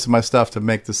most of my stuff to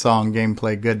make the song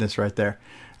Gameplay Goodness right there.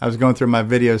 I was going through my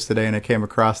videos today and I came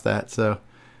across that, so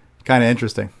kind of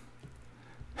interesting.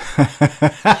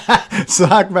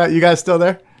 Sockbat, you guys still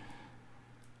there?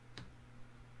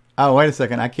 Oh, wait a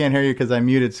second. I can't hear you because I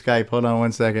muted Skype. Hold on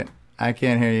one second. I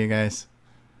can't hear you guys.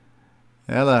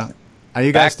 Hello. Are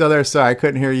you guys still there? Sorry, I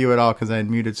couldn't hear you at all because I had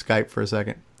muted Skype for a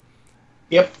second.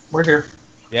 Yep, we're here.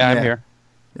 Yeah, I'm here.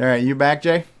 All right, you back,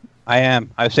 Jay? I am.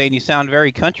 I was saying you sound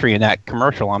very country in that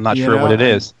commercial. I'm not sure what it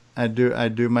is. I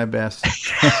do my best.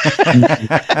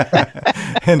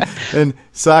 and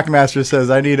Sockmaster says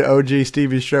I need OG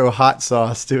Stevie Stroh hot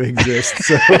sauce to exist.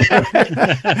 So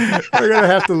we're gonna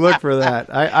have to look for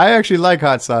that. I actually like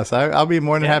hot sauce. I'll be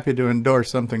more than happy to endorse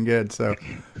something good. So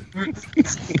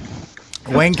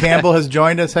Wayne Campbell has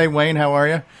joined us. Hey Wayne, how are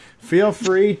you? Feel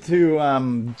free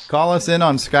to call us in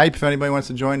on Skype if anybody wants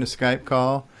to join the Skype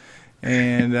call.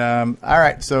 And all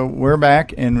right, so we're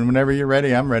back, and whenever you're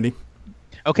ready, I'm ready.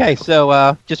 Okay,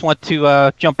 so just want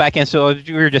to jump back in. So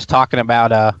we were just talking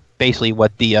about basically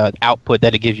what the output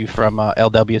that it gives you from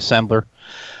LW Assembler.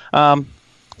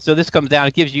 So this comes down.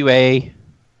 It gives you a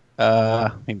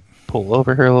let me pull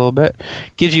over here a little bit.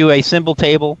 Gives you a symbol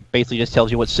table. Basically, just tells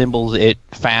you what symbols it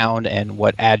found and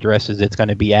what addresses it's going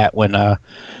to be at when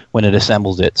it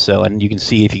assembles it. So, and you can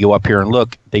see if you go up here and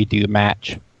look, they do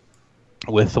match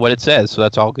with what it says. So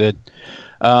that's all good.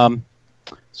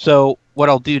 So what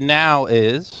I'll do now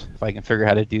is, if I can figure out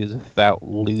how to do this without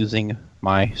losing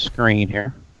my screen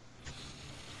here.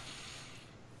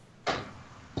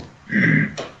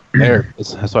 There,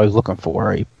 that's what I was looking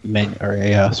for, a menu or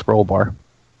a scroll bar.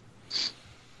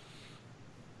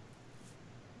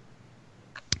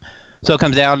 So it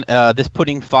comes down, this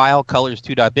putting file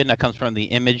colors2.bin, that comes from the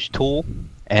image tool,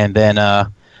 and then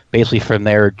basically from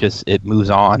there just it moves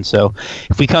on. So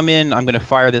if we come in, I'm going to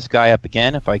fire this guy up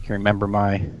again if I can remember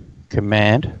my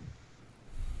command.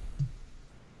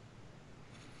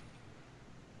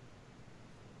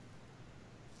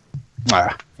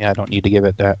 Yeah, I don't need to give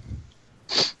it that.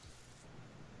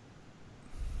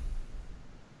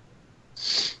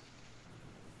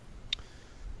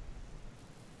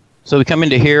 So we come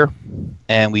into here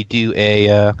and we do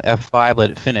a F5, let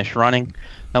it finish running.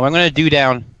 Now what I'm going to do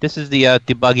down, this is the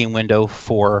debugging window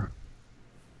for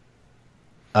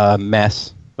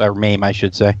MESS, or MAME I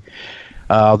should say,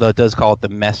 although it does call it the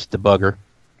MESS debugger.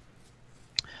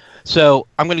 So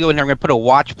I'm going to go in here, I'm going to put a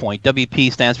watch point.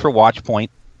 WP stands for watch point.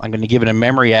 I'm going to give it a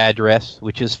memory address,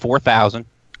 which is 4,000.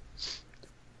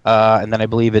 And then I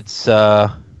believe it's,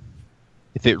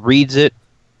 if it reads it,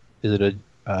 is it a,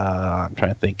 I'm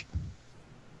trying to think.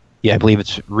 Yeah, I believe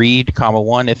it's read,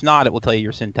 1. If not, it will tell you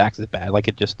your syntax is bad, like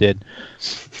it just did.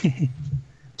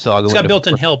 So I'll go. It's got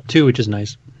built-in help too, which is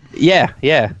nice. Yeah.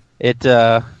 It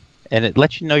and it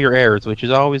lets you know your errors, which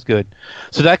is always good.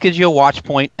 So that gives you a watch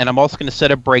point, and I'm also going to set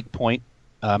a breakpoint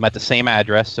at the same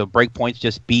address. So breakpoint's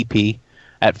just BP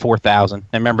at 4,000.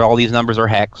 And remember, all these numbers are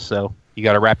hex, so you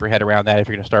got to wrap your head around that if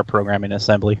you're going to start programming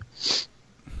assembly.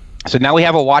 So now we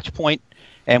have a watch point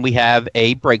and we have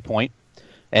a breakpoint.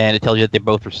 And it tells you that they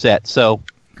both are set. So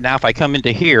now if I come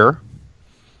into here,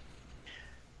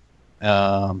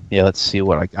 let's see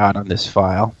what I got on this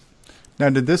file. Now,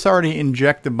 did this already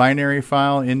inject the binary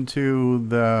file into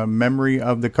the memory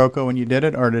of the Coco when you did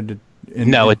it, or did it?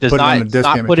 No, it does not. It does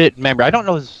not put it in memory. I don't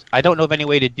know of any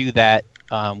way to do that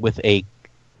with a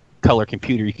color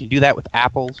computer. You can do that with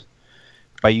Apple's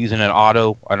by using an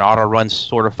auto run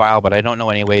sort of file, but I don't know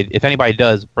any way. If anybody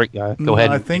does, go ahead.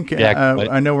 I think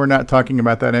I know we're not talking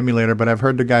about that emulator, but I've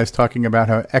heard the guys talking about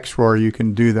how XROAR you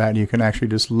can do that. You can actually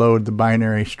just load the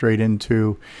binary straight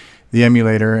into the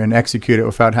emulator and execute it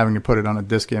without having to put it on a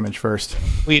disk image first.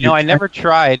 Well, I never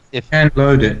tried. You can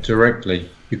load it directly.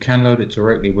 You can load it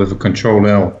directly with a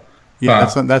Control-L. Yeah,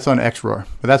 that's on XROAR,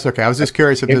 but that's okay. I was just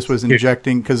curious if this was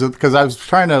injecting, because I was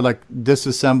trying to like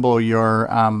disassemble your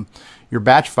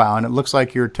batch file, and it looks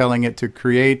like you're telling it to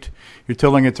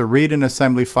read an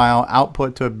assembly file,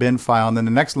 output to a bin file, and then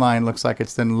the next line looks like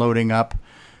it's then loading up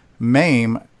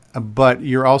MAME, but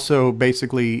you're also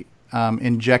basically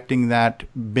injecting that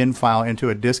bin file into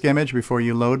a disk image before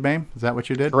you load MAME? Is that what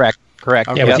you did? Correct.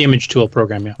 Okay. Yeah, with the image tool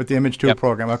program, yeah. With the image tool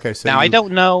program, okay. So now, I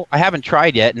don't know. I haven't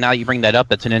tried yet. Now you bring that up,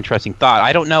 that's an interesting thought.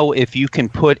 I don't know if you can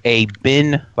put a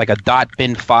bin, like a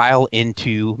 .bin file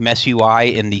into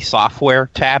MessUI in the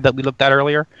software tab that we looked at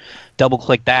earlier.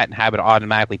 Double-click that and have it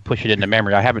automatically push it into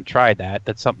memory. I haven't tried that.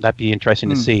 That's something that'd be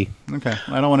interesting to see. Okay.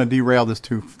 I don't want to derail this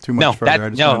too much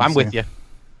further. I'm with you.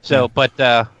 So,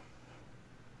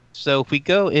 so if we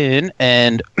go in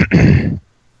and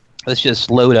let's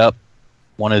just load up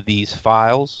one of these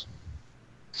files.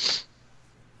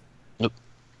 Oop.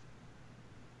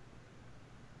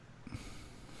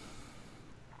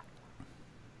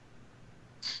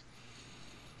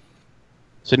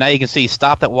 So now you can see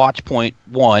stopped at watch point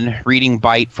 1, reading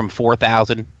byte from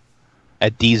 4000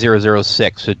 at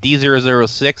D006. So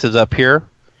D006 is up here.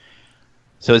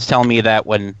 So it's telling me that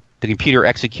when the computer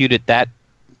executed that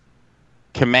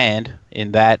command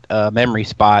in that memory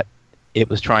spot, it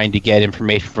was trying to get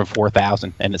information from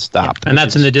 4000 and it stopped. And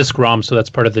that's in the disk ROM, so that's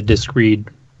part of the disk read.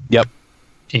 Yep.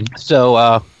 Team.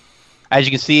 So as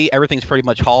you can see, everything's pretty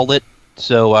much halted.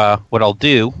 So what I'll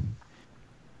do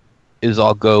is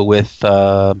I'll go with,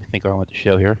 I think I want to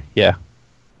show here. Yeah.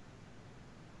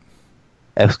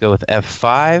 Let's go with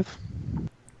F5.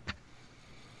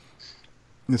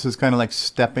 This is kind of like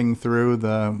stepping through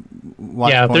the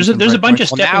watch yeah, points. there's a bunch of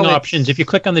Well, stepping now options. If you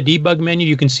click on the debug menu,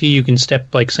 you can see you can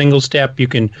step like single step. You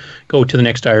can go to the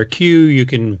next IRQ. You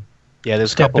can there's a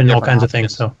step couple in all different kinds of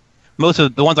options. things. So Most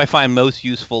of the ones I find most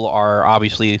useful are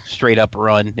obviously straight up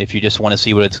run if you just want to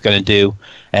see what it's going to do,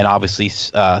 and obviously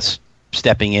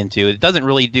stepping into it. It doesn't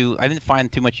really do. I didn't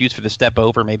find too much use for the step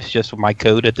over. Maybe it's just with my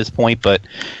code at this point, but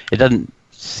it doesn't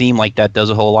seem like that does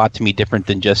a whole lot to me different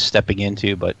than just stepping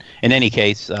into. But in any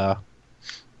case,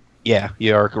 yeah,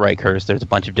 you are right, Curtis. There's a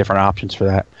bunch of different options for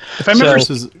that. if I remember,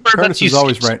 Curtis is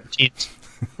always right.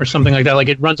 Or something like that. Like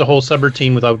it runs a whole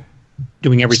subroutine without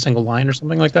doing every single line or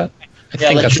something like that. I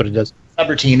think that's what it does.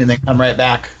 Subroutine and then come right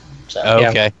back. So.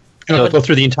 Okay. You know, go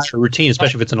through the entire routine,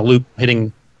 especially if it's in a loop,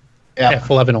 hitting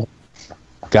F11.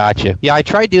 Gotcha. Yeah, I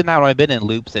tried doing that when I've been in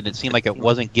loops, and it seemed like it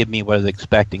wasn't giving me what I was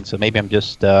expecting. So maybe I'm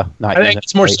just not. I think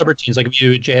it's more subroutines. Like if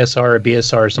you do JSR or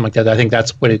BSR or something like that, I think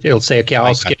that's what it'll say. Okay,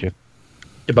 I'll skip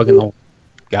debugging the whole.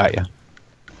 Got you.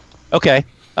 Okay.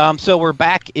 So we're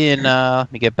back in. Let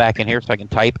me get back in here so I can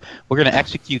type. We're going to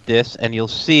execute this, and you'll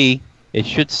see it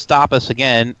should stop us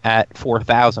again at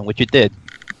 4000, which it did.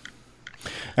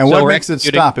 And so what makes it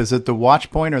stop? Is it the watch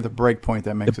point or the break point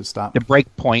that makes it stop? The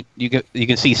break point. You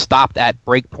can see stopped at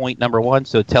break point number 1,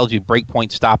 so it tells you break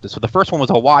point stopped it. So the first one was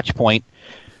a watch point.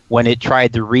 When it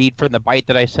tried to read from the byte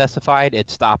that I specified, it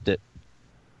stopped it.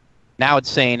 Now it's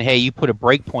saying, hey, you put a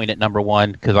breakpoint at number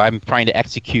 1 because I'm trying to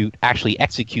execute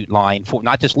line,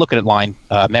 not just looking at line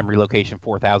memory location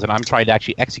 4000. I'm trying to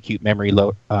actually execute memory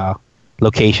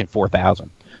location 4000.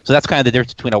 So that's kind of the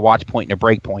difference between a watch point and a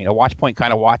breakpoint. A watch point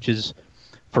kind of watches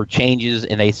for changes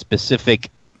in a specific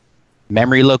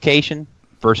memory location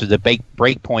versus a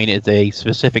breakpoint is a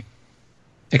specific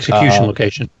execution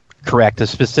location. Correct, a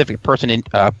specific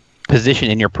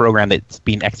position in your program that's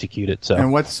being executed. So,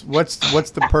 and what's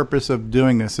the purpose of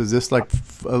doing this? Is this like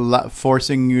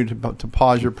forcing you to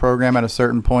pause your program at a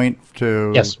certain point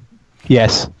to?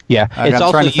 Yes. Yeah. I'm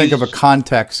trying to think of a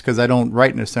context because I don't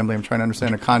write in assembly. I'm trying to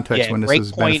understand a context when this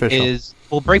is beneficial.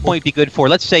 Breakpoint would be good for,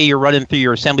 let's say you're running through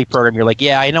your assembly program. You're like,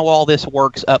 yeah, I know all this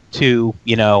works up to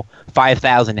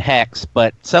 5,000 hex,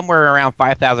 but somewhere around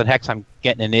 5,000 hex, I'm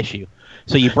getting an issue.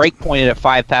 So you breakpoint it at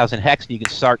 5,000 hex, and you can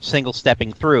start single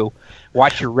stepping through.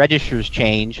 Watch your registers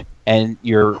change, and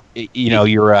your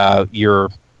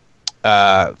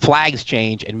flags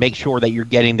change, and make sure that you're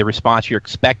getting the response you're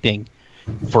expecting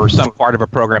for some part of a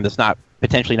program that's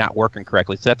potentially not working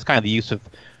correctly. So that's kind of the use of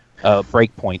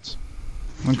breakpoints.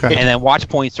 Okay. And then watch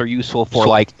points are useful for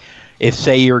if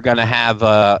say you're going to have,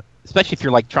 especially if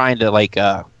you're trying to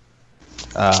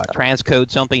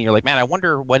transcode something. You're like, man, I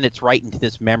wonder when it's writing to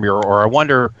this memory, or I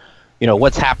wonder,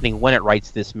 what's happening when it writes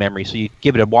this memory. So you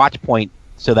give it a watch point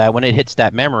so that when it hits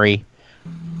that memory,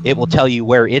 it will tell you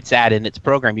where it's at in its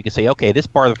program. You can say, okay, this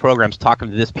part of the program's talking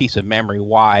to this piece of memory,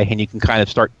 why? And you can kind of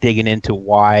start digging into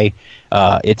why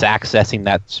it's accessing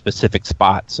that specific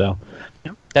spot. So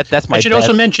that's my. I should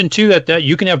also mention too that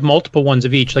you can have multiple ones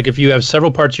of each. Like if you have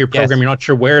several parts of your program, you're not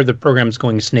sure where the program's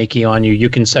going snaky on you. You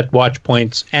can set watch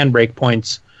points and break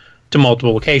points to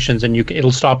multiple locations, and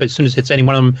it'll stop as soon as it hits any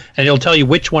one of them, and it'll tell you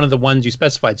which one of the ones you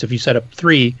specified. So if you set up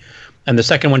 3, and the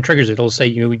second one triggers it, it'll say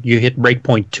you hit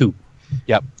breakpoint 2.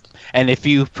 Yep. And if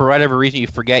you, for whatever reason, you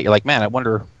forget, you're like, man, I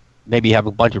wonder maybe you have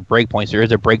a bunch of breakpoints. There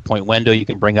is a breakpoint window you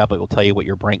can bring up. It will tell you what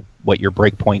your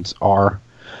breakpoints are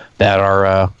that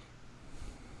are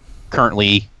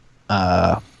currently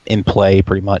in play,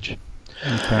 pretty much.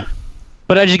 Okay.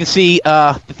 But as you can see,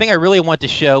 the thing I really want to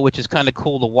show, which is kind of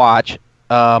cool to watch,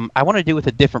 I want to do with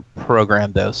a different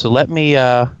program though. So let me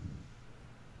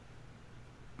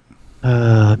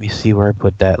see where I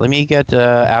put that. Let me get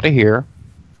out of here.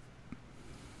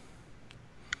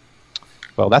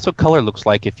 Well, that's what color looks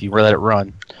like if you let it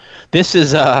run. This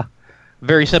is a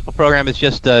very simple program. It's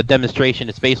just a demonstration.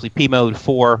 It's basically P mode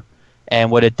 4,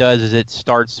 and what it does is it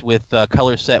starts with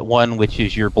color set 1, which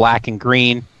is your black and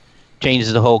green,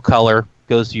 changes the whole color,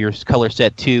 goes to your color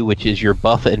set 2, which is your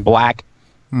buff and black,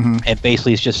 and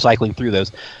basically it's just cycling through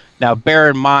those. Now, bear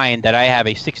in mind that I have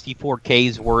a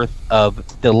 64K's worth of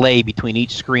delay between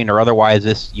each screen, or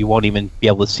otherwise you won't even be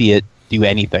able to see it do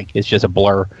anything. It's just a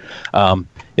blur.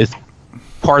 It's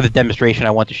part of the demonstration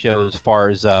I want to show as far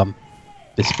as the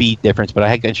speed difference, but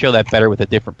I can show that better with a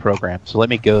different program. So let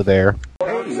me go there.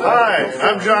 Hi,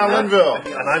 I'm John Linville.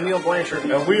 And I'm Neil Blanchard.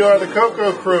 And we are the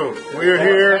Cocoa Crew. We are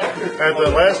here at the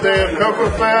last day of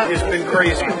Cocoa Fest. It's been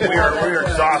crazy. We are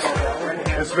exhausted.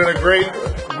 It's been a great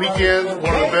weekend,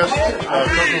 one of the best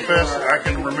Cocoa Fests I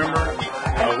can remember.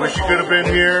 I wish you could have been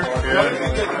here. And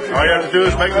all you have to do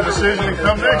is make the decision and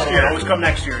come next year. Always come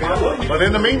next year. Yeah. But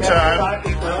in the meantime,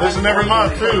 listen every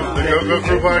month to the Cocoa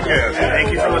Crew podcast.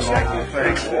 Thank you for listening.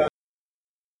 Thanks.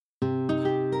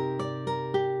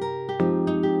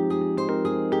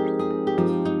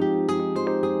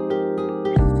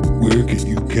 Where can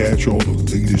you catch all the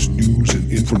latest news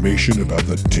and information about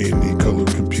the Tandy Color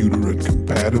computer and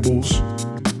compatibles?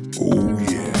 Oh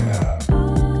yeah,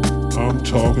 I'm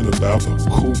talking about the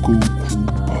Cocoa Crew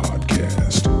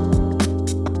podcast.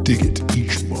 Dig it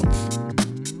each month.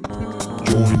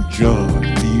 Join John,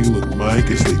 Neil, and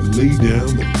Mike as they lay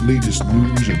down the latest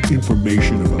news and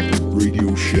information about the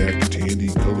Radio Shack Tandy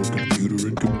Color computer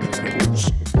and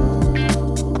compatibles.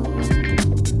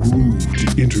 Groove to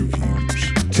interviews,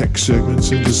 tech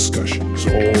segments, and discussions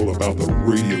all about the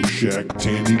Radio Shack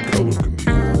Tandy Color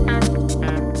computer.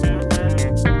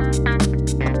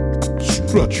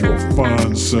 Strut your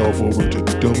fine self over to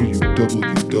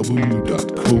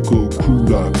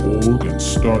www.cococrew.org and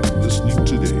start listening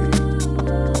today.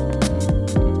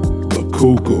 The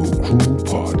Cocoa Crew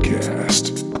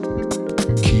Podcast.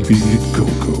 Keeping it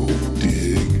Cocoa,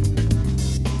 dig?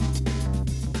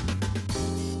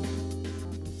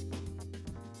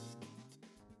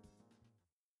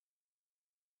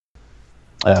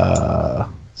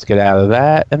 Let's get out of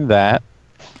that and that.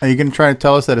 Are you going to try to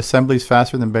tell us that assembly's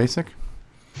faster than BASIC?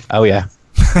 Oh, yeah.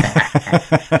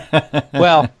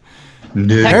 Well,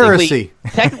 technically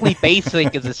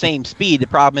BASIC is the same speed. The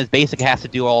problem is BASIC has to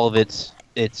do all of its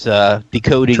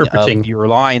decoding of your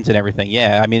lines and everything.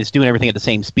 Yeah, I mean, it's doing everything at the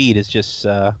same speed. It's just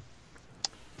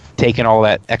taking all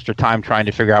that extra time trying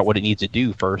to figure out what it needs to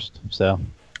do first. So.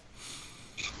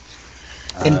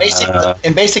 In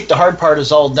BASIC, the hard part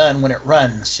is all done when it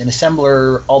runs. In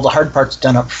Assembler, all the hard part's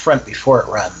done up front before it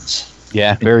runs.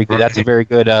 Yeah, very good. That's a very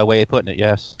good way of putting it,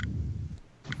 yes.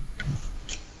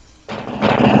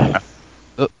 I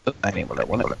didn't want that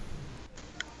one.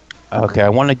 Okay, I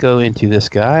want to go into this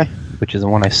guy, which is the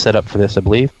one I set up for this, I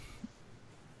believe.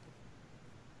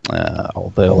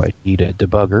 Although I need a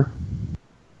debugger.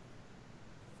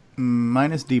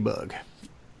 Minus debug.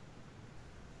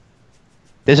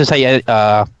 This is how you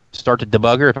start the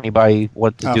debugger. If anybody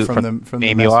wants to do it from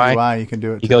the UI, you can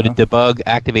do it. You go to debug,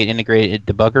 activate integrated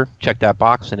debugger, check that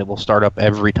box, and it will start up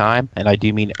every time. And I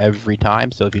do mean every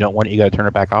time. So if you don't want it, you got to turn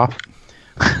it back off.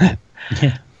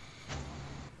 Yeah.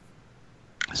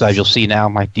 So as you'll see now,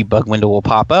 my debug window will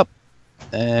pop up,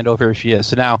 and over here she is.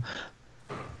 So now,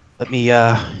 let me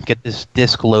get this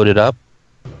disk loaded up.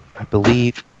 I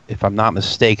believe, if I'm not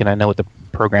mistaken, I know what the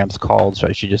program's called, so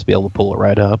I should just be able to pull it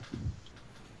right up.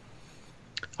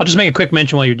 I'll just make a quick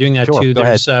mention while you're doing that too.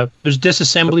 There's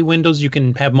disassembly windows. You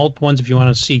can have multiple ones if you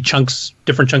want to see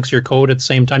different chunks of your code at the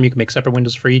same time. You can make separate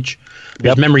windows for each.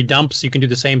 There's memory dumps. You can do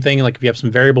the same thing. Like if you have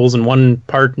some variables in one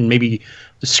part and maybe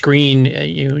the screen,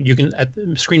 you can at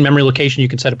the screen memory location, you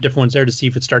can set up different ones there to see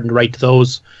if it's starting to write to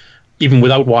those. Even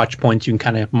without watch points, you can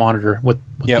kind of monitor what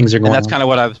things are going on. And that's kind of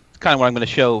what I'm going to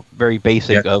show. Very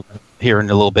basic of here in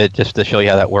a little bit, just to show you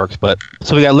how that works. But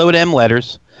so we got load M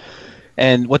letters.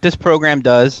 And what this program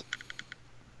does,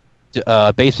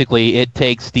 basically, it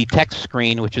takes the text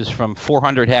screen, which is from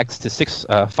 400 hex to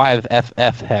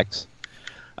 5FF hex,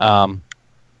 and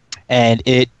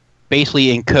it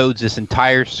basically encodes this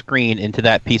entire screen into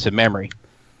that piece of memory.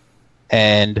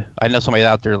 And I know somebody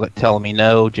out there telling me,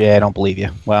 no, Jay, I don't believe you.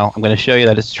 Well, I'm going to show you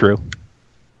that it's true.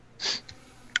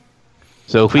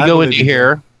 So if we go into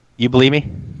here, you believe me?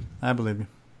 I believe you.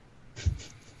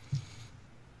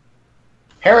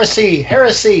 Heresy!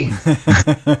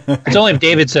 It's only if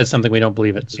David says something we don't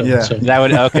believe it. So, Yeah. so. That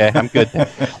would okay. I'm good.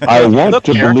 I want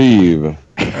to believe.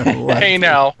 Hey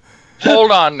now,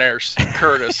 hold on there,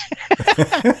 Curtis.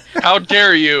 How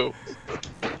dare you?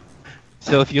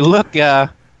 So if you look, if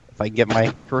I can get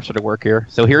my cursor to work here.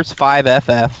 So here's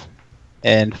 5FF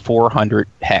and 400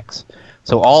 hex.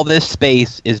 So all this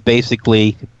space is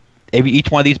basically,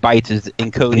 each one of these bytes is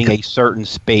encoding a certain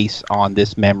space on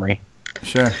this memory.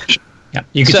 Sure. Yeah,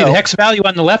 you can see the hex value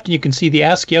on the left, and you can see the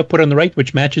ASCII output on the right,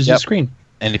 which matches the screen.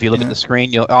 And if you look at the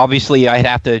screen, obviously I'd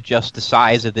have to adjust the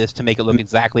size of this to make it look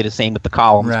exactly the same with the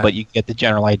columns, but you get the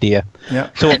general idea.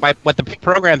 Yep. So what the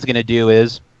program's going to do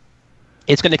is,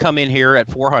 it's going to come in here at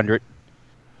 400,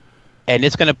 and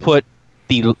it's going to put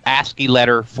the ASCII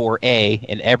letter for A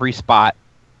in every spot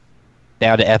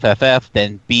down to FFF,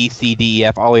 then B, C, D, E,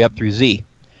 F, all the way up through Z.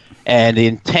 And the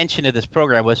intention of this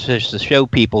program was just to show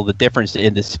people the difference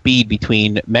in the speed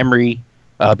between memory,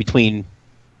 between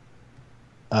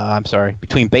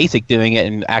BASIC doing it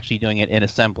and actually doing it in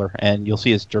assembler. And you'll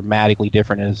see it's dramatically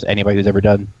different as anybody who's ever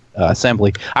done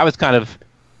assembly. I was kind of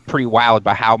pretty wowed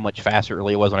by how much faster it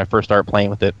really was when I first started playing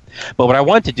with it. But what I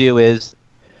wanted to do is,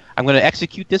 I'm going to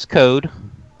execute this code.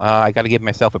 I got to give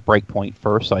myself a breakpoint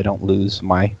first so I don't lose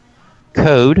my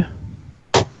code.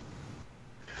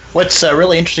 What's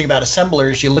really interesting about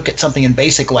assembler is you look at something in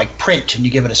BASIC like print and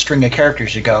you give it a string of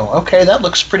characters. You go, okay, that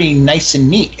looks pretty nice and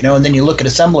neat, and then you look at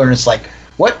assembler and it's like,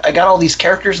 what? I got all these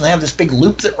characters and they have this big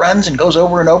loop that runs and goes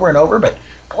over and over and over, but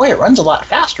boy, it runs a lot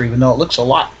faster even though it looks a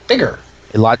lot bigger.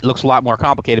 It looks a lot more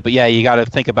complicated, but yeah, you got to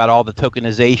think about all the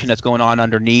tokenization that's going on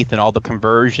underneath and all the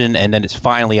conversion, and then it's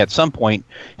finally at some point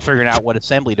figuring out what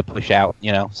assembly to push out.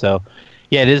 So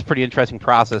yeah, it is a pretty interesting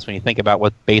process when you think about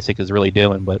what BASIC is really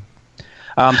doing, but.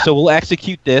 So we'll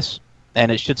execute this,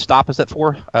 and it should stop us at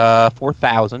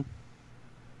 4,000.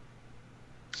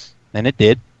 And it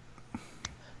did.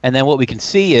 And then what we can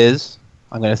see is,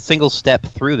 I'm going to single step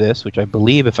through this, which I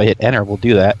believe if I hit enter will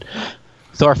do that.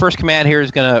 So our first command here is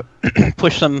going to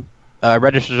push some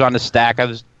registers on the stack.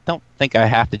 Don't think I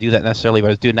have to do that necessarily, but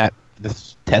I was doing that,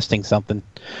 just testing something.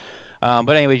 But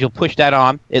anyways, you'll push that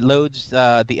on. It loads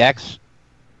the X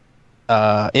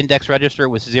index register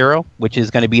with 0, which is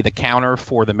going to be the counter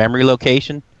for the memory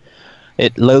location.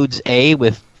 It loads A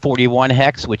with 41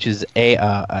 hex, which is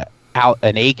an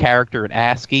A character in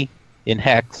ASCII in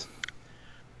hex.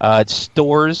 It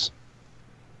stores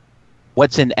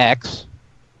what's in X.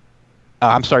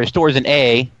 Stores in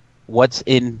A what's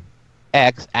in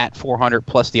X at 400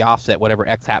 plus the offset, whatever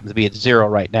X happens to be at 0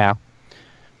 right now.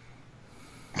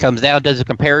 Comes down, does a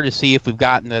compare to see if we've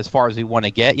gotten as far as we want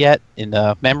to get yet in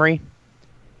the memory.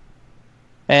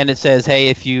 And it says, hey,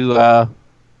 if you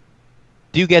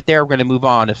do get there, we're going to move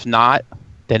on. If not,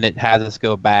 then it has us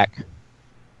go back.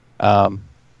 Does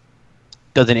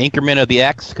an increment of the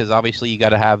X, because obviously you got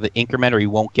to have the increment or you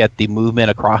won't get the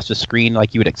movement across the screen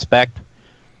like you would expect.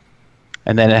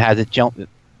 And then it has it jump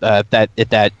that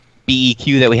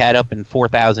BEQ that we had up in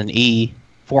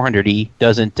 400E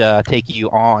doesn't take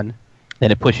you on.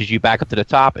 Then it pushes you back up to the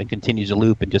top and continues to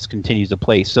loop and just continues to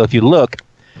place. So if you look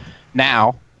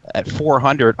now, at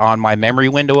 400 on my memory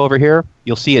window over here,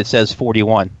 you'll see it says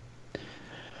 41.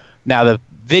 Now the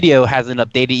video hasn't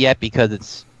updated yet because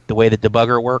it's the way the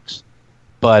debugger works,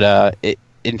 but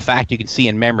in fact you can see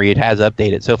in memory it has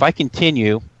updated. So if I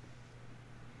continue,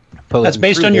 that's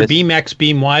based on your beam X,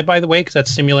 beam Y, by the way, because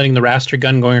that's simulating the raster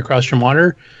gun going across your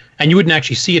monitor, and you wouldn't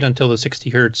actually see it until the 60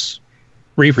 hertz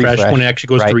refresh when it actually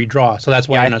goes to redraw. So that's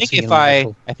why I'm not seeing it.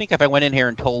 I think if I went in here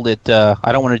and told it,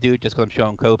 I don't want to do it just because I'm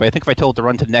showing code, but I think if I told it to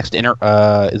run to the next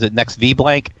is it next V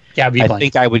blank? Yeah, V blank. I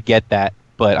think I would get that,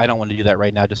 but I don't want to do that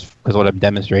right now just because of what I'm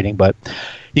demonstrating. But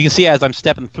you can see as I'm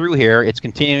stepping through here, it's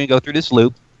continuing to go through this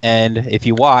loop, and if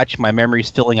you watch, my memory is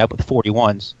filling up with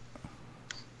 41s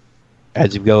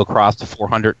as you go across to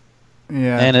 400.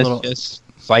 Yeah, and it's just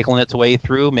cycling its way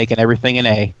through, making everything an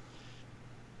A,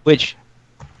 which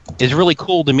is really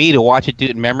cool to me to watch it do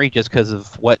it in memory just because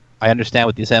of what I understand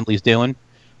what the assembly is doing.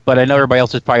 But I know everybody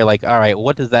else is probably like, all right,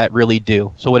 what does that really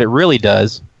do? So what it really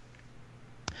does,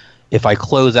 if I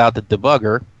close out the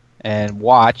debugger and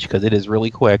watch, because it is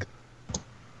really quick,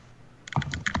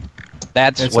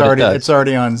 that's what it does. It's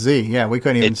already on Z. Yeah, we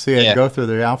couldn't even see it go through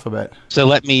the alphabet. So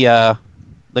let me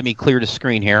clear the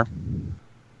screen here,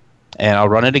 and I'll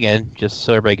run it again just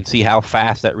so everybody can see how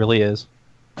fast that really is.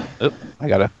 Oop, I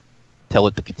gotta tell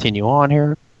it to continue on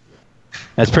here.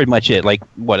 That's pretty much it. Like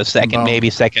what, a second, maybe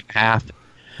second and a half.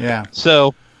 Yeah.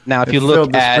 So now if you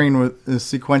look the at screen with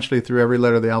sequentially through every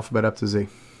letter of the alphabet up to Z.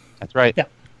 That's right. Yeah.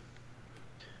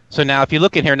 So now if you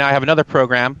look in here, now I have another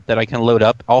program that I can load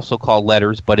up, also called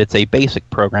Letters, but it's a basic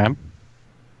program.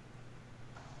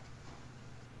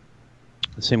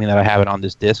 Assuming that I have it on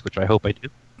this disk, which I hope I do.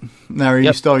 Now, are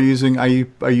you still using? Are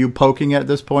you poking at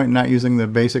this point, and not using the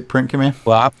basic print command?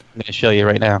 Well, I'm going to show you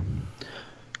right now.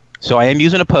 So I am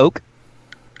using a poke.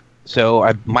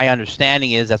 So my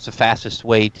understanding is that's the fastest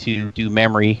way to do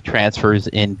memory transfers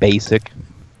in BASIC.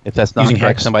 If that's not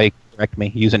correct, somebody correct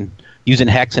me. Using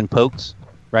hex and pokes,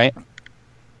 right?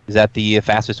 Is that the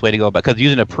fastest way to go about? Because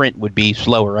using a print would be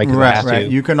slower, right? Right.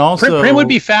 You can also print would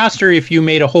be faster if you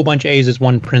made a whole bunch of A's as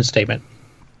one print statement.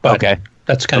 But okay.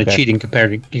 That's kind of cheating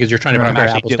because you're trying to compare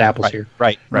apples to apples here.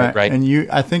 Right. And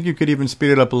I think you could even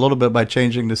speed it up a little bit by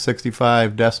changing the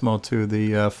 65 decimal to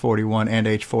the 41 and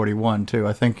H41 too.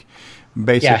 I think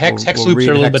BASIC hex loops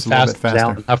are a little bit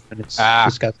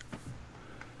faster.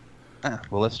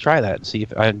 Well, let's try that and see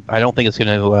if I don't think it's going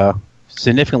to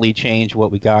significantly change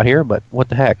what we got here, but what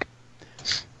the heck?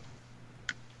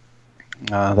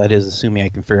 That is assuming I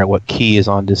can figure out what key is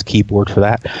on this keyboard for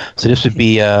that. So this would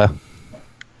be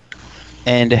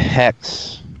and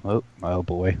hex. Oh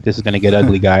boy, this is going to get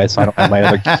ugly, guys. So I don't have my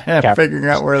other figuring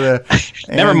out where the.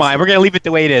 Never mind. We're going to leave it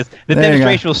the way it is. The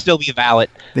demonstration will still be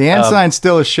valid. The and sign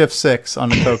still is Shift 6 on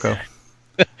the Coco.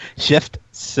 Shift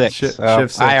 6. Shift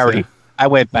 6. I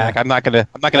went back. Yeah. I'm not gonna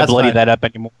bloody that up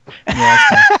anymore. Yeah,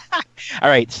 all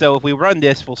right. So if we run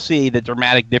this, we'll see the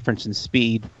dramatic difference in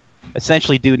speed.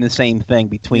 Essentially doing the same thing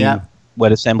between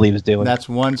what assembly was doing. That's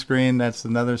one screen. That's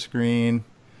another screen.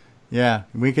 Yeah,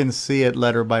 we can see it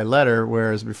letter by letter,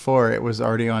 whereas before it was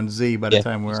already on Z by the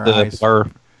time we were eyes.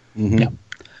 Mm-hmm.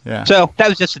 Yeah. So that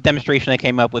was just a demonstration I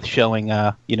came up with showing,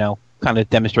 kind of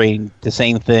demonstrating the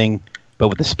same thing, but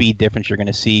with the speed difference you're going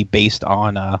to see based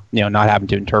on, not having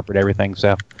to interpret everything.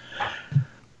 So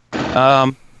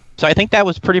I think that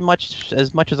was pretty much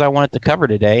as I wanted to cover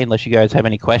today, unless you guys have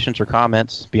any questions or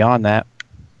comments beyond that.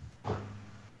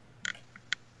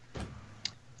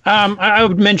 I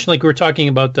would mention, like we were talking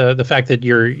about the fact that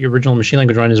your original machine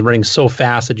language run is running so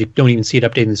fast that you don't even see it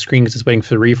updating the screen because it's waiting for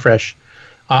the refresh.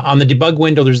 On the debug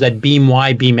window, there's that beam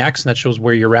Y, beam X, and that shows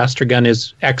where your raster gun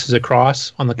is. X is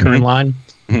across on the current line,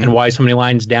 and Y is so many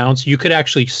lines down. So you could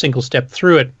actually single step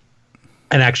through it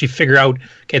and actually figure out,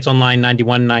 okay, it's on line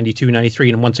 91, 92,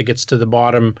 93, and once it gets to the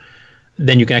bottom,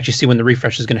 then you can actually see when the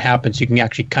refresh is going to happen. So you can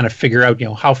actually kind of figure out,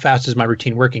 how fast is my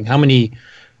routine working? How many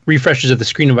refreshes of the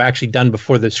screen have I actually done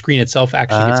before the screen itself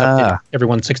actually gets updated every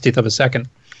 1/60th of a second?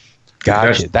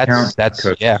 Gotcha. That's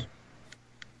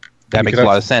That makes a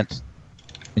lot of sense.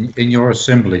 In your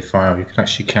assembly file, you can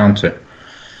actually count it.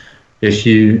 If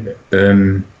you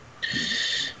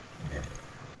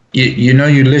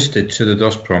you listed to the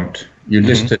DOS prompt. You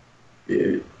listed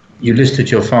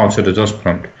your file to the DOS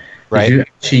prompt. Right. If you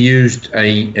actually used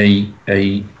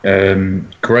a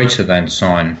greater than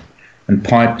sign and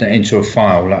piped that into a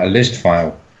file, like a list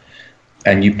file,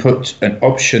 and you put an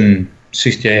option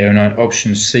 6809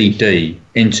 option CD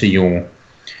into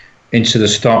the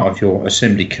start of your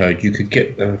assembly code, you could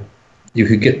get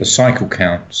the cycle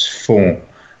counts for,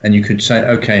 and you could say,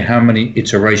 okay, how many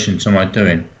iterations am I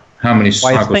doing? How many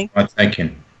cycles am I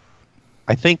taking?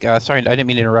 I think, sorry, I didn't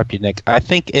mean to interrupt you, Nick. I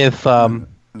think if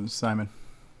Simon.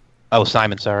 Oh,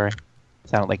 Simon, sorry.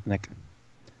 Sounded like Nick.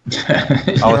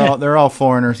 They're all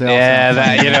foreigners. If you,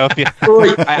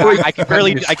 I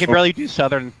can barely do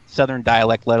southern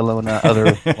dialect, let alone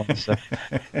other ones. So.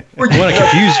 I want to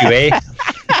confuse you, eh?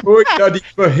 Boy, Daddy,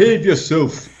 behave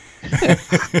yourself.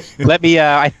 Let me.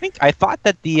 I thought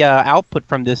that the output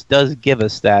from this does give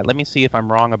us that. Let me see if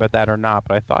I'm wrong about that or not.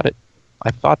 But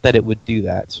I thought that it would do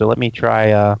that. So let me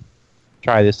try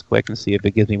this quick and see if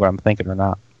it gives me what I'm thinking or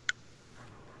not.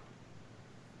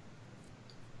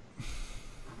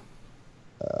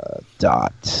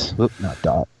 Dot. Oop, not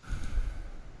dot.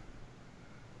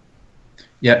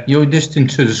 Yeah, you're listing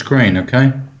to the screen,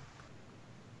 okay?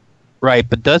 Right,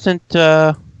 but doesn't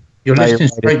you're listing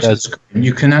straight to the screen.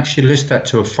 You can actually list that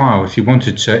to a file if you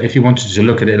wanted to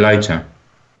look at it later.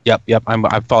 Yep.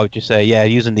 I followed what you say. Yeah,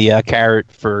 using the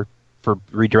caret for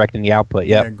redirecting the output.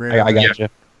 Yep. Yeah, I got you.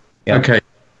 Yep. Okay.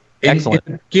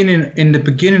 Excellent. In the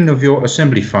beginning of your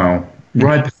assembly file,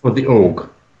 right before the org,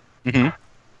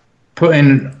 put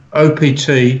in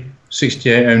OPT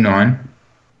 6809.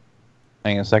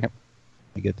 Hang on a second.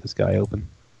 Let me get this guy open.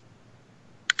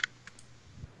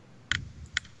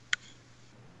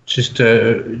 Just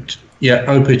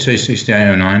OPT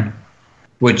 6809,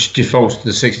 which defaults to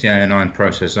the 6809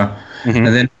 processor, and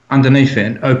then underneath it,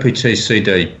 an OPT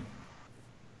CD,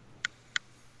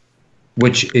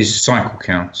 which is cycle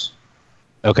counts.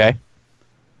 Okay.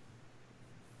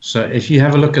 So if you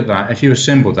have a look at that, if you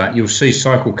assemble that, you'll see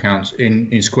cycle counts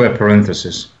in square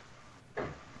parentheses.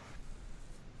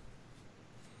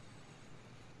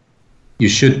 You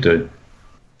should do.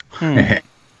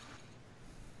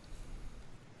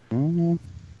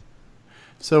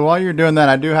 So while you're doing that,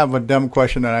 I do have a dumb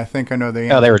question that I think I know the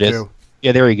answer to. Oh, there it is.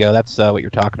 Yeah, there you go. That's what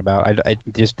you're talking about. I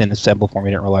just didn't assemble for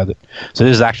me. Didn't realize it. So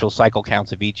this is actual cycle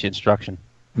counts of each instruction.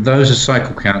 Those are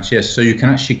cycle counts, yes. So you can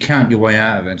actually count your way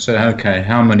out of it and say, okay,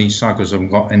 how many cycles have I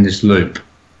got in this loop?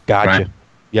 Gotcha.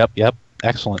 Right? Yep.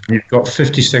 Excellent. You've got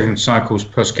 57 cycles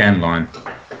per scan line.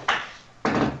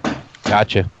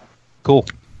 Gotcha. Cool.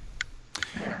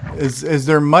 Is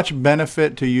there much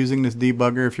benefit to using this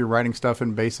debugger if you're writing stuff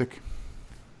in BASIC?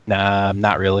 Nah,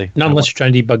 not really. Not unless you're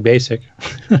trying to debug BASIC.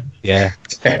 Yeah.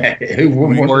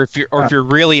 Or if you're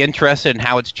really interested in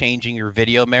how it's changing your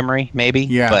video memory, maybe.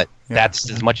 Yeah. But that's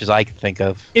as much as I can think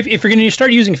of. If you're going to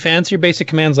start using fancier basic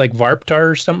commands like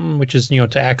varptar or something, which is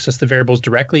to access the variables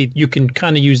directly, you can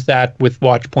kind of use that with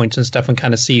watch points and stuff and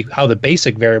kind of see how the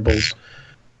basic variables,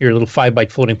 your little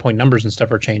 5-byte floating point numbers and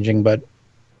stuff are changing. But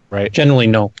generally,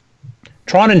 no.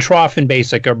 Tron and Troff in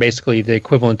BASIC are basically the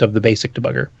equivalent of the BASIC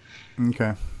debugger.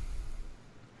 Okay.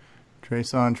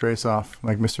 Trace on, trace off,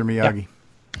 like Mr. Miyagi.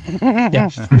 Yeah.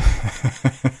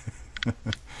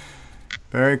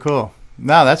 Very cool.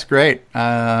 No, that's great.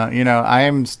 I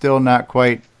am still not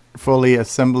quite fully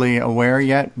assembly aware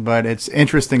yet, but it's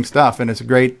interesting stuff, and it's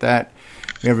great that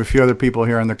we have a few other people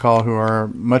here on the call who are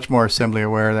much more assembly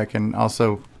aware that can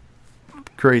also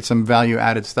create some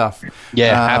value-added stuff.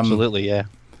 Yeah, absolutely, yeah.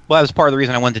 Well, that was part of the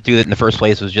reason I wanted to do it in the first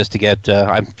place, was just to get,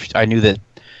 I knew that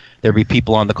there'd be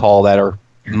people on the call that are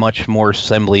much more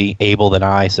assembly able than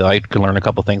I, so I could learn a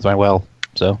couple things well.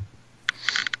 So.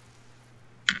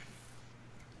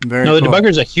 Very no, the cool. debugger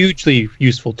is a hugely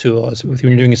useful tool when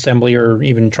you're doing assembly or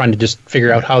even trying to just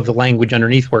figure out how the language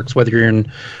underneath works, whether you're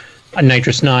in a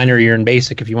Nitrous 9 or you're in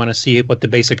BASIC. If you want to see what the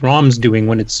BASIC ROM's doing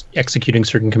when it's executing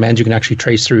certain commands, you can actually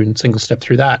trace through and single step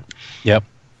through that. Yep.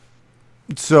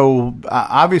 So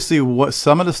obviously, what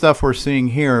some of the stuff we're seeing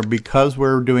here, because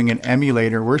we're doing an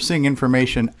emulator, we're seeing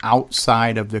information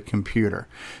outside of the computer.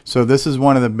 So this is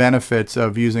one of the benefits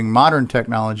of using modern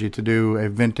technology to do a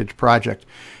vintage project.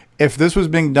 If this was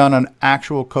being done on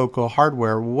actual Coco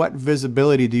hardware, what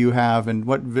visibility do you have, and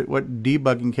what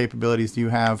debugging capabilities do you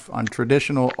have on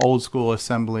traditional old school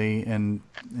assembly and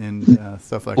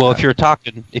stuff like that? Well, if you're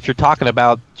talking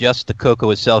about just the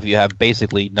Coco itself, you have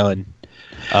basically none.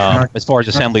 As far as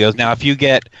assembly goes. Now, if you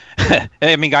get,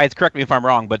 I mean, guys, correct me if I'm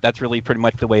wrong, but that's really pretty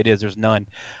much the way it is. There's none.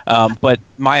 But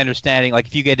my understanding, like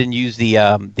if you get and use the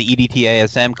EDTA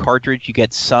ASM cartridge, you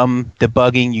get some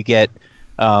debugging, you get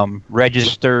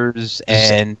registers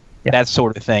and that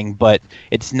sort of thing, but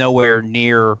it's nowhere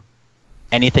near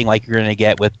anything like you're going to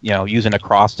get with using a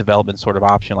cross development sort of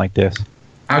option like this.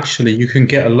 Actually, you can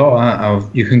get a lot out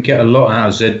of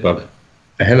ZBug,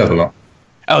 a hell of a lot.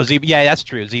 Oh, yeah, that's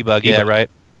true. ZBug, yeah, right.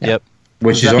 Yep.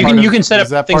 Which is you can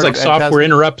set up things like software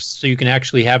interrupts, so you can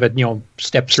actually have it,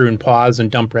 step through and pause and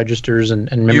dump registers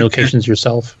and memory locations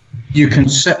yourself. You can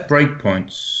set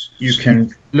breakpoints. You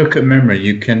can look at memory.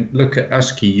 You can look at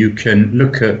ASCII. You can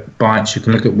look at bytes. You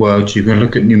can look at words. You can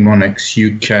look at mnemonics.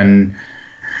 You can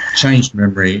change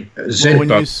memory.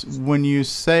 When you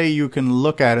say you can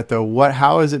look at it, though,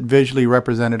 how is it visually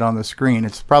represented on the screen?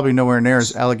 It's probably nowhere near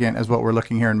as elegant as what we're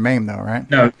looking here in MAME, though, right?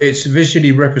 No, it's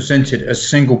visually represented as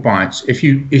single bytes. If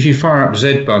you fire up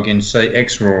ZBug in, say,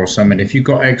 XRAW or something, if you've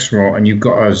got XRAW and you've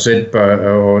got a ZBug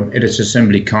or an editor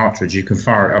assembly cartridge, you can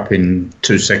fire it up in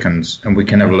 2 seconds, and we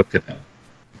can have a look at that.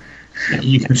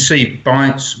 You can see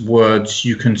bytes, words,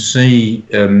 you can see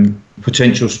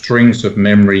potential strings of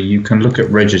memory, you can look at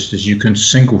registers, you can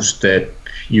single step,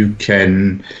 you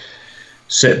can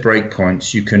set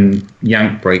breakpoints, you can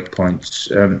yank breakpoints.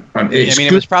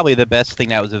 It was probably the best thing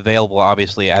that was available,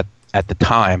 obviously, at the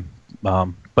time.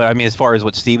 But I mean, as far as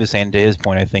what Steve was saying, to his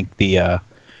point, I think the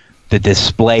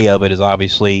display of it is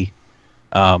obviously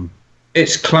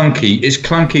it's clunky. It's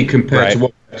clunky compared to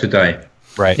what we have today.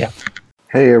 Right. Yeah.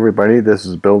 Hey everybody, this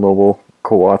is Bill Noble,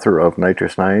 co-author of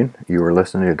Nitrous 9. You are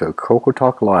listening to Coco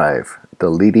Talk Live, the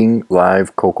leading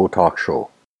live Coco Talk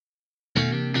show.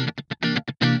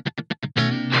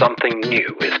 Something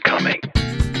new is coming.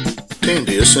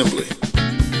 Tandy Assembly.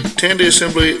 Tandy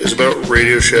Assembly is about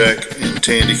Radio Shack and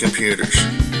Tandy computers.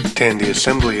 Tandy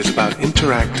Assembly is about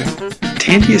interacting.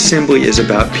 Tandy Assembly is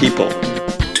about people.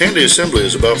 Tandy Assembly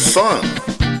is about fun.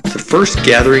 The first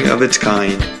gathering of its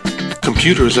kind.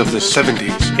 Computers of the 70s,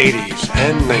 80s,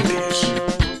 and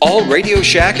 90s. All Radio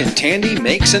Shack and Tandy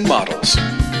makes and models.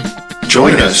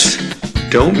 Join us.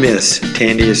 Don't miss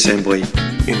Tandy Assembly.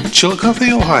 in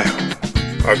Chillicothe, Ohio.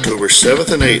 October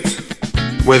 7th and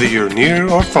 8th. Whether you're near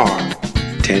or far,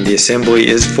 Tandy Assembly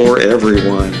is for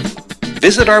everyone.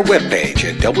 Visit our webpage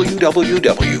at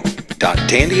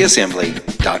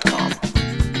www.tandyassembly.com.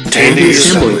 Tandy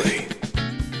Assembly.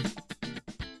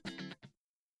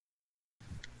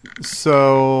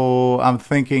 So I'm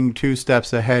thinking 2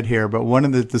 steps ahead here, but one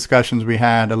of the discussions we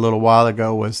had a little while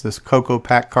ago was this Coco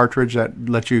Pack cartridge that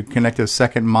lets you connect a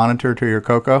second monitor to your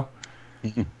Coco.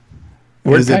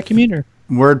 Word Pack, you mean? Or?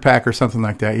 Word Pack or something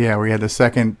like that, yeah, where you had the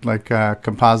second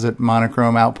composite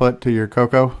monochrome output to your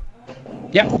Coco.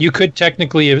 Yeah, you could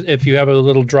technically, if you have a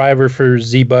little driver for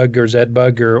ZBug or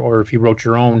ZBug, or if you wrote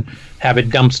your own, have it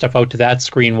dump stuff out to that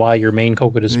screen while your main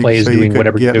Coco display is doing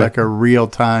whatever you're doing. Get like a of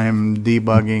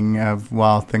debugging of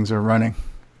while things are running.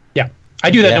 Yeah,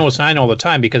 I do that in OS 9 all the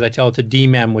time because I tell it to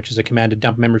demem, which is a command to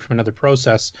dump memory from another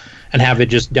process, and have it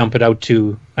just dump it out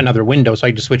to another window, so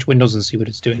I can just switch windows and see what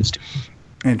it's doing.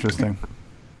 Interesting.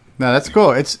 No, that's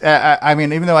cool. It's I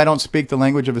mean, even though I don't speak the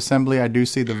language of assembly, I do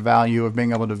see the value of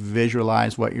being able to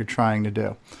visualize what you're trying to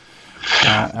do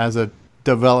as a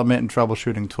development and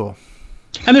troubleshooting tool.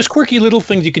 And there's quirky little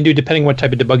things you can do depending what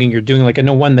type of debugging you're doing. Like I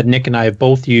know one that Nick and I have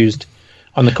both used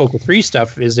on the Coco 3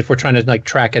 stuff is if we're trying to like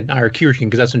track an IRQ routine,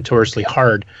 because that's notoriously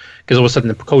hard. Because all of a sudden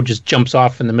the code just jumps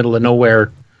off in the middle of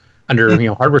nowhere under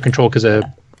hardware control because a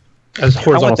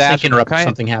horizontal sync interrupt or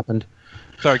something happened.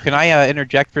 Sorry, can I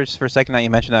interject for a second? Now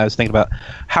you mentioned that, I was thinking about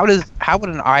how would an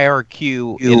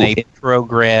IRQ in a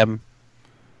program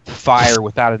fire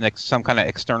without some kind of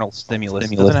external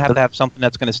stimulus? Doesn't it have to have something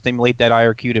that's going to stimulate that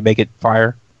IRQ to make it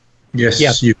fire?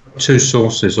 Yes. You've got 2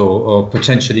 sources, or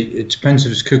potentially, it depends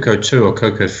if it's Coco 2 or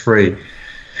Coco 3.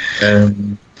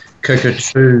 Coco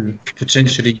 2,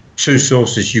 potentially 2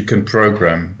 sources you can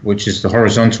program, which is the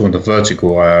horizontal and the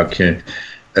vertical IRQ.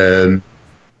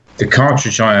 The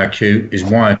cartridge IRQ is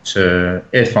wired to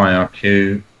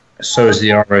FIRQ, so is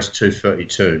the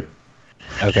RS-232.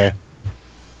 Okay.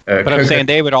 But I'm saying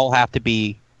they would all have to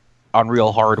be on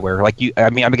real hardware. Like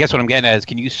I guess what I'm getting at is,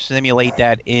 can you simulate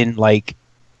that in like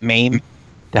MAME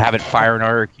to have it fire an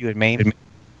IRQ in MAME?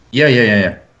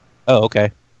 Yeah. Oh,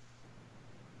 okay.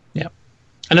 Yeah.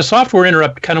 And a software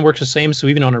interrupt kind of works the same. So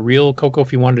even on a real Coco,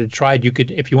 if you wanted to try it, you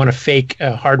could, if you want to fake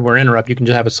a hardware interrupt, you can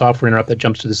just have a software interrupt that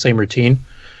jumps to the same routine.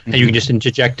 And you can just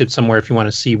interject it somewhere if you want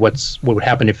to see what would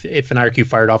happen if an IRQ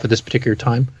fired off at this particular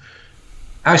time.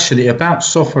 Actually, about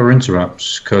software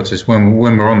interrupts, Curtis, when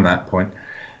we're on that point,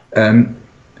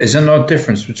 is there no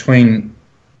difference between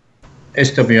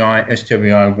SWI,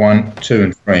 SWI 1, 2,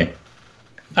 and 3?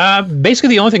 Basically,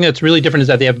 the only thing that's really different is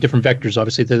that they have different vectors,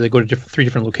 obviously. They go to 3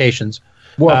 different locations.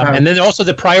 And then also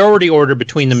the priority order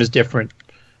between them is different.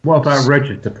 What about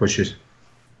register pushes?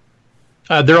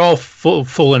 They're all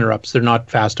full interrupts. They're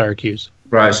not fast IRQs.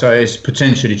 Right, so it's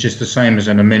potentially just the same as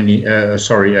a normal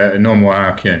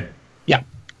IRQ. Yeah.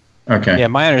 Okay. Yeah,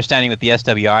 my understanding with the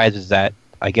SWIs is that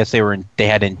I guess they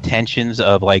had intentions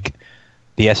of like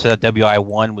the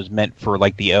SWI1 was meant for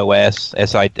like the OS,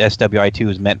 SWI2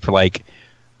 was meant for like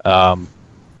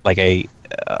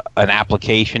an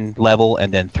application level,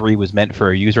 and then 3 was meant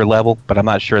for a user level, but I'm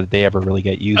not sure that they ever really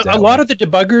get used. A lot of the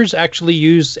debuggers actually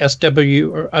use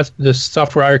SW or the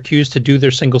software IRQs to do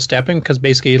their single stepping, because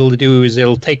basically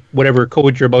it'll take whatever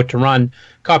code you're about to run,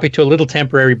 copy to a little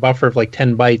temporary buffer of like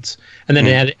 10 bytes, and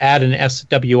then add an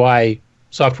SWI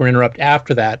software interrupt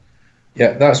after that.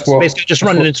 Yeah, that's so basically just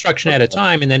run an instruction at a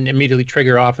time, and then immediately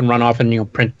trigger off and run off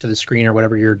and print to the screen or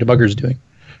whatever your debugger's doing.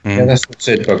 Yeah, that's what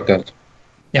ZBug does.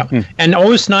 Yeah, and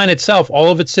OS 9 itself, all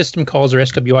of its system calls are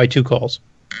SWI2 calls.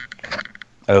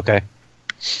 Okay.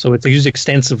 So it's used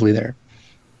extensively there.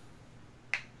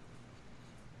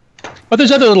 But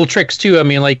there's other little tricks too. I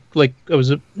mean, like I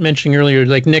was mentioning earlier,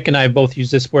 like Nick and I have both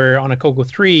used this, where on a Coco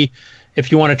 3,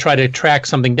 if you want to try to track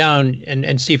something down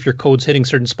and see if your code's hitting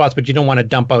certain spots, but you don't want to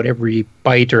dump out every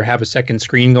byte or have a second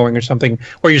screen going or something,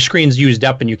 or your screen's used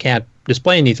up and you can't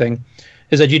display anything,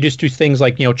 is that you just do things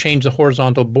like, change the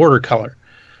horizontal border color.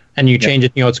 And you change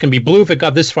it, it's going to be blue if it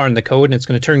got this far in the code, and it's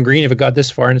going to turn green if it got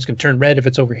this far, and it's going to turn red if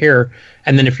it's over here.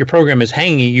 And then if your program is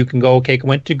hanging, you can go, okay, it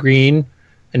went to green,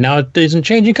 and now it isn't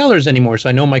changing colors anymore. So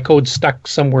I know my code's stuck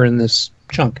somewhere in this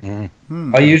chunk.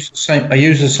 I use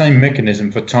the same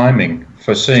mechanism for timing,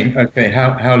 for seeing, okay,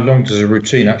 how long does a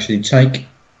routine actually take?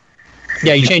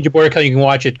 Yeah, you change your border color, you can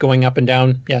watch it going up and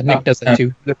down. Yeah, Nick does that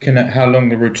too. Looking at how long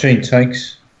the routine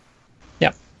takes.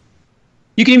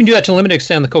 You can even do that to a limited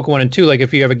extent on the Coco 1 and 2. Like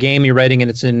if you have a game you're writing and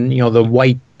it's in the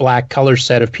white-black color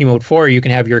set of P-Mode 4, you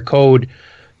can have your code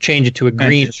change it to a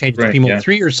green, change it to P-Mode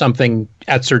 3 or something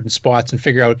at certain spots and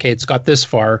figure out, okay, it's got this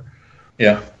far.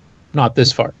 Yeah. Not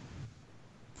this far.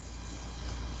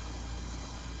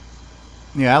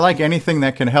 Yeah, I like anything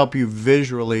that can help you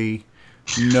visually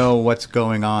know what's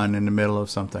going on in the middle of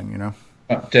something, you know?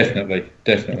 Definitely.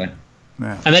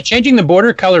 Yeah. And that changing the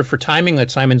border color for timing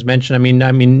that Simon's mentioned,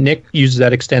 I mean, Nick uses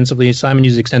that extensively. Simon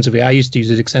uses it extensively. I used to use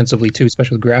it extensively too,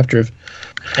 especially with GraphDriv.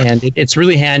 And it's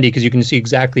really handy because you can see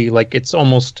exactly, like, it's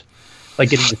almost like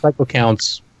getting the cycle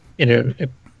counts in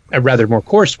a rather more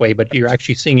coarse way, but you're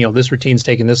actually seeing, this routine's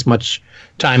taking this much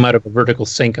time out of a vertical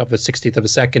sync of a 60th of a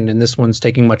second, and this one's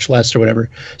taking much less or whatever.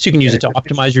 So you can use it to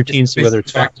optimize your routine, see whether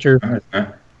it's faster.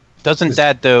 Doesn't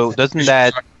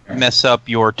that mess up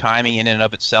your timing in and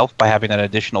of itself by having that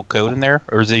additional code in there?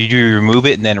 Or do you remove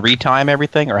it and then retime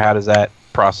everything? Or how does that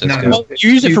process go? Well,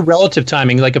 you use it for relative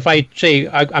timing. Like if I say,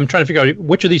 I'm trying to figure out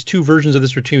which of these two versions of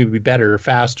this routine would be better or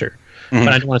faster, but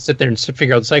I don't want to sit there and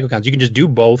figure out the cycle counts. You can just do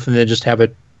both and then just have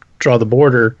it draw the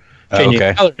border, changing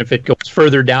the color. If it goes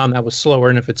further down, that was slower,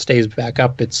 and if it stays back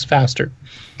up, it's faster.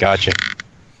 Gotcha.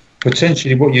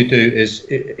 Potentially, what you do is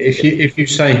if you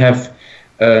say have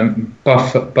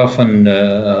buff and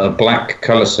black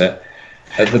color set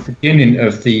at the beginning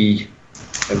of the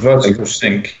vertical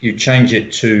sync, you change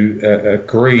it to a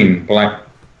green black.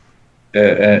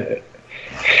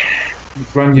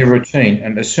 Run your routine,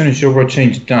 and as soon as your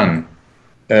routine's done,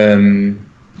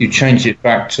 you change it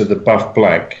back to the buff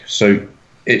black. So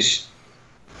it's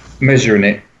measuring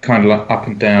it kind of like up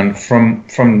and down from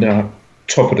the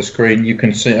top of the screen. You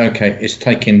can see, okay, it's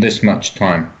taking this much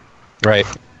time. Right.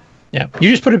 Yeah.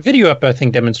 You just put a video up, I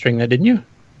think, demonstrating that, didn't you?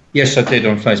 Yes, I did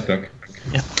on Facebook.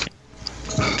 Yeah.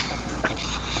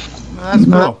 That's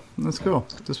cool. That's cool.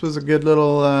 This was a good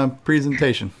little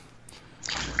presentation.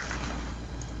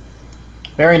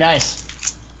 Very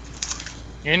nice.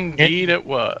 Indeed it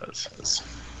was.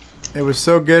 It was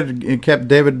so good, it kept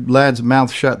David Ladd's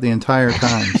mouth shut the entire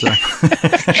time. So.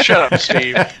 Shut up,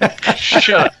 Steve. Shut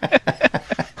up.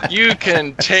 You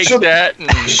can take that and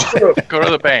go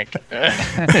to the bank.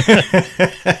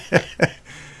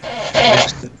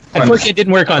 Unfortunately, it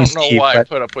didn't work on Steve. I don't know why I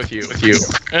put up with you.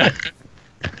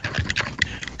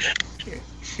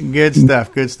 Good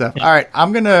stuff. Good stuff. All right,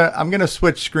 I'm gonna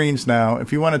switch screens now.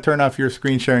 If you want to turn off your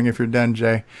screen sharing, if you're done,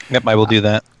 Jay. Yep, I will do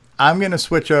that. I'm gonna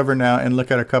switch over now and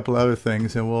look at a couple other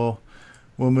things, and we'll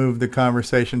move the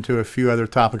conversation to a few other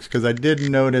topics, because I did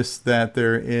notice that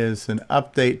there is an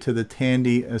update to the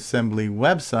Tandy Assembly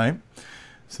website.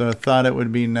 So I thought it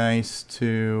would be nice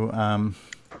to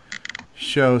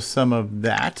show some of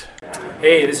that.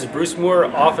 Hey, this is Bruce Moore,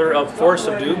 author of Force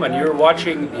of Doom, and you're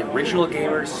watching The Original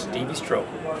Gamer, Stevie Stroh.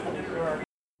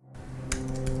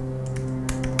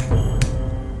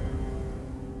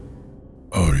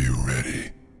 Are you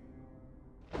ready?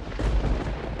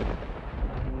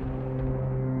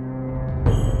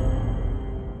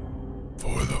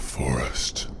 For the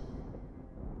Forest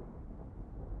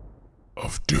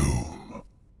of Doom.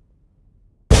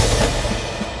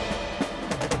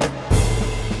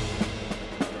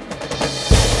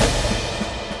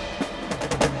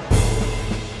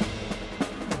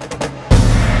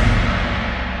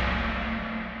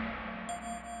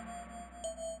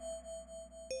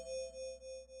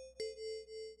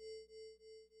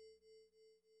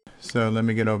 So let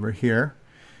me get over here,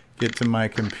 get to my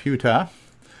computer.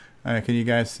 Can you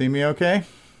guys see me okay?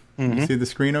 Mm-hmm. You see the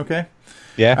screen okay?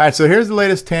 Yeah. All right, so here's the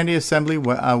latest Tandy Assembly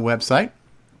website.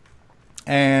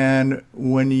 And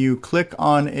when you click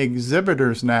on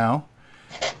exhibitors now,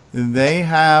 they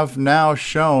have now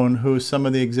shown who some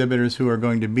of the exhibitors who are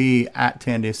going to be at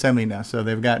Tandy Assembly now. So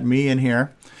they've got me in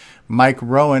here. Mike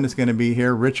Rowan is going to be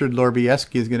here. Richard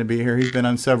Lorbieski is going to be here. He's been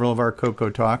on several of our Coco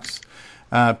Talks.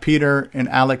 Peter and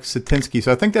Alex Satinsky.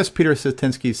 So I think that's Peter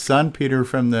Satinsky's son, Peter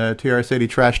from the TRS-80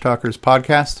 Trash Talkers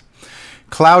podcast.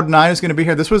 Cloud9 is going to be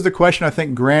here. This was the question, I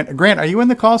think, Grant, are you in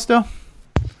the call still?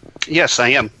 Yes, I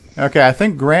am. Okay, I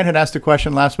think Grant had asked a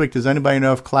question last week. Does anybody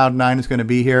know if Cloud9 is going to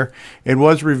be here? It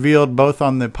was revealed both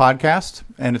on the podcast,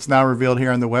 and it's now revealed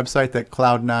here on the website that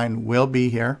Cloud9 will be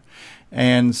here.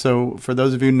 And so for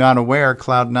those of you not aware,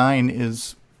 Cloud9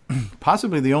 is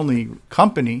possibly the only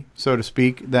company, so to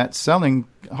speak, that's selling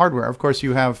hardware. Of course,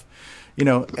 you have,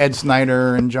 Ed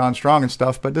Snyder and John Strong and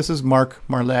stuff, but this is Mark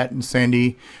Marlette and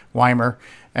Sandy Weimer.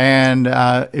 And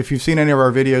if you've seen any of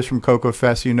our videos from Coco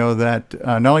Fest, you know that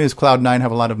not only does Cloud9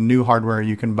 have a lot of new hardware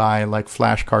you can buy, like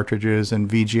flash cartridges and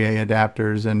VGA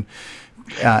adapters and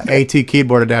AT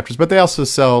keyboard adapters, but they also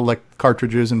sell like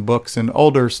cartridges and books and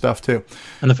older stuff too.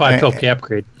 And the 512K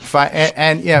upgrade.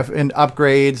 And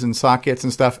upgrades and sockets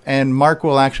and stuff. And Mark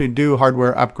will actually do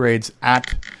hardware upgrades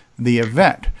at the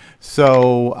event.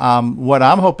 So what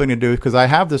I'm hoping to do, because I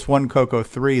have this one Coco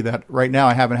 3 that right now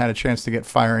I haven't had a chance to get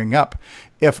firing up.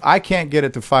 If I can't get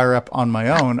it to fire up on my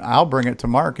own, I'll bring it to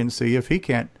Mark and see if he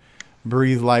can't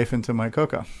breathe life into my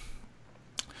Coco.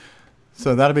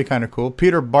 So that'll be kind of cool.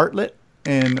 Peter Bartlett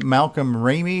and Malcolm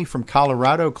Ramey from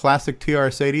Colorado, classic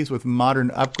TRS-80s with modern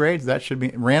upgrades. That should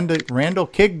be Randy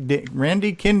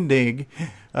Kindig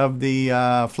of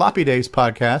the Floppy Days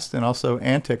podcast, and also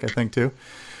Antic, I think, too.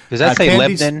 Does that say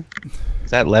Lebanon?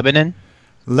 Is that Lebanon?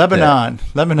 Lebanon.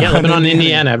 Yeah, Lebanon,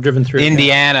 Indiana. I've driven through.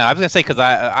 Indiana. I was going to say, because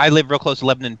I live real close to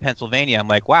Lebanon, Pennsylvania. I'm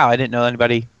like, wow, I didn't know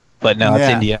anybody. But no, it's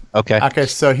India. Okay. Okay,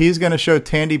 so he's going to show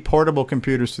Tandy portable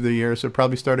computers through the years. So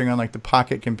probably starting on like the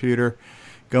Pocket computer,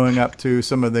 going up to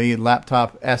some of the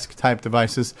laptop-esque type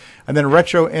devices. And then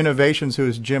Retro Innovations, who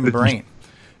is Jim Brain.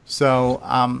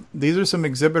 So these are some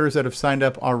exhibitors that have signed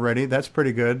up already. That's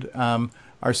pretty good.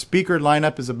 Our speaker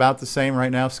lineup is about the same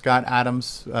right now. Scott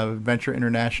Adams, Venture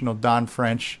International, Don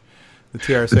French, the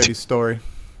TRS-80 story,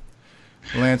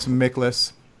 Lance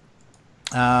Miklas.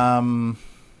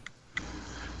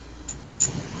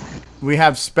 We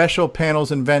have special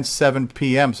panels and events 7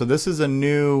 p.m. So this is a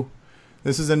new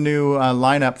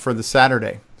lineup for the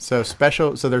Saturday. So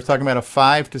they're talking about a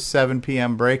 5 to 7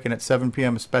 p.m. break, and at 7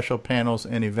 p.m. special panels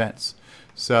and events.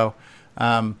 So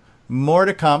more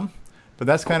to come. But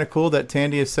that's kind of cool that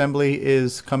Tandy Assembly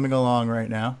is coming along right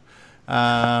now.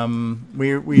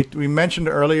 We mentioned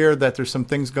earlier that there's some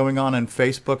things going on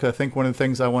Facebook. I think one of the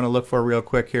things I want to look for real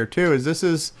quick here too is this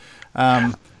is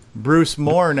Bruce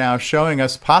Moore now showing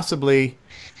us possibly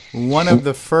one of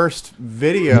the first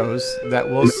videos that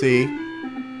we'll see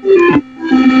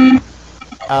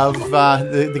of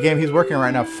the game he's working on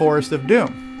right now, Forest of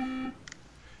Doom.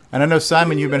 And I know,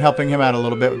 Simon, you've been helping him out a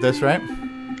little bit with this, right?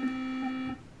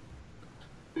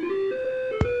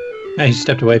 Yeah, he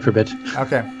stepped away for a bit.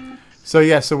 Okay.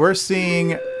 So we're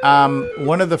seeing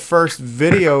one of the first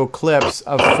video clips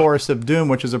of Forest of Doom,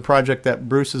 which is a project that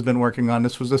Bruce has been working on.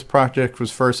 This project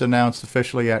was first announced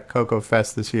officially at Coco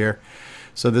Fest this year.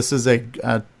 So this is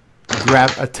a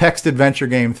text adventure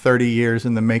game 30 years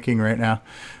in the making right now.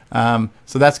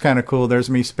 So that's kind of cool. There's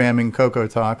me spamming Coco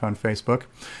Talk on Facebook.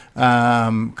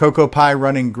 Coco Pi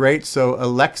running great. So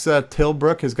Alexa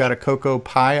Tilbrook has got a Coco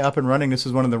Pi up and running. This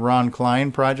is one of the Ron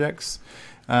Klein projects.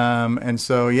 And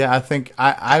so, yeah, I think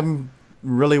I'm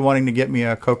really wanting to get me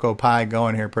a Coco Pi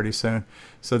going here pretty soon.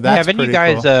 So that's pretty you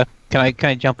guys, cool. Can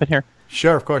I jump in here?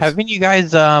 Sure, of course. Haven't you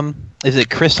guys, is it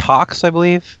Chris Hawks, I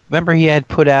believe? Remember he had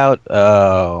put out,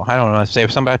 I don't know, say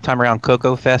sometime around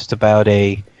Coco Fest about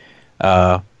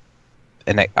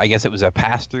and I guess it was a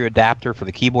pass-through adapter for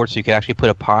the keyboard, so you could actually put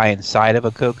a Pi inside of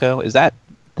a Coco. Did that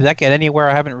get anywhere?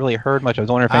 I haven't really heard much. I was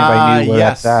wondering if anybody knew where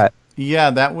that's at.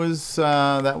 Yeah, that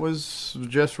was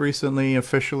just recently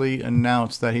officially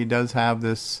announced that he does have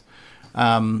this.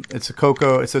 It's a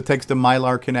Coco. It takes the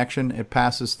Mylar connection. It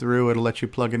passes through. It'll let you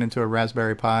plug it into a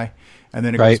Raspberry Pi, and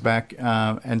then it goes back.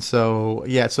 And so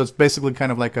it's basically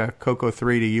kind of like a Coco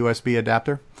 3 to USB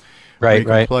adapter. Right, you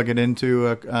can plug it into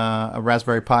a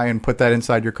Raspberry Pi and put that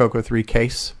inside your Coco 3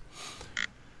 case.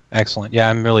 Excellent. Yeah,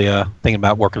 I'm really thinking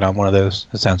about working on one of those.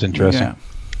 That sounds interesting. Yeah.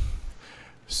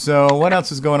 So what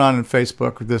else is going on in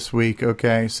Facebook this week?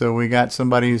 Okay, so we got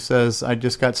somebody who says, I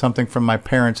just got something from my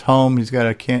parents' home. He's got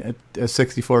a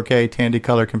 64K Tandy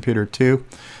Color Computer 2.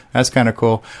 That's kind of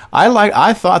cool.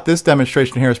 I thought this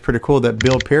demonstration here is pretty cool that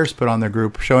Bill Pierce put on their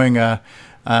group, showing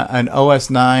an OS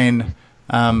 9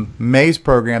 maze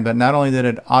program that not only did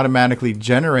it automatically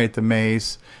generate the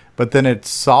maze, but then it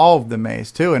solved the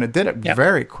maze too, and it did it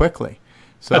very quickly.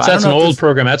 So that's an old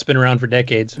program that's been around for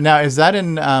decades. Now, is that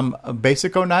in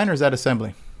Basic 09 or is that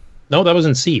assembly? No, that was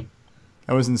in C.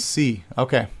 That was in C.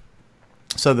 Okay.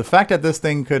 So the fact that this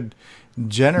thing could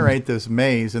generate this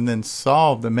maze and then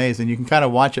solve the maze, and you can kind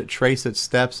of watch it trace its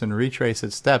steps and retrace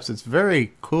its steps, it's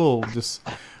very cool just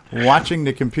watching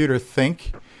the computer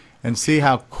think and see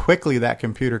how quickly that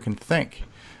computer can think.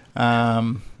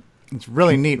 It's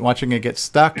really neat watching it get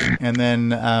stuck, and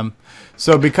then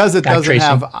so because it doesn't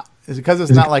have, because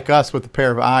it's not like us with a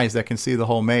pair of eyes that can see the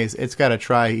whole maze, it's got to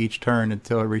try each turn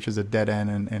until it reaches a dead end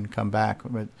and come back.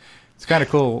 But it's kind of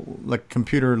cool, like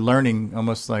computer learning,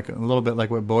 almost like a little bit like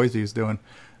what Boise is doing.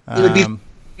 It would be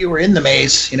if you were in the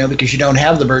maze, because you don't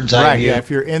have the bird's eye view. Right, yeah.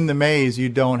 If you're in the maze, you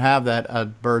don't have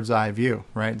that bird's eye view,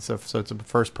 right? So it's a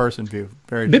first-person view.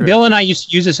 Very true. Bill and I used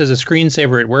to use this as a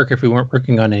screensaver at work if we weren't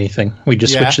working on anything. We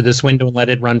just switch to this window and let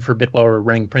it run for a bit while we're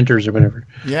running printers or whatever.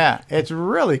 Yeah, it's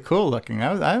really cool looking.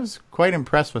 I was quite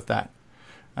impressed with that.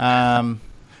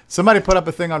 Somebody put up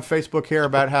a thing on Facebook here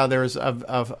about how there's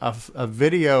a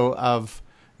video of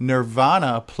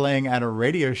Nirvana playing at a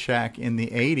Radio Shack in the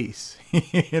 80s.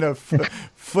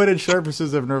 Footage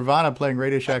surfaces of Nirvana playing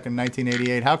Radio Shack in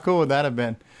 1988. How cool would that have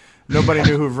been? Nobody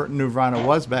knew who Nirvana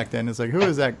was back then. It's like, who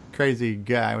is that crazy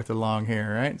guy with the long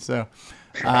hair, right? So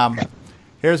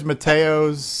here's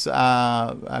Mateo's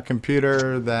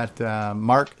computer that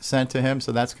Mark sent to him,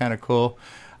 so that's kind of cool.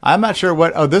 I'm not sure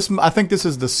what... I think this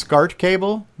is the SCART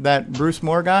cable that Bruce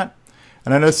Moore got.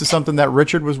 And I know this is something that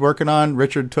Richard was working on.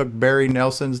 Richard took Barry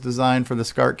Nelson's design for the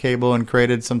SCART cable and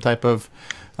created some type of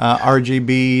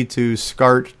RGB to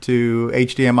SCART to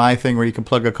HDMI thing where you can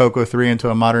plug a Coco 3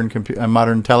 into a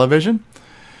modern television.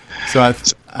 So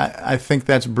I think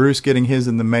that's Bruce getting his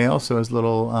in the mail. So his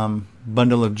little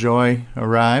bundle of joy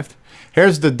arrived.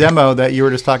 Here's the demo that you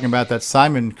were just talking about that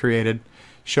Simon created,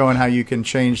 showing how you can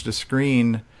change the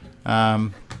screen.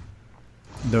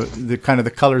 The kind of the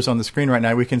colors on the screen right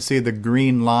now. We can see the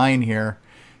green line here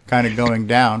kind of going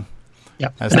down. Yeah,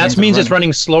 and that means it's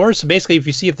running slower. So basically,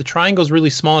 if the triangle is really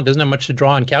small and doesn't have much to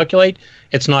draw and calculate,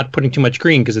 it's not putting too much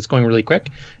green because it's going really quick.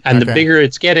 And the bigger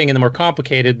it's getting and the more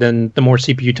complicated, then the more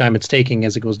CPU time it's taking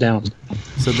as it goes down.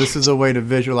 So this is a way to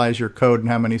visualize your code and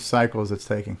how many cycles it's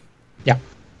taking. Yeah.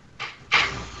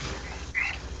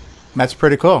 That's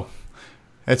pretty cool.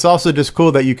 It's also just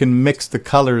cool that you can mix the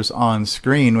colors on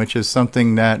screen, which is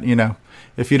something that,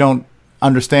 if you don't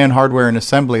understand hardware and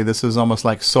assembly, this is almost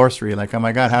like sorcery. Like, oh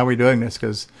my God, how are we doing this?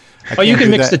 Because you can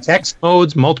mix the text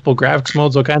modes, multiple graphics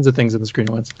modes, all kinds of things in the screen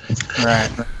at once.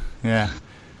 Right. Yeah.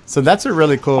 So that's a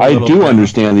really cool. I do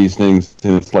understand these things.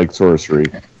 It's like sorcery.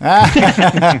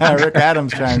 Rick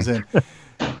Adams chimes in.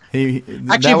 Actually,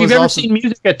 if you've ever seen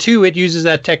Music at 2, it uses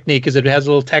that technique because it has a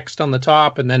little text on the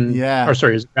top and then,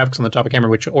 graphics on the top. I can't remember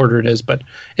which order it is, but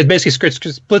it basically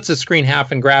splits the screen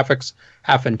half in graphics,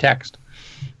 half in text.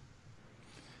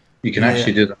 You can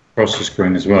actually do that across the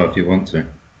screen as well if you want to.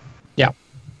 Yeah, so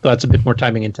that's a bit more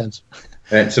timing intense.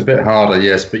 It's a bit harder,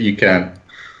 yes, but you can.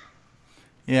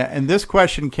 Yeah, and this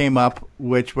question came up,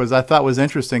 which I thought was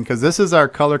interesting because this is our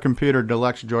Color Computer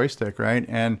Deluxe joystick, right?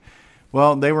 And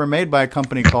well, they were made by a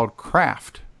company called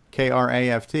Kraft,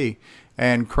 K-R-A-F-T.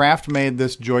 And Kraft made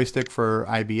this joystick for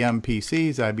IBM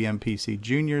PCs, IBM PC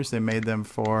Juniors. They made them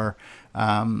for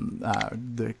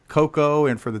the Coco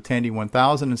and for the Tandy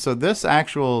 1000. And so this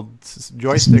actual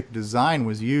joystick design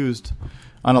was used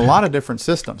on a lot of different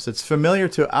systems. It's familiar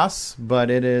to us, but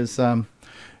it is,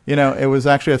 it was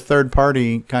actually a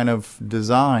third-party kind of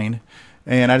design.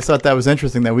 And I just thought that was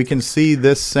interesting that we can see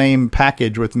this same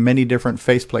package with many different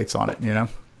faceplates on it, Yeah.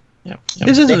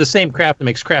 This isn't the same Kraft that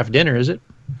makes Kraft dinner, is it?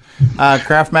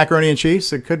 Kraft macaroni and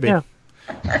cheese? It could be. Yeah.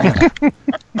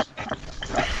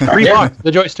 Reebok,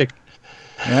 the joystick.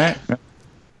 All right.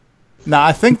 Now,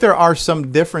 I think there are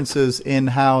some differences in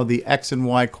how the X and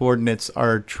Y coordinates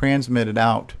are transmitted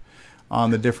out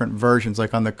on the different versions.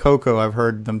 Like on the Coco, I've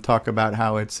heard them talk about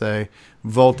how it's a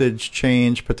voltage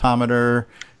change potometer,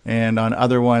 and on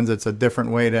other ones, it's a different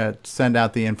way to send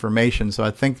out the information. So I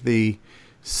think the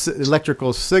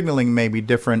electrical signaling may be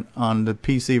different on the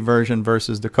PC version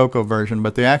versus the Coco version,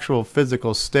 but the actual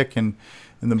physical stick and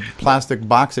the plastic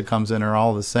box it comes in are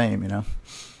all the same, Yeah.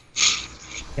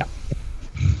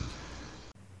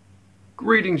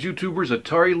 Greetings, YouTubers.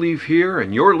 Atari Leaf here,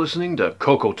 and you're listening to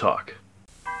Coco Talk.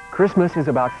 Christmas is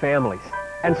about families,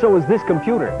 and so is this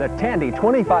computer, the Tandy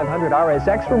 2500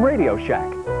 RSX from Radio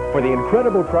Shack. For the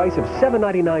incredible price of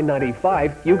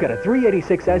 $799.95, you get a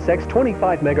 386SX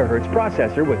 25 MHz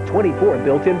processor with 24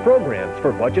 built-in programs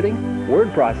for budgeting,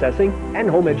 word processing, and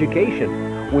home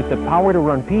education, with the power to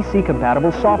run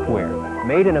PC-compatible software,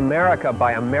 made in America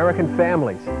by American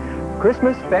families.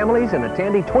 Christmas, families, and the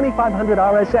Tandy 2500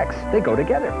 RSX, they go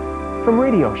together. From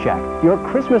Radio Shack, your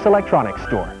Christmas electronics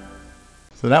store.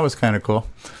 So that was kind of cool.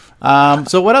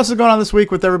 So what else is going on this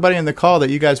week with everybody in the call that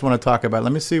you guys want to talk about?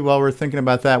 Let me see while we're thinking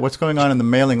about that. What's going on in the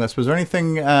mailing list? Was there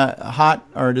anything hot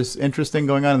or just interesting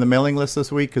going on in the mailing list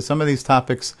this week? Because some of these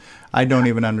topics I don't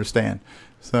even understand.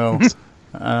 So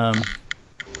how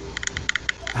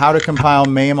to compile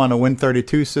MAME on a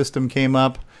Win32 system came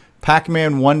up.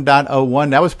 Pac-Man 1.01.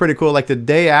 That was pretty cool. Like the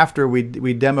day after we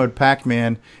demoed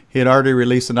Pac-Man, he had already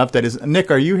released an update. Nick,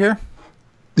 are you here?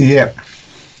 Yeah.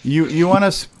 You want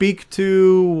to speak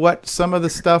to what some of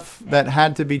the stuff that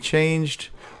had to be changed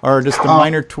or just a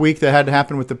minor tweak that had to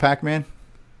happen with the Pac-Man?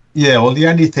 Yeah, well, the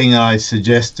only thing I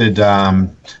suggested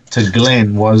to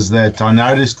Glenn was that I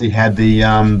noticed he had the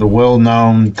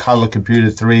well-known Color Computer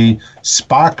 3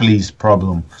 Sparklies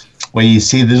problem, where you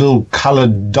see the little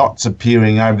colored dots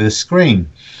appearing over the screen.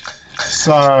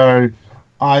 So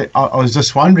I was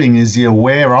just wondering, is he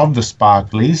aware of the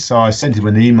sparklies? So I sent him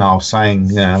an email saying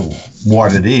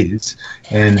what it is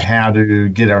and how to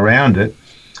get around it.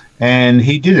 And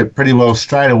he did it pretty well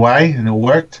straight away, and it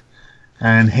worked.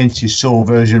 And hence you saw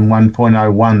version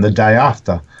 1.01 the day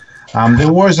after.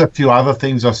 There was a few other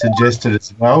things I suggested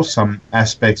as well, some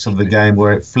aspects of the game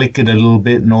where it flickered a little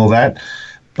bit and all that.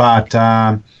 But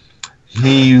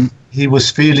he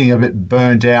was feeling a bit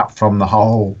burnt out from the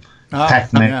whole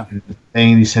Pac-Man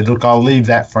thing. He said, look, I'll leave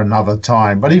that for another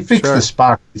time. But he fixed the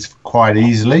sparklies quite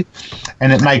easily,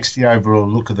 and it makes the overall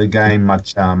look of the game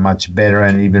much better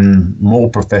and even more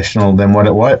professional than what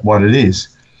it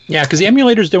is. Yeah, because the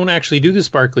emulators don't actually do the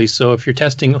sparklies, so if you're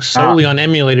testing solely on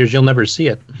emulators, you'll never see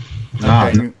it.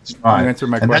 No, that's right. You answered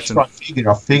my question. That's what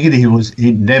I figured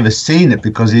he'd never seen it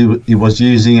because he was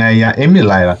using a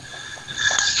emulator.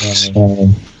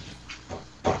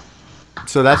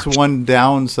 So that's one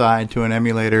downside to an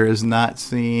emulator, is not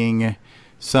seeing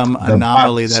some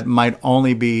anomaly that might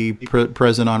only be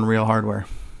present on real hardware.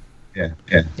 Yeah.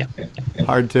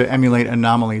 Hard to emulate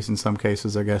anomalies in some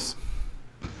cases, I guess.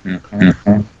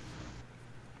 Mm-hmm.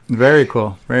 Very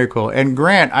cool. And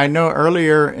Grant, I know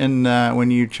earlier in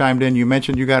when you chimed in, you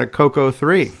mentioned you got a Coco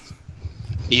 3.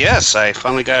 Yes, I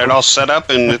finally got it all set up,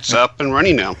 and it's up and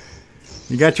running now.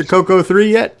 You got your Coco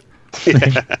 3 yet?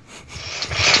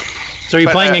 So are you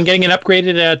planning on getting it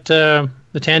upgraded at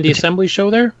the Tandy Assembly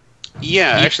show there?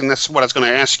 Yeah, actually, that's what I was going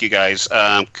to ask you guys,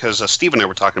 because Steve and I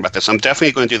were talking about this. I'm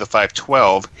definitely going to do the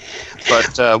 512,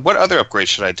 but what other upgrades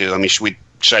should I do? I mean, should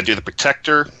I do the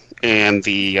protector and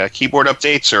the keyboard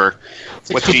updates, or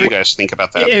what do you guys think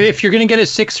about that? If you're going to get a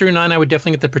 6 through 9, I would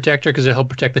definitely get the protector because it'll help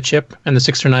protect the chip. And the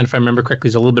 6 through 9, if I remember correctly,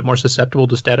 is a little bit more susceptible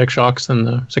to static shocks than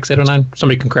the 6809.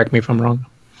 Somebody can correct me if I'm wrong.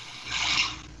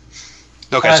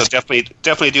 Okay, so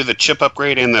definitely do the chip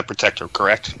upgrade and the protector,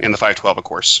 correct? And the 512, of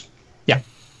course. Yeah.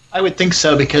 I would think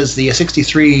so, because the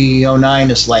 6309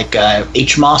 is like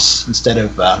HMOS instead of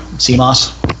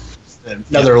CMOS.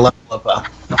 Another level of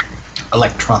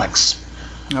electronics.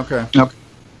 Okay.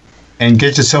 And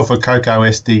get yourself a Coco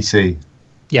SDC.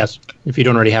 Yes, if you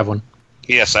don't already have one.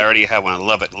 Yes, I already have one. I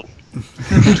love it.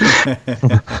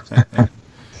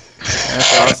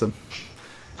 That's awesome.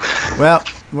 Well,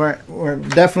 we're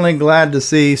definitely glad to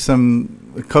see some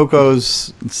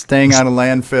Cocos staying out of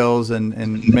landfills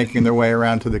and making their way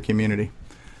around to the community.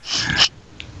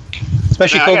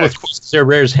 Especially Cocos, because they're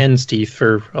rare as hen's teeth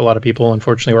for a lot of people,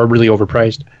 unfortunately, or really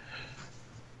overpriced.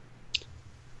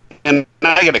 And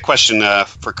I got a question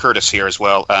for Curtis here as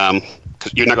well,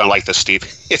 because you're not going to like this, Steve.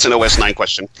 It's an OS 9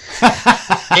 question.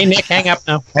 Hey, Nick, hang up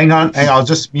now. Hang on, I'll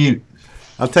just mute.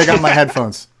 I'll take out my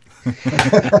headphones.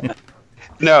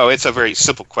 No, it's a very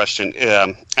simple question.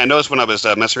 I noticed when I was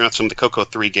messing around with some of the Coco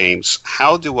 3 games,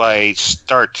 how do I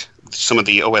start some of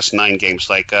the OS 9 games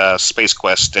like Space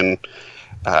Quest and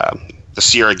the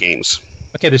Sierra games?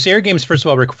 Okay, the Sierra games, first of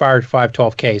all, require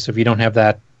 512K, so if you don't have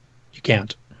that, you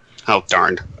can't. Oh,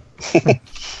 darn. You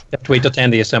have to wait till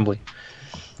Tandy Assembly.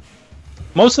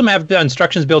 Most of them have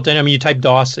instructions built in. I mean, you type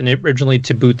DOS and originally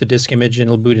to boot the disk image, and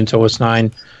it'll boot into OS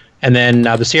 9. And then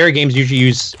the Sierra games usually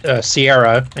use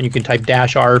Sierra, and you can type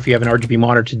 -R if you have an RGB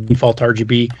monitor to default to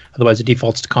RGB. Otherwise, it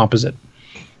defaults to composite.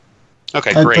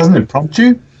 Okay, great. Doesn't it prompt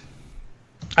you?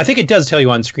 I think it does tell you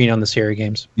on screen on the Sierra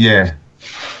games. Yeah.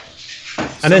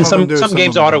 And then some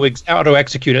games auto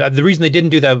execute it. The reason they didn't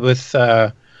do that with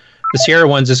the Sierra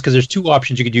ones is because there's two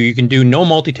options you could do. You can do no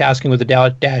multitasking with the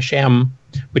 -M,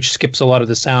 which skips a lot of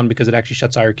the sound because it actually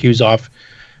shuts IRQs off.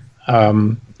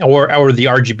 Or the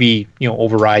RGB,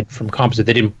 override from composite.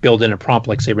 They didn't build in a prompt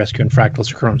like, say, Rescue and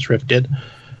Fractals or Chronos Rift did.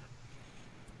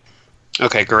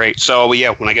 Okay, great. So,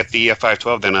 yeah, when I get the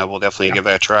 512, then I will definitely give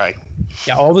that a try.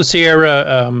 Yeah, all the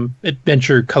Sierra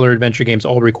color adventure games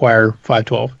all require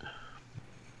 512.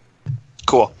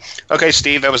 Cool. Okay,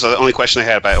 Steve, that was the only question I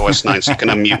had about OS 9, so you can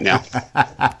unmute now.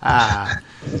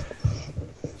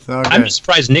 I'm just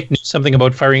surprised Nick knew something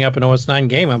about firing up an OS 9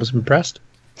 game. I was impressed.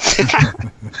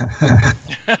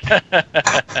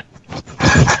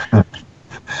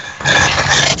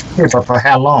 Yeah, but for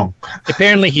how long?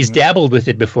 Apparently, he's dabbled with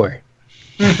it before.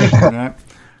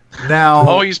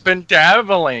 Now, he's been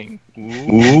dabbling.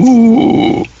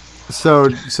 Ooh. So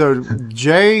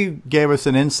Jay gave us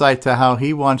an insight to how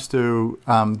he wants to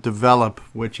develop,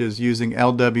 which is using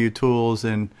LW tools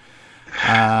and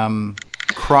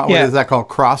what is that called?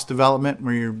 Cross development,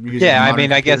 where you're using. Yeah, I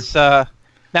mean, I guess.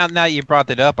 Now you brought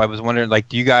that up, I was wondering, like,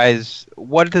 do you guys,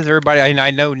 what does everybody,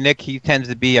 I know Nick, he tends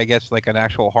to be, I guess, like an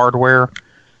actual hardware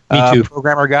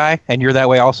programmer guy, and you're that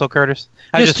way also, Curtis?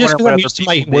 I'm used to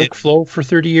my workflow for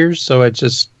 30 years, so it's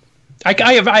just,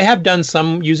 I have done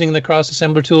some using the cross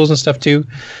assembler tools and stuff too,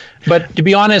 but to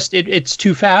be honest, it's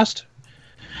too fast.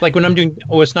 Like when I'm doing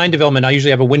OS 9 development, I usually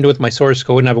have a window with my source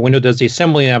code, and I have a window that does the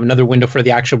assembly, and I have another window for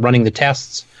the actual running the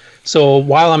tests. So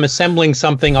while I'm assembling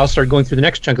something, I'll start going through the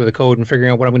next chunk of the code and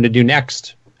figuring out what I'm going to do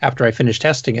next after I finish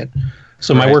testing it.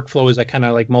 So my workflow is I kind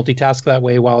of like multitask that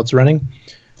way while it's running.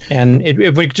 And if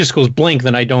it just goes blank,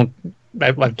 then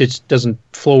it just doesn't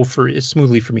flow as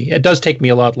smoothly for me. It does take me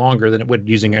a lot longer than it would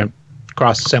using a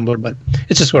cross assembler, but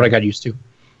it's just what I got used to.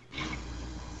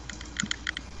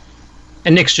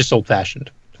 And Nick's just old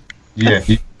fashioned. Yeah,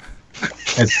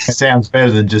 it sounds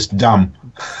better than just dumb.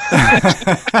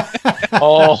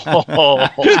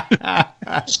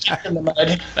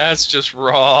 That's just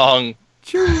wrong.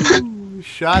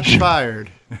 Shots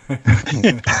fired.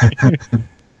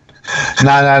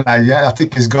 No. Yeah, I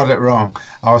think he's got it wrong.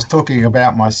 I was talking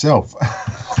about myself.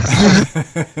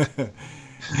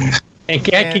 And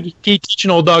keep teaching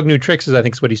old dog new tricks, I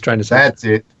think is what he's trying to say. That's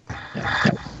it.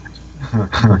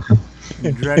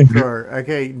 Drencore.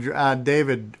 Okay,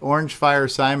 David, Orange Fire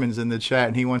Simon's in the chat,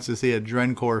 and he wants to see a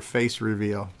Drencore face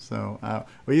reveal. So,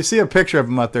 well, you see a picture of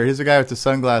him up there. He's the guy with the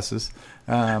sunglasses.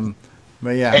 But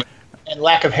yeah. And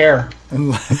lack of hair.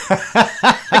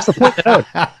 Thanks for pointing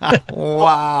that out.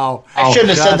 Wow. I shouldn't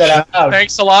have said that out loud.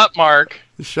 Thanks a lot, Mark.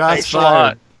 Shots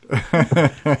fired.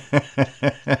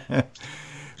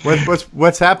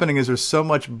 What's happening is there's so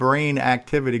much brain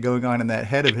activity going on in that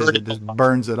head of his, it just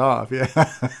burns it off. Yeah.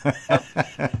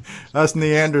 Us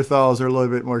Neanderthals are a little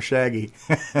bit more shaggy.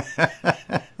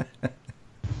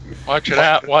 Watch it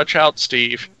out. Watch out,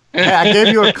 Steve. Hey, I gave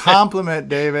you a compliment,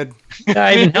 David.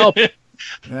 I even helped.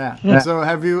 Yeah. So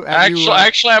have you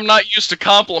actually, I'm not used to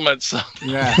compliments. So.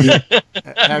 Yeah.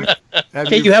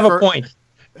 Okay, you have a point.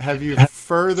 Have you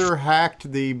further hacked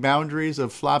the boundaries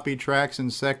of floppy tracks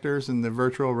and sectors in the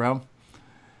virtual realm?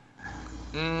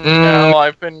 No,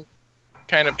 I've been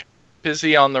kind of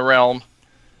busy on the realm.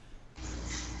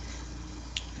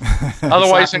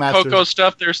 Otherwise, in Coco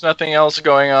stuff, there's nothing else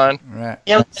going on. Right.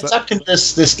 Yeah, it's up to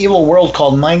this evil world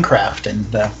called Minecraft, and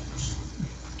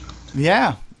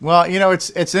yeah. Well,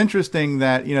 it's interesting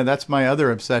that that's my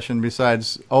other obsession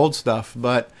besides old stuff,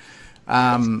 but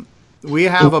we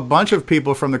have a bunch of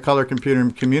people from the color computer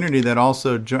community that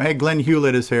also join. Hey, Glenn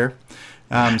Hewlett is here.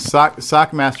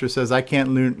 Sockmaster says, I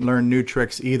can't learn new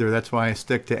tricks either. That's why I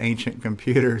stick to ancient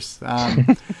computers.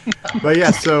 But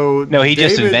yeah, so... No, he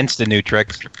just invents the new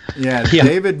tricks. Yeah,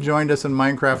 David joined us in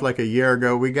Minecraft like a year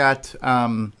ago. We got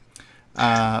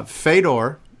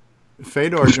Fedor.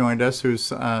 Fedor joined us,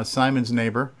 who's Simon's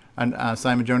neighbor, and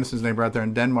Simon Jonas's neighbor out there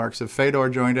in Denmark. So Fedor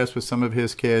joined us with some of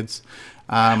his kids.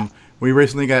 We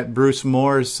recently got Bruce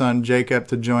Moore's son, Jacob,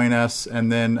 to join us,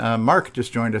 and then Mark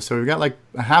just joined us. So we've got like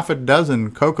a half a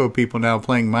dozen Coco people now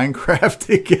playing Minecraft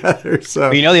together. So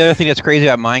the other thing that's crazy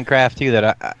about Minecraft, too,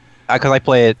 that because I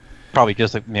play it probably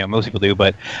just like most people do,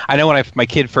 but I know when my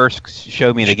kid first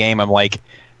showed me the game, I'm like,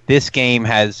 this game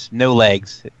has no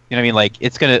legs. You know what I mean? Like,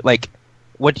 it's going to, like...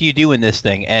 What do you do in this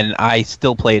thing? And I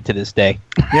still play it to this day.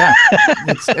 Yeah,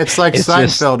 it's like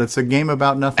Seinfeld. It's a game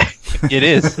about nothing. It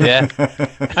is, yeah.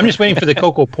 I'm just waiting for the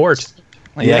Coco port.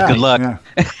 Yeah, good luck. Yeah,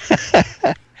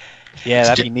 yeah,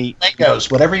 that'd be neat.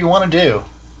 Legos, whatever you want to do.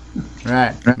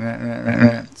 Right.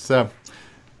 So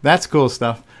that's cool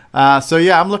stuff. So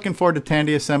yeah, I'm looking forward to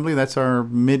Tandy Assembly. That's our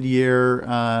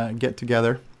mid-year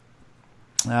get-together.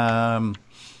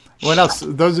 What else?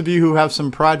 Those of you who have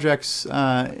some projects,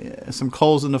 some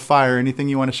coals in the fire, anything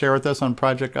you want to share with us on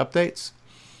project updates?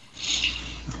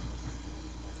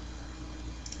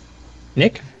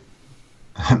 Nick?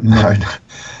 No.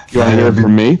 You want to hear it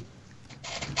from me?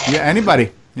 Yeah,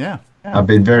 anybody. Yeah. I've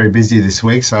been very busy this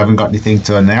week, so I haven't got anything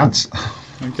to announce.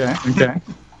 Okay.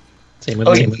 Same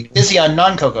with you're busy on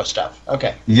non-Coco stuff.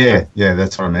 Okay. Yeah,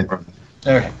 that's what I meant.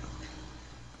 Okay.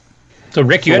 So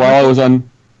Rick, While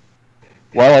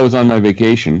I was on my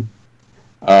vacation,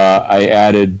 I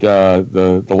added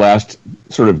the last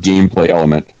sort of gameplay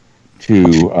element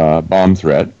to Bomb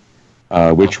Threat,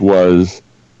 which was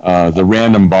the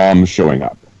random bombs showing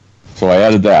up. So I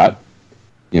added that,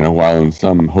 while in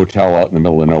some hotel out in the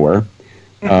middle of nowhere.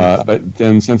 But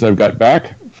then since I've got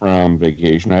back from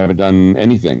vacation, I haven't done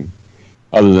anything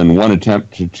other than one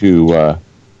attempt to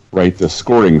write the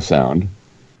scoring sound.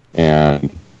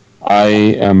 And I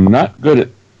am not good at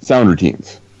sound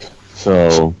routines.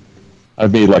 So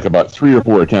I've made like about 3 or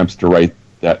 4 attempts to write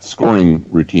that scoring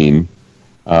routine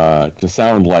to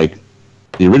sound like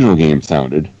the original game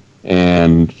sounded,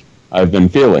 and I've been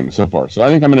failing so far. So I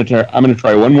think I'm going to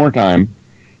try one more time,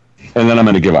 and then I'm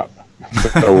going to give up.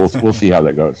 So we'll see how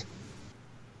that goes.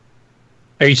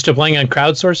 Are you still planning on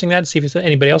crowdsourcing that? See if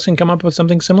anybody else can come up with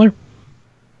something similar?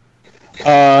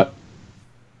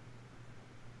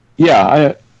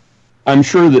 Yeah, I'm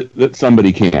sure that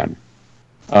somebody can.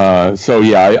 So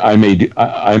yeah, I may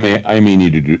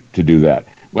need to do that.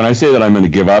 When I say that I'm going to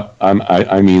give up,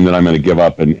 I mean that I'm going to give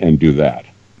up and do that.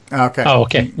 Okay. Oh,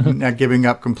 okay. Not giving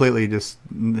up completely, just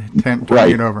turning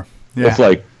Right. it over. Yeah. It's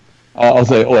like I'll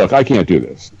say, look, I can't do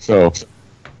this. So,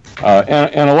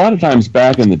 and a lot of times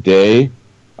back in the day,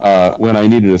 when I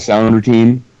needed a sound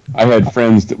routine, I had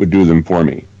friends that would do them for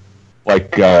me.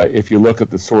 Like if you look at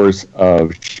the source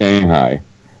of Shanghai,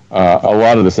 a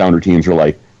lot of the sound routines are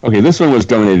like, okay, this one was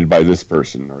donated by this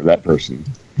person or that person.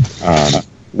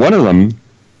 One of them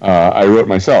I wrote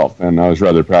myself, and I was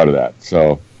rather proud of that.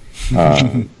 So,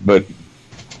 but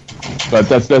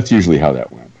that's usually how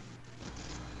that went.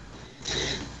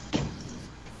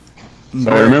 So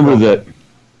I remember that.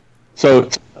 So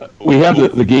we have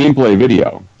the gameplay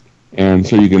video, and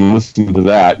so you can listen to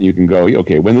that. You can go,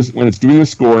 okay, when it's doing the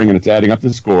scoring and it's adding up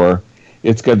the score,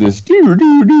 it's got this doo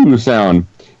doo doo sound,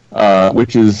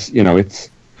 which is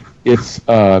it's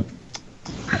a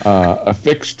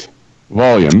fixed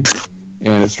volume,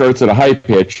 and it starts at a high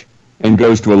pitch and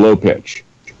goes to a low pitch.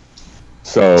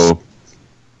 So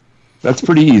that's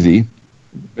pretty easy,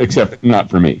 except not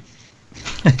for me.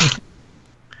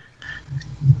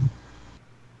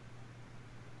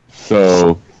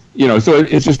 So, so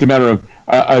it's just a matter of,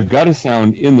 I've got a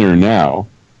sound in there now,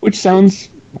 which sounds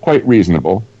quite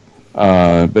reasonable,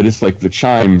 but it's like the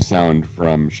chime sound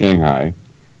from Shanghai,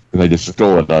 because I just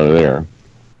stole it out of there.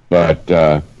 But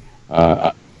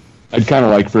I'd kind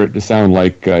of like for it to sound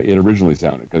like it originally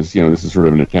sounded, because, this is sort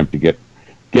of an attempt to get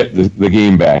the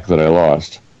game back that I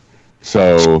lost.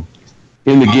 So,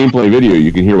 in the gameplay video,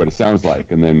 you can hear what it sounds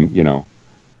like, and then,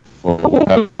 we'll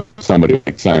have somebody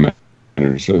like Simon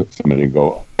or somebody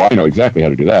go, well, I know exactly how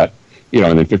to do that,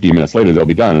 and then 15 minutes later they'll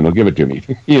be done and they'll give it to me,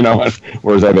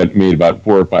 whereas I've made about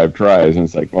 4 or 5 tries and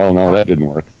it's like, well, no, that didn't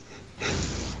work.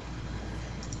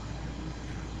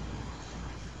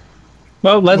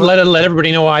 Well, let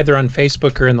everybody know either on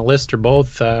Facebook or in the list or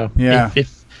both. Yeah.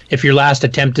 If your last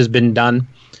attempt has been done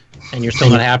and you're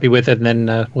still not happy with it, and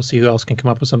then we'll see who else can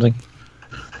come up with something.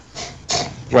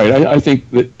 Right. I think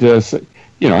that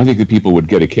I think that people would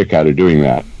get a kick out of doing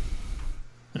that.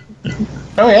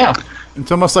 Oh yeah.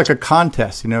 It's almost like a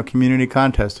contest, community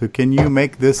contest. Who can you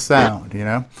make this sound,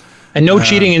 And no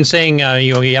cheating in saying,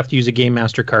 you have to use a Game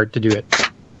Master card to do it.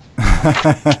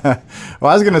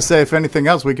 Well, I was going to say, if anything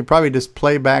else, we could probably just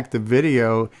play back the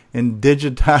video and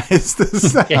digitize the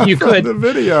sound from the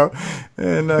video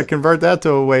and convert that to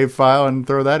a WAV file and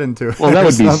throw that into it. Well, that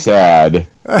would be sad.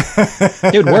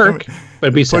 It would work, but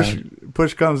it'd be sad.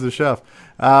 Push comes to shove.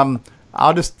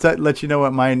 I'll just let you know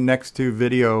what my next 2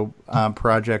 video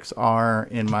projects are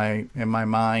in my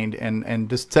mind, and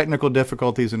just technical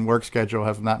difficulties and work schedule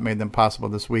have not made them possible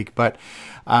this week. But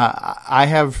I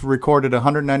have recorded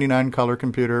 199 color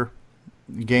computer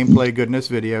gameplay goodness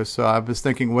videos. So I was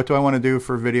thinking, what do I want to do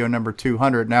for video number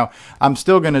 200? Now, I'm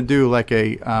still going to do like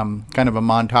a kind of a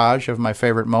montage of my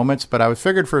favorite moments, but I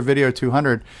figured for video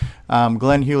 200,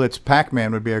 Glenn Hewlett's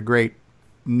Pac-Man would be a great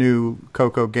new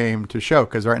Coco game to show,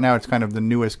 because right now it's kind of the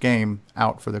newest game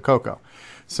out for the Coco.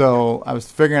 So I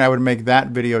was figuring I would make that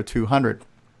video 200.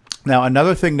 Now,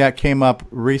 another thing that came up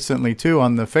recently too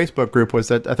on the Facebook group was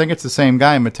that I think it's the same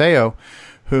guy, Mateo,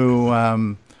 who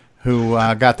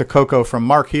got the Coco from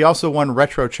Mark. He also won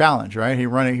Retro Challenge, right? He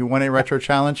won a Retro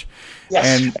Challenge.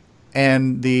 Yes.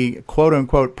 And the quote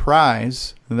unquote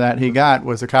prize that he got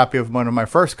was a copy of one of my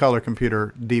first color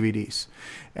computer DVDs.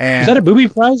 And is that a booby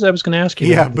prize? I was going to ask you.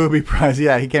 Yeah, booby prize.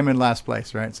 Yeah, he came in last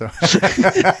place, right? So,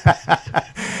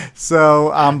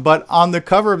 but on the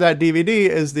cover of that DVD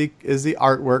is the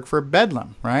artwork for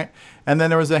Bedlam, right? And then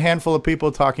there was a handful of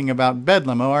people talking about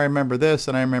Bedlam. Oh, I remember this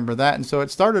and I remember that. And so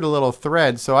it started a little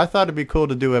thread. So I thought it'd be cool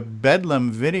to do a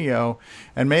Bedlam video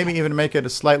and maybe even make it a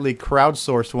slightly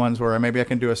crowdsourced ones where maybe I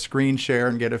can do a screen share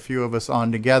and get a few of us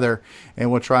on together, and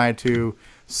we'll try to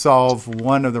solve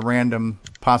one of the random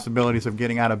possibilities of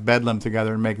getting out of Bedlam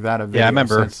together and make that a video. Yeah, I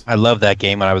remember. I loved that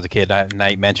game when I was a kid.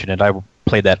 I mentioned it. I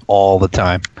played that all the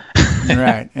time.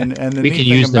 Right, and the we could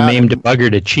use the MAME debugger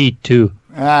to cheat too.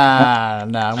 No,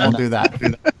 I won't do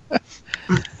that.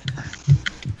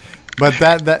 But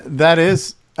that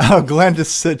is. Oh, Glenn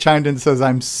just chimed in and says,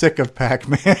 "I'm sick of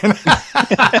Pac-Man."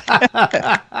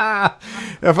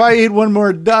 If I eat one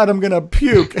more dot, I'm gonna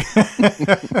puke.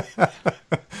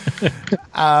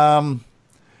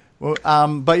 Well,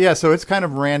 but yeah, so it's kind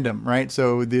of random, right?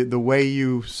 So the way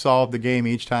you solve the game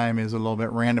each time is a little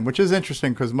bit random, which is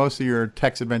interesting because most of your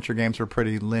text adventure games are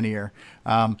pretty linear.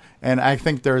 And I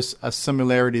think there's a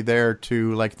similarity there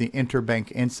to like the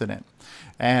Interbank Incident.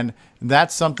 And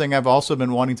that's something I've also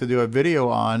been wanting to do a video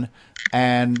on.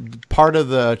 And part of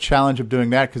the challenge of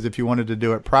doing that, because if you wanted to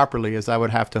do it properly, is I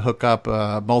would have to hook up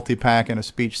a multi-pack and a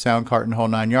speech sound cart and whole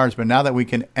 9 yards. But now that we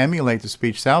can emulate the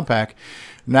speech sound pack,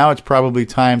 now it's probably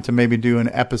time to maybe do an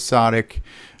episodic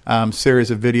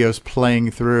series of videos playing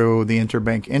through the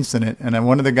Interbank Incident. And then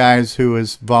one of the guys who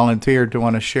has volunteered to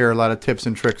want to share a lot of tips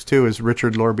and tricks too is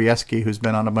Richard Lorbieski, who's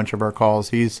been on a bunch of our calls.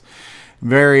 He's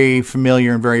very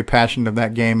familiar and very passionate of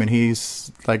that game, and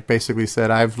he's like basically said,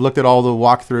 I've looked at all the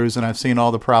walkthroughs and I've seen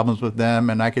all the problems with them,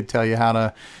 and I could tell you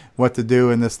what to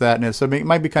do and this, that, and this. So it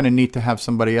might be kind of neat to have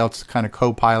somebody else kind of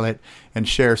co-pilot and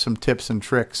share some tips and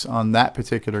tricks on that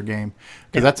particular game,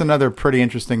 because that's another pretty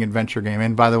interesting adventure game.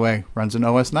 And by the way, runs in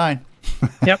OS 9.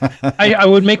 Yep. I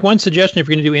would make one suggestion if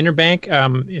you're going to do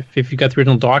Interbank. If you got the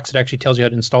original docs, it actually tells you how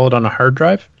to install it on a hard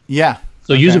drive. Yeah.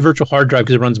 So use a virtual hard drive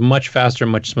because it runs much faster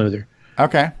and much smoother.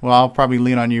 Okay. Well, I'll probably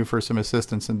lean on you for some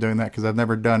assistance in doing that because I've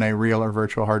never done a real or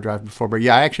virtual hard drive before. But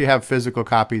yeah, I actually have physical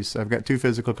copies. I've got 2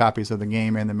 physical copies of the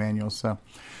game and the manual. So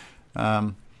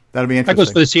that'll be interesting. That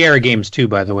goes for the Sierra games too,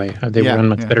 by the way. They run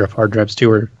much better if hard drives too,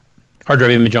 or hard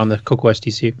drive image on the Coco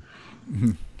STC.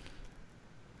 Mm-hmm.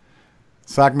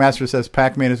 Sockmaster says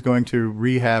Pac-Man is going to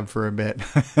rehab for a bit.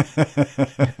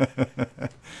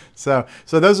 So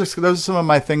those are some of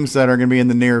my things that are going to be in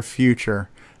the near future,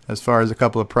 as far as a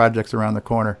couple of projects around the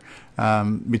corner.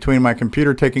 Between my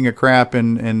computer taking a crap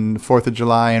and 4th of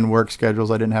July and work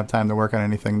schedules, I didn't have time to work on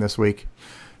anything this week.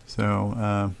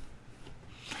 So,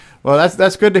 well,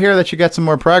 that's good to hear that you got some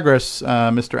more progress,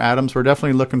 Mr. Adams. We're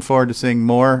definitely looking forward to seeing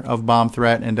more of Bomb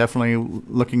Threat, and definitely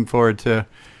looking forward to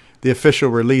the official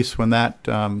release when that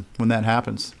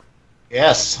happens.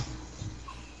 Yes.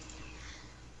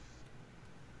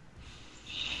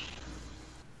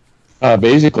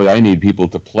 Basically, I need people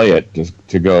to play it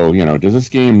to go, does this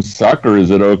game suck or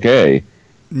is it okay?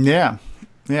 Yeah.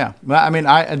 Well, I mean,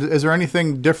 is there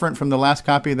anything different from the last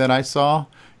copy that I saw?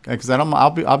 Because I'll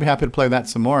be happy to play that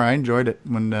some more. I enjoyed it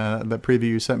when the preview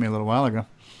you sent me a little while ago.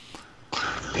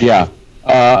 Yeah,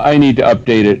 I need to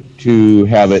update it to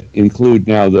have it include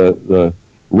now the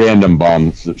random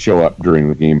bombs that show up during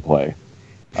the gameplay,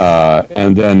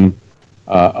 and then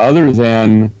other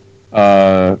than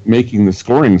making the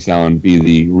scoring sound be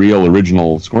the real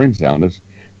original scoring sound,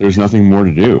 there's nothing more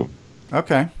to do.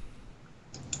 Okay.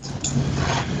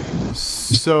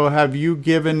 So have you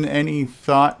given any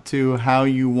thought to how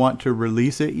you want to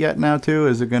release it yet now too?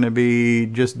 Is it going to be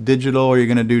just digital, or are you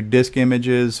going to do disc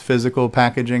images, physical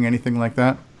packaging, anything like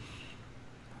that?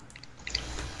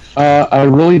 I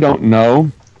really don't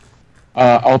know.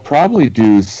 I'll probably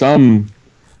do some,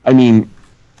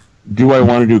 do I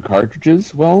want to do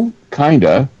cartridges? Well,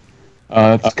 kinda.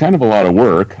 It's kind of a lot of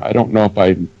work. I don't know if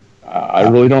I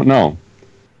really don't know.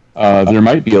 There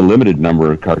might be a limited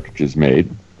number of cartridges made.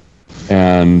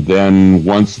 And then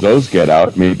once those get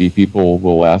out, maybe people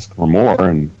will ask for more,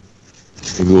 and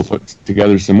maybe we'll put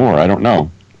together some more. I don't know.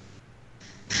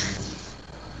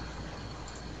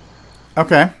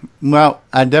 Okay. Well,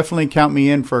 I definitely count me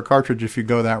in for a cartridge if you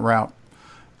go that route.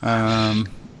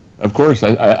 Of course.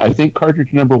 I think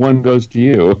cartridge number 1 goes to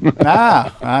you.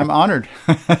 I'm honored.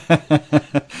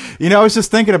 I was just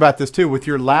thinking about this too with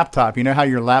your laptop. You know how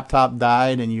your laptop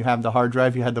died and you have the hard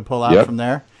drive you had to pull out from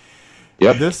there?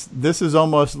 Yep. This is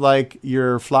almost like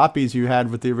your floppies you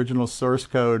had with the original source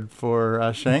code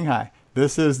for Shanghai.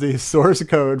 This is the source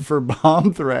code for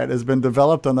Bomb Threat has been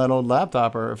developed on that old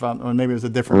laptop, or maybe it was a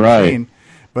different machine.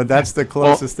 But that's the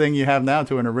closest thing you have now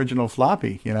to an original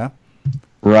floppy,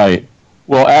 Right.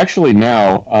 Well, actually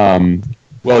now, I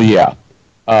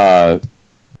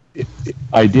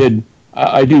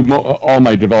do all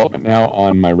my development now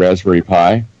on my Raspberry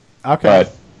Pi. Okay.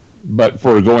 But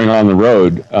for going on the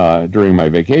road during my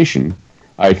vacation,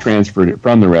 I transferred it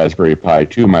from the Raspberry Pi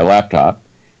to my laptop,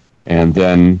 and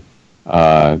then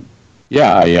I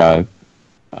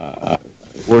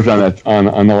worked on that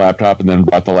on the laptop, and then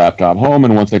brought the laptop home.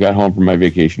 And once I got home from my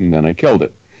vacation, then I killed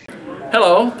it.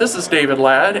 Hello, this is David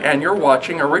Ladd, and you're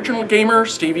watching Original Gamer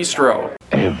Stevie Stroh.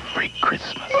 Every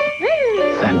Christmas,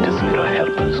 Santa's little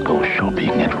helpers go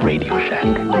shopping at Radio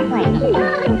Shack.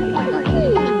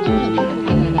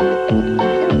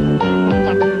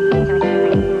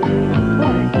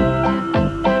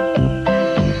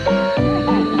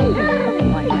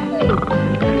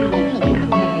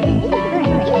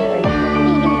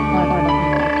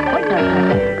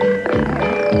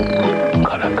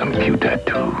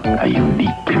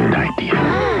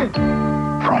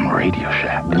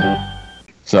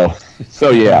 Shack. So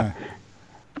yeah.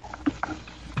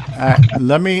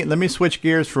 Let me switch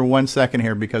gears for 1 second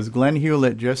here, because Glenn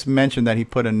Hewlett just mentioned that he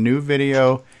put a new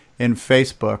video in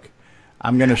Facebook.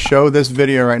 I'm going to show this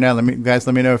video right now. Let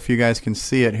me know if you guys can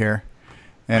see it here.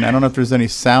 And I don't know if there's any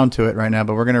sound to it right now,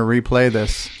 but we're going to replay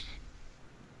this.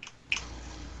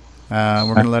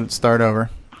 We're going to let it start over.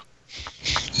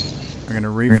 We're going to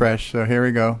refresh. So here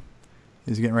we go.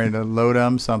 He's getting ready to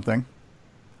load something.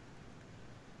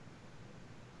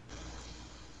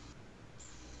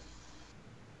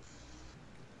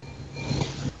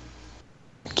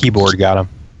 Keyboard got him.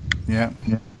 Yeah.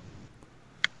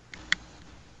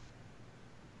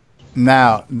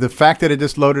 Now, the fact that it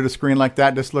just loaded a screen like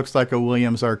that just looks like a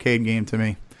Williams arcade game to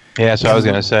me. Yeah, that's what I was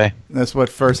going to say. That's what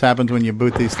first happens when you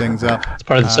boot these things up. It's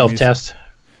part of the self-test.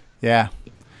 Yeah.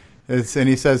 And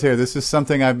he says here, this is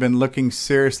something I've been looking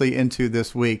seriously into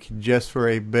this week, just for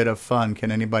a bit of fun.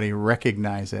 Can anybody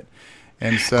recognize it?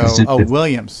 And so,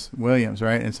 Williams,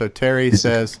 right? And so Terry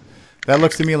says, that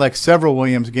looks to me like several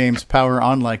Williams games power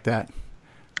on like that.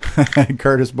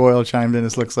 Curtis Boyle chimed in.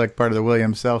 This looks like part of the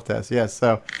Williams self-test. Yes,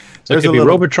 so there's a little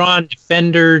Robotron,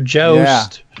 Defender,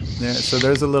 Joust. Yeah, so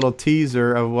there's a little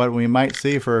teaser of what we might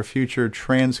see for a future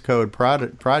transcode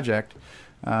project.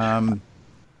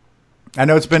 I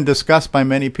know it's been discussed by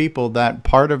many people that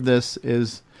part of this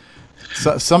is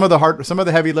some of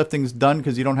the heavy lifting's done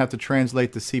because you don't have to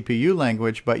translate the CPU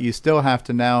language, but you still have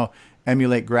to now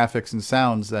emulate graphics and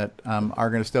sounds that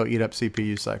are going to still eat up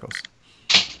CPU cycles.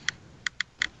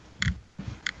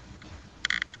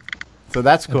 So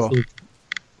that's cool. Absolutely.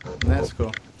 That's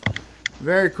cool.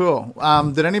 Very cool.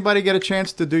 Did anybody get a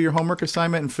chance to do your homework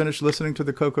assignment and finish listening to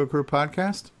the Coco Crew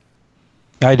podcast?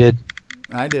 I did.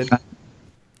 I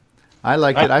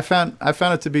liked it. I found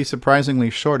it to be surprisingly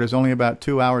short. It was only about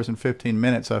 2 hours and 15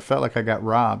 minutes, so I felt like I got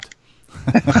robbed.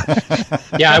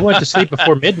 Yeah, I went to sleep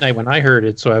before midnight when I heard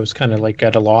it, so I was kind of like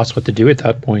at a loss what to do at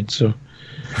that point. So,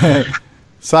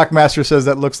 Sockmaster says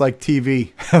that looks like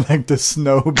TV, like the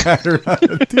snow pattern on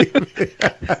the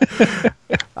TV.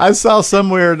 I saw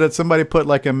somewhere that somebody put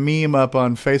like a meme up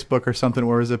on Facebook or something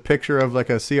where it was a picture of like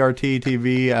a CRT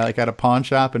TV like at a pawn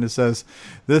shop, and it says,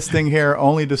 "This thing here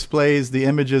only displays the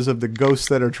images of the ghosts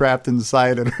that are trapped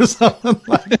inside it," or something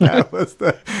like that. Was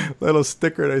the little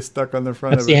sticker they stuck on the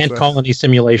front That's of it. That's the ant colony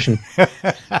simulation.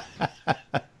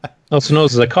 Also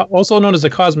known as a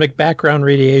cosmic background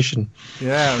radiation.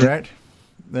 Yeah, right.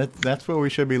 That's what we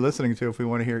should be listening to if we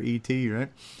want to hear E.T., right?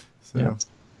 So.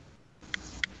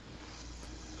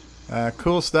 Yeah.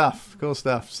 Cool stuff.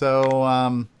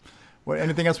 So,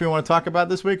 anything else we want to talk about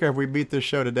this week, or have we beat this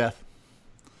show to death?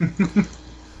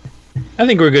 I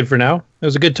think we're good for now. It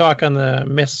was a good talk on the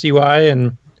MES UI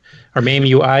and our MAME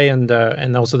UI and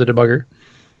also the debugger.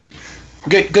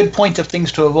 Good point of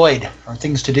things to avoid or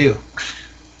things to do.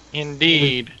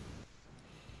 Indeed.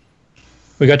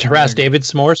 We got to harass David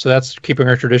some more, so that's keeping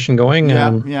our tradition going.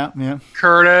 Yeah.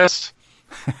 Curtis.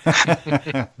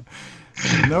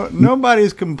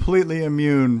 Nobody's completely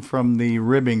immune from the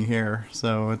ribbing here,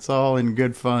 so it's all in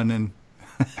good fun. And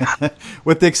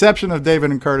with the exception of David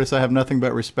and Curtis, I have nothing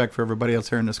but respect for everybody else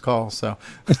here in this call. So,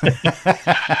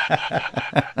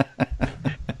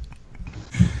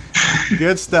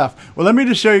 good stuff. Well, let me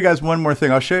just show you guys one more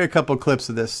thing. I'll show you a couple of clips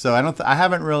of this. So I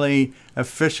haven't really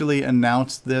officially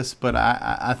announced this, but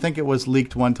I think it was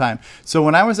leaked one time. So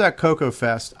when I was at Coco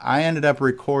Fest, I ended up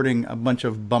recording a bunch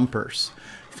of bumpers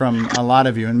from a lot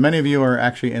of you, and many of you are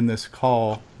actually in this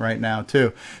call right now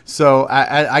too. So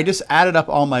I just added up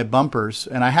all my bumpers,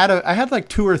 and I had like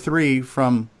 2 or 3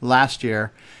 from last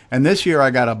year, and this year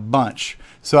I got a bunch.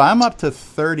 So I'm up to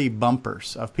 30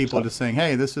 bumpers of people just saying,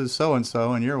 "Hey, this is so and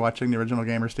so, and you're watching the Original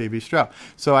Gamer Stevie Stroh."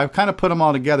 So I've kind of put them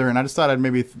all together, and I just thought I'd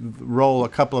maybe roll a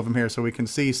couple of them here so we can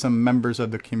see some members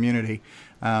of the community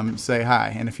say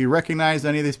hi. And if you recognize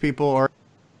any of these people or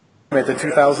at the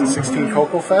 2016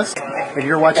 Coco Fest, and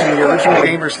you're watching the Original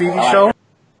Gamer Stevie Show.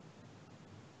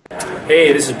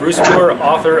 Hey, this is Bruce Moore,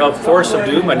 author of Force of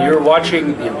Doom, and you're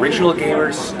watching the Original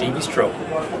Gamer Stevie Stroh.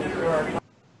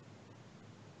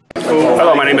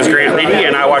 Hello, my name is Grant Leedy,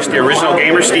 and I watch the Original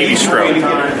Gamer Stevie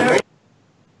Stroh.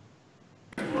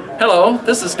 Hello,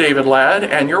 this is David Ladd,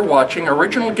 and you're watching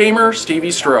Original Gamer Stevie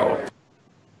Stroh.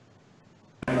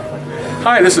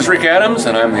 Hi, this is Rick Adams,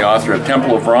 and I'm the author of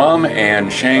Temple of Ram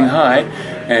and Shanghai,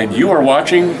 and you are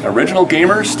watching Original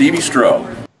Gamer Stevie Stroh.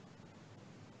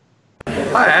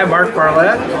 Hi, I'm Mark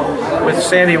Barlett with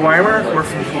Sandy Weimer. We're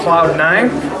from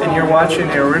Cloud9, and you're watching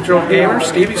the Original Gamer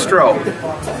Stevie Stroh.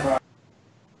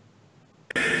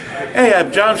 Hey,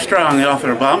 I'm John Strong, the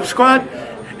author of Bomb Squad,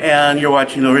 and you're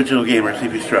watching the Original Gamer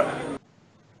Stevie Stroh.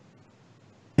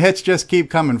 hits just keep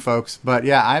coming, folks. But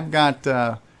yeah, I got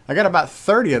about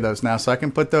 30 of those now, so I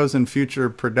can put those in future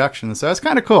productions. So that's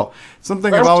kind of cool.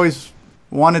 Something I've always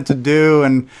wanted to do,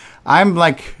 and I'm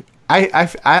like,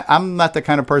 I'm not the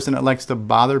kind of person that likes to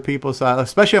bother people. So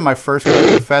especially at my first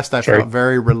fest, I felt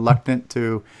very reluctant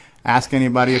to ask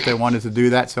anybody if they wanted to do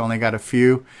that. So I only got a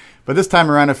few. But this time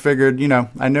around, I figured,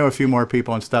 I know a few more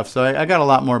people and stuff, so I got a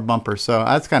lot more bumpers. So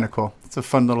that's kind of cool. It's a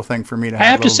fun little thing for me to have. I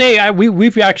have to say,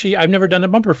 I've never done a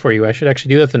bumper for you. I should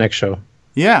actually do that the next show.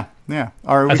 Yeah.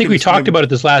 Or I think we talked about it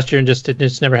this last year and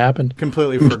it's never happened.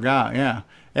 Completely forgot. Yeah.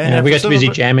 And we got too busy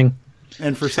jamming.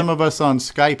 And for some of us on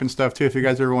Skype and stuff too, if you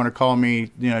guys ever want to call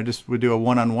me, just we do a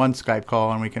one-on-one Skype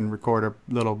call and we can record a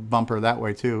little bumper that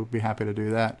way too. Be happy to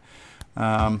do that.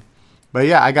 But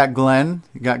yeah, I got Glenn.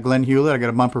 You got Glenn Hewlett. I got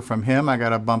a bumper from him. I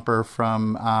got a bumper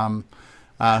from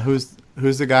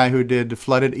who's the guy who did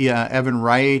Flooded? Evan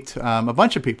Wright. A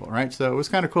bunch of people, right? So it was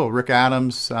kind of cool. Rick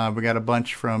Adams. We got a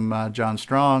bunch from John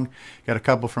Strong. Got a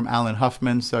couple from Alan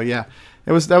Huffman. So yeah,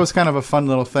 that was kind of a fun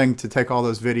little thing to take all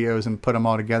those videos and put them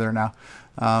all together now.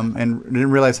 And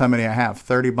didn't realize how many I have.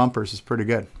 30 bumpers is pretty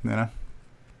good,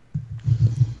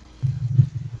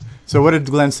 So what did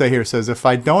Glenn say here? It says, if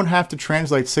I don't have to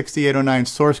translate 6809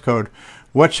 source code,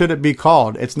 what should it be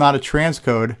called? It's not a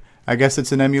transcode. I guess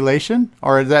it's an emulation?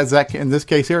 Or is that in this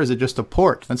case here, is it just a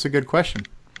port? That's a good question.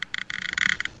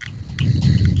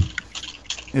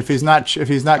 If he's not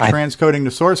transcoding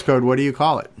the source code, what do you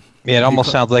call it? Yeah, it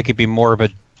almost sounds like it'd be more of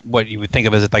what you would think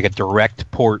of as like a direct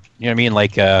port. You know what I mean?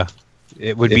 Like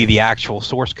it would be the actual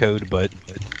source code, but...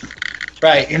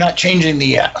 Right, you're not changing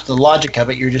the logic of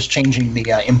it. You're just changing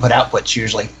the input-outputs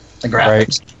usually, the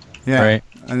graphics. Right. Yeah, right.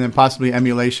 And then possibly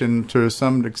emulation to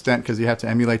some extent because you have to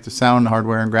emulate the sound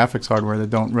hardware and graphics hardware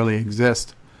that don't really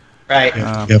exist. Right.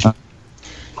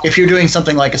 If you're doing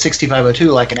something like a 6502,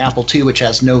 like an Apple II, which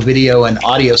has no video and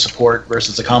audio support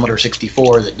versus a Commodore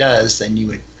 64 that does, then you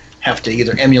would have to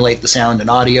either emulate the sound and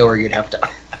audio or you'd have to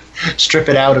strip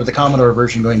it out of the Commodore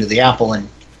version going to the Apple and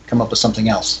come up with something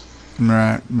else.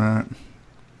 Right.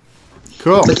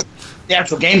 Cool. But the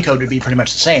actual game code would be pretty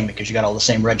much the same because you got all the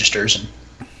same registers. And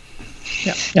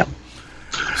yeah.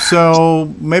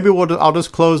 So maybe I'll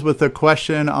just close with a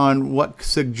question on what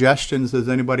suggestions does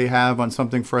anybody have on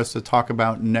something for us to talk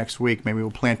about next week? Maybe we'll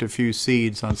plant a few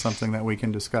seeds on something that we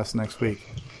can discuss next week.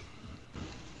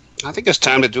 I think it's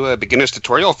time to do a beginner's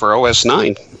tutorial for OS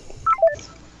 9.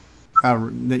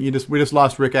 We just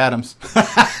lost Rick Adams. And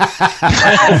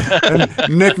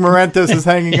Nick Morentis is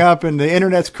hanging up, and the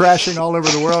internet's crashing all over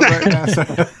the world right now. So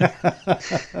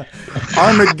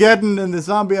Armageddon and the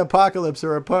zombie apocalypse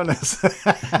are upon us.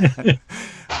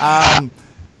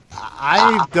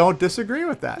 I don't disagree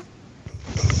with that.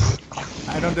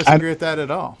 I don't disagree with that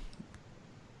at all.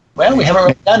 Well, we haven't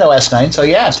really done OS 9, so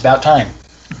yeah, it's about time.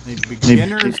 A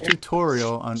beginner's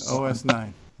tutorial on OS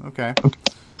 9. Okay.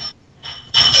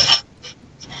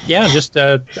 Yeah, just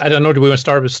I don't know. Do we want to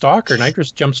start with stock or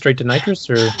nitrous? Jump straight to nitrous,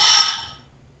 or?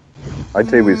 I'd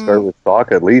say we start with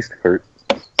stock at least, Kurt.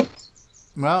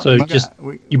 Well, so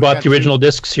you bought the original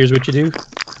discs. Here's what you do.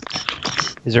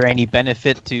 Is there any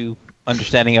benefit to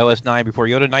understanding OS 9 before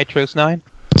you go to Nitros 9?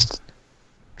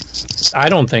 I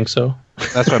don't think so.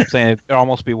 That's what I'm saying. It'd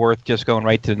almost be worth just going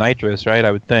right to Nitros, right?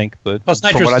 I would think, but plus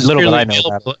Nitros is fairly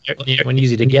available and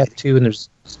easy to get to, and there's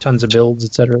tons of builds,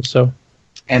 etc. So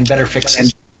and better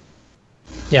fixes.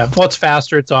 Yeah, well, it's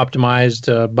faster, it's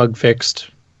optimized, bug fixed,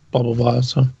 blah blah blah.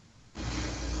 So.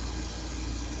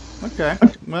 Okay.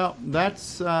 Well,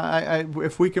 that's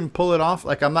if we can pull it off.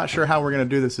 Like, I'm not sure how we're going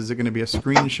to do this. Is it going to be a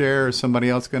screen share? Or is somebody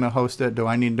else going to host it? Do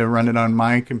I need to run it on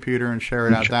my computer and share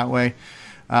it out that way?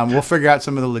 We'll figure out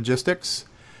some of the logistics,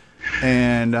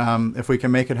 and if we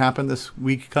can make it happen this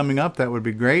week coming up, that would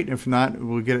be great. If not,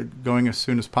 we'll get it going as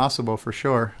soon as possible for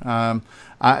sure.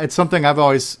 It's something I've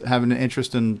always had an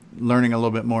interest in learning a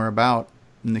little bit more about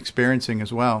and experiencing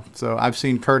as well. So I've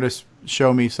seen Curtis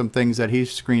show me some things that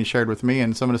he's screen shared with me,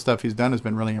 and some of the stuff he's done has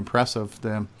been really impressive.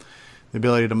 The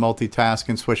ability to multitask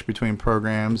and switch between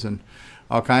programs and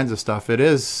all kinds of stuff. It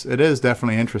is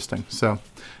definitely interesting. So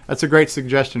that's a great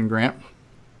suggestion, Grant.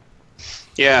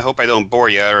 Yeah, I hope I don't bore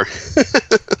you or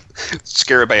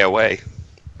scare everybody away.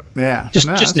 Yeah,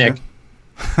 just Nick.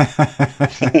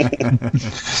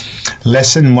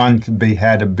 Lesson 1 could be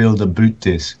how to build a boot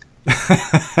disk.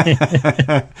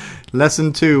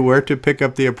 Lesson 2, where to pick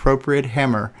up the appropriate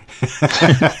hammer.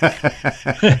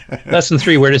 Lesson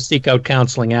 3, where to seek out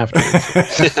counseling afterwards.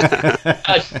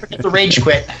 The rage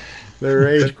quit. The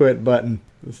rage quit button.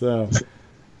 So,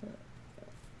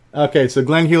 okay, so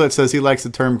Glenn Hewlett says he likes the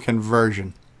term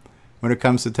conversion. When it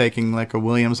comes to taking like a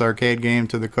Williams arcade game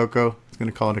to the Coco, he's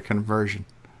going to call it a conversion.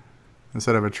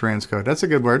 instead of a transcode. That's a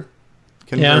good word.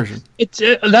 Conversion.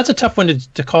 Yeah, that's a tough one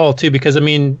to call too, because I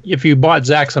mean, if you bought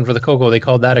Zaxxon for the Coco, they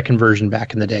called that a conversion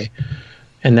back in the day,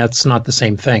 and that's not the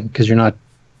same thing because you're not,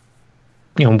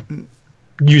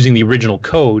 using the original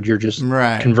code. You're just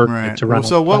converting it to run.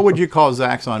 So what would you call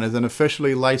Zaxxon? As an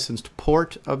officially licensed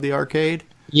port of the arcade?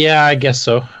 Yeah, I guess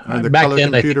so. Back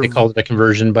then, I think they called it a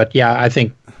conversion, but yeah, I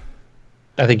think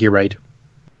you're right.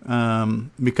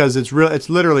 Because it's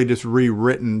literally just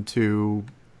rewritten to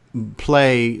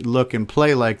look and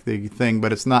play like the thing,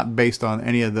 but it's not based on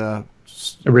any of the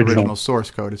original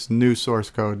source code. It's new source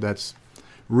code that's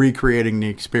recreating the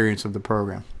experience of the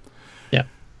program. Yeah.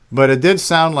 But it did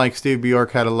sound like Steve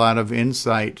Bjork had a lot of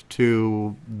insight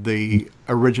to the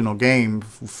original game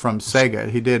from Sega.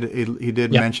 He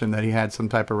did mention that he had some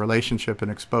type of relationship and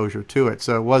exposure to it.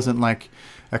 So it wasn't like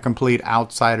a complete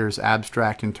outsider's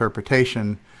abstract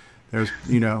interpretation. There's,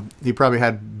 he probably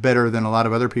had better than a lot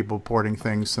of other people porting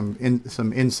things, some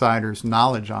insider's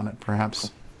knowledge on it,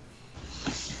 perhaps.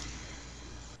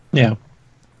 Yeah.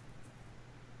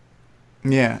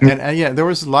 Yeah, and there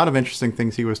was a lot of interesting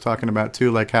things he was talking about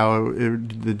too, like how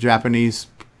the Japanese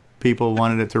people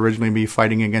wanted it to originally be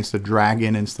fighting against a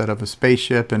dragon instead of a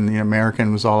spaceship, and the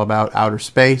American was all about outer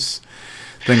space.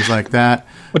 Things like that.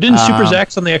 Well, didn't Super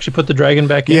Zaxxon, they actually put the dragon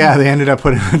back in? Yeah, they ended up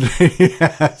putting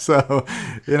so,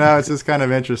 it's just kind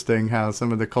of interesting how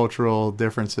some of the cultural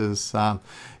differences, one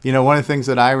of the things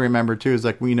that I remember too is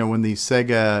like, when the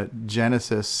Sega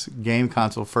Genesis game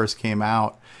console first came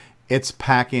out, its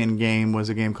pack-in game was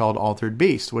a game called Altered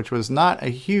Beast, which was not a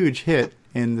huge hit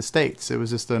in the States. It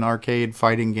was just an arcade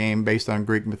fighting game based on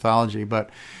Greek mythology, but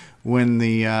when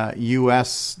the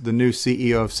the new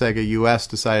CEO of Sega US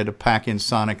decided to pack in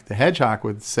Sonic the Hedgehog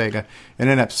with Sega, it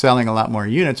ended up selling a lot more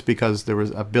units because there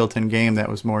was a built-in game that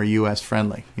was more US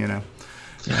friendly, the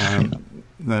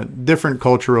different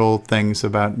cultural things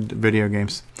about video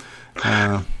games.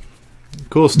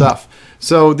 Cool stuff.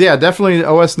 So yeah, definitely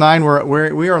OS 9.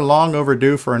 We are long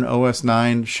overdue for an OS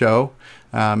 9 show.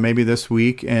 Maybe this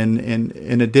week, and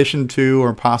in addition to,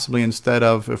 or possibly instead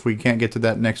of, if we can't get to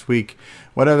that next week,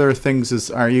 what other things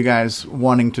are you guys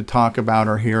wanting to talk about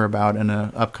or hear about in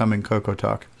an upcoming Coco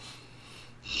Talk?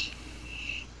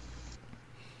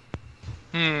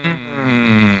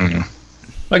 I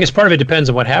guess part of it depends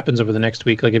on what happens over the next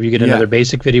week. Like if you get another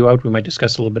basic video out, we might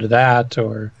discuss a little bit of that.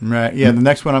 Or right, yeah. The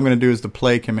next one I'm going to do is the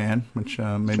play command, which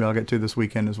maybe I'll get to this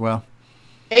weekend as well.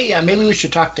 Hey, maybe we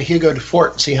should talk to Hugo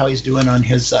DeFort and see how he's doing on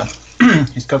his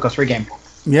his Coco 3 game.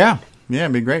 Yeah,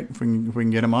 it'd be great if we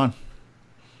can get him on.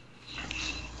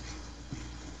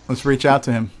 Let's reach out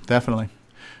to him, definitely.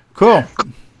 Cool.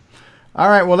 All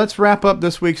right, well, let's wrap up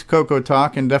this week's Coco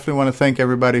Talk, and definitely want to thank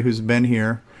everybody who's been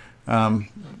here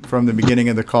from the beginning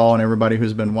of the call and everybody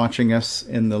who's been watching us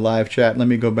in the live chat. Let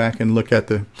me go back and look at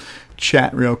the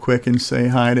chat real quick and say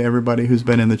hi to everybody who's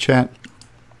been in the chat,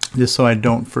 just so I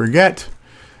don't forget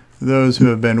those who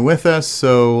have been with us.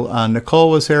 So Nicole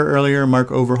was here earlier, Mark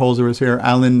Overholzer was here,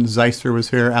 Alan Zeister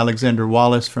was here, Alexander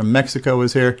Wallace from Mexico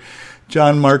was here,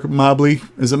 John Mark Mobley.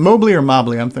 Is it Mobley or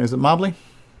Mobley? Is it Mobley?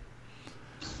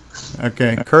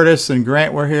 Okay. Curtis and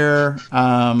Grant were here.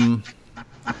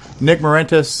 Nick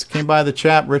Morentis came by the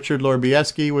chat. Richard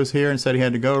Lorbieski was here and said he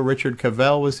had to go. Richard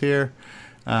Cavell was here.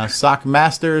 Sock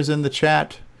Masters in the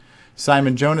chat.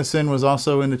 Simon Jonason was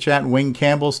also in the chat. Wayne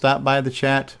Campbell stopped by the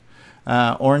chat.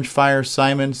 Orange Fire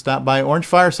Simon stopped by. Orange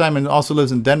Fire Simon also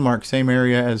lives in Denmark, same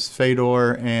area as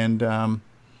Fedor and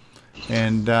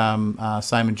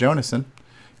Simon Jonason.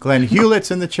 Glenn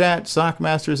Hewlett's in the chat. Sock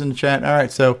Masters in the chat. All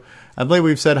right, so I believe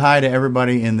we've said hi to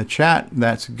everybody in the chat.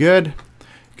 That's good.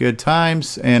 Good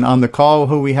times. And on the call,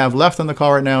 who we have left on the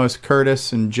call right now is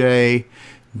Curtis and Jay,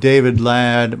 David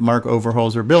Ladd, Mark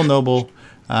Overholzer, Bill Noble,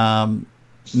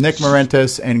 Nick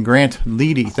Morentis, and Grant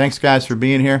Leedy. Thanks, guys, for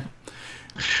being here.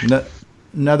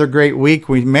 Another great week.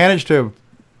 We managed to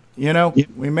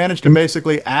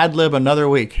basically ad-lib another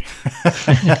week.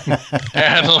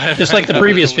 Just like the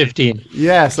previous 15.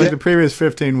 Yes, like the previous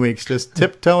 15 weeks. Just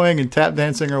tiptoeing and tap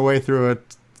dancing our way through a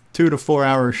 2 to 4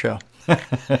 hour show.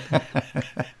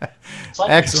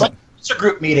 Excellent. It's a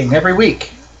group meeting every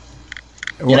week.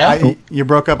 You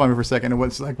broke up on me for a second.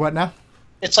 What's like what now?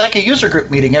 It's like a user group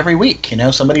meeting every week.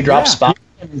 Somebody drops by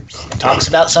and talks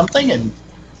about something, and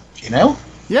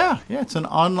Yeah, it's an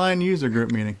online user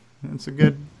group meeting. That's a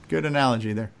good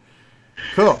analogy there.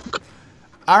 Cool.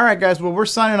 All right, guys. Well, we're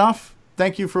signing off.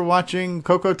 Thank you for watching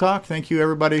Coco Talk. Thank you,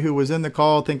 everybody who was in the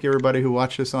call. Thank you, everybody who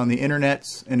watched us on the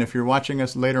internets. And if you're watching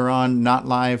us later on, not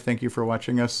live, thank you for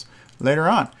watching us later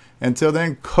on. Until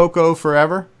then, Coco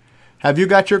forever. Have you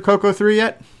got your Coco 3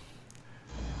 yet?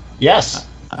 Yes.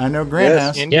 I know Grant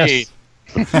has. Indeed.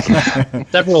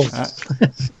 Several.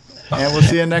 And we'll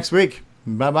see you next week.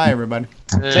 Bye-bye, everybody.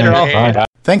 Later all. Bye.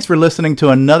 Thanks for listening to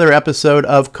another episode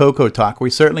of Coco Talk. We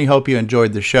certainly hope you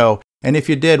enjoyed the show. And if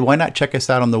you did, why not check us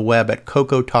out on the web at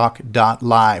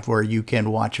cocotalk.live, where you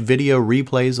can watch video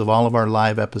replays of all of our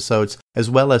live episodes, as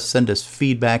well as send us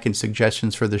feedback and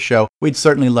suggestions for the show. We'd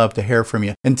certainly love to hear from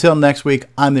you. Until next week,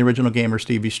 I'm the original gamer,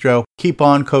 Stevie Stroh. Keep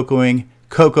on cocoing,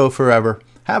 Coco forever.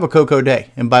 Have a Coco day,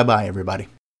 and bye-bye, everybody.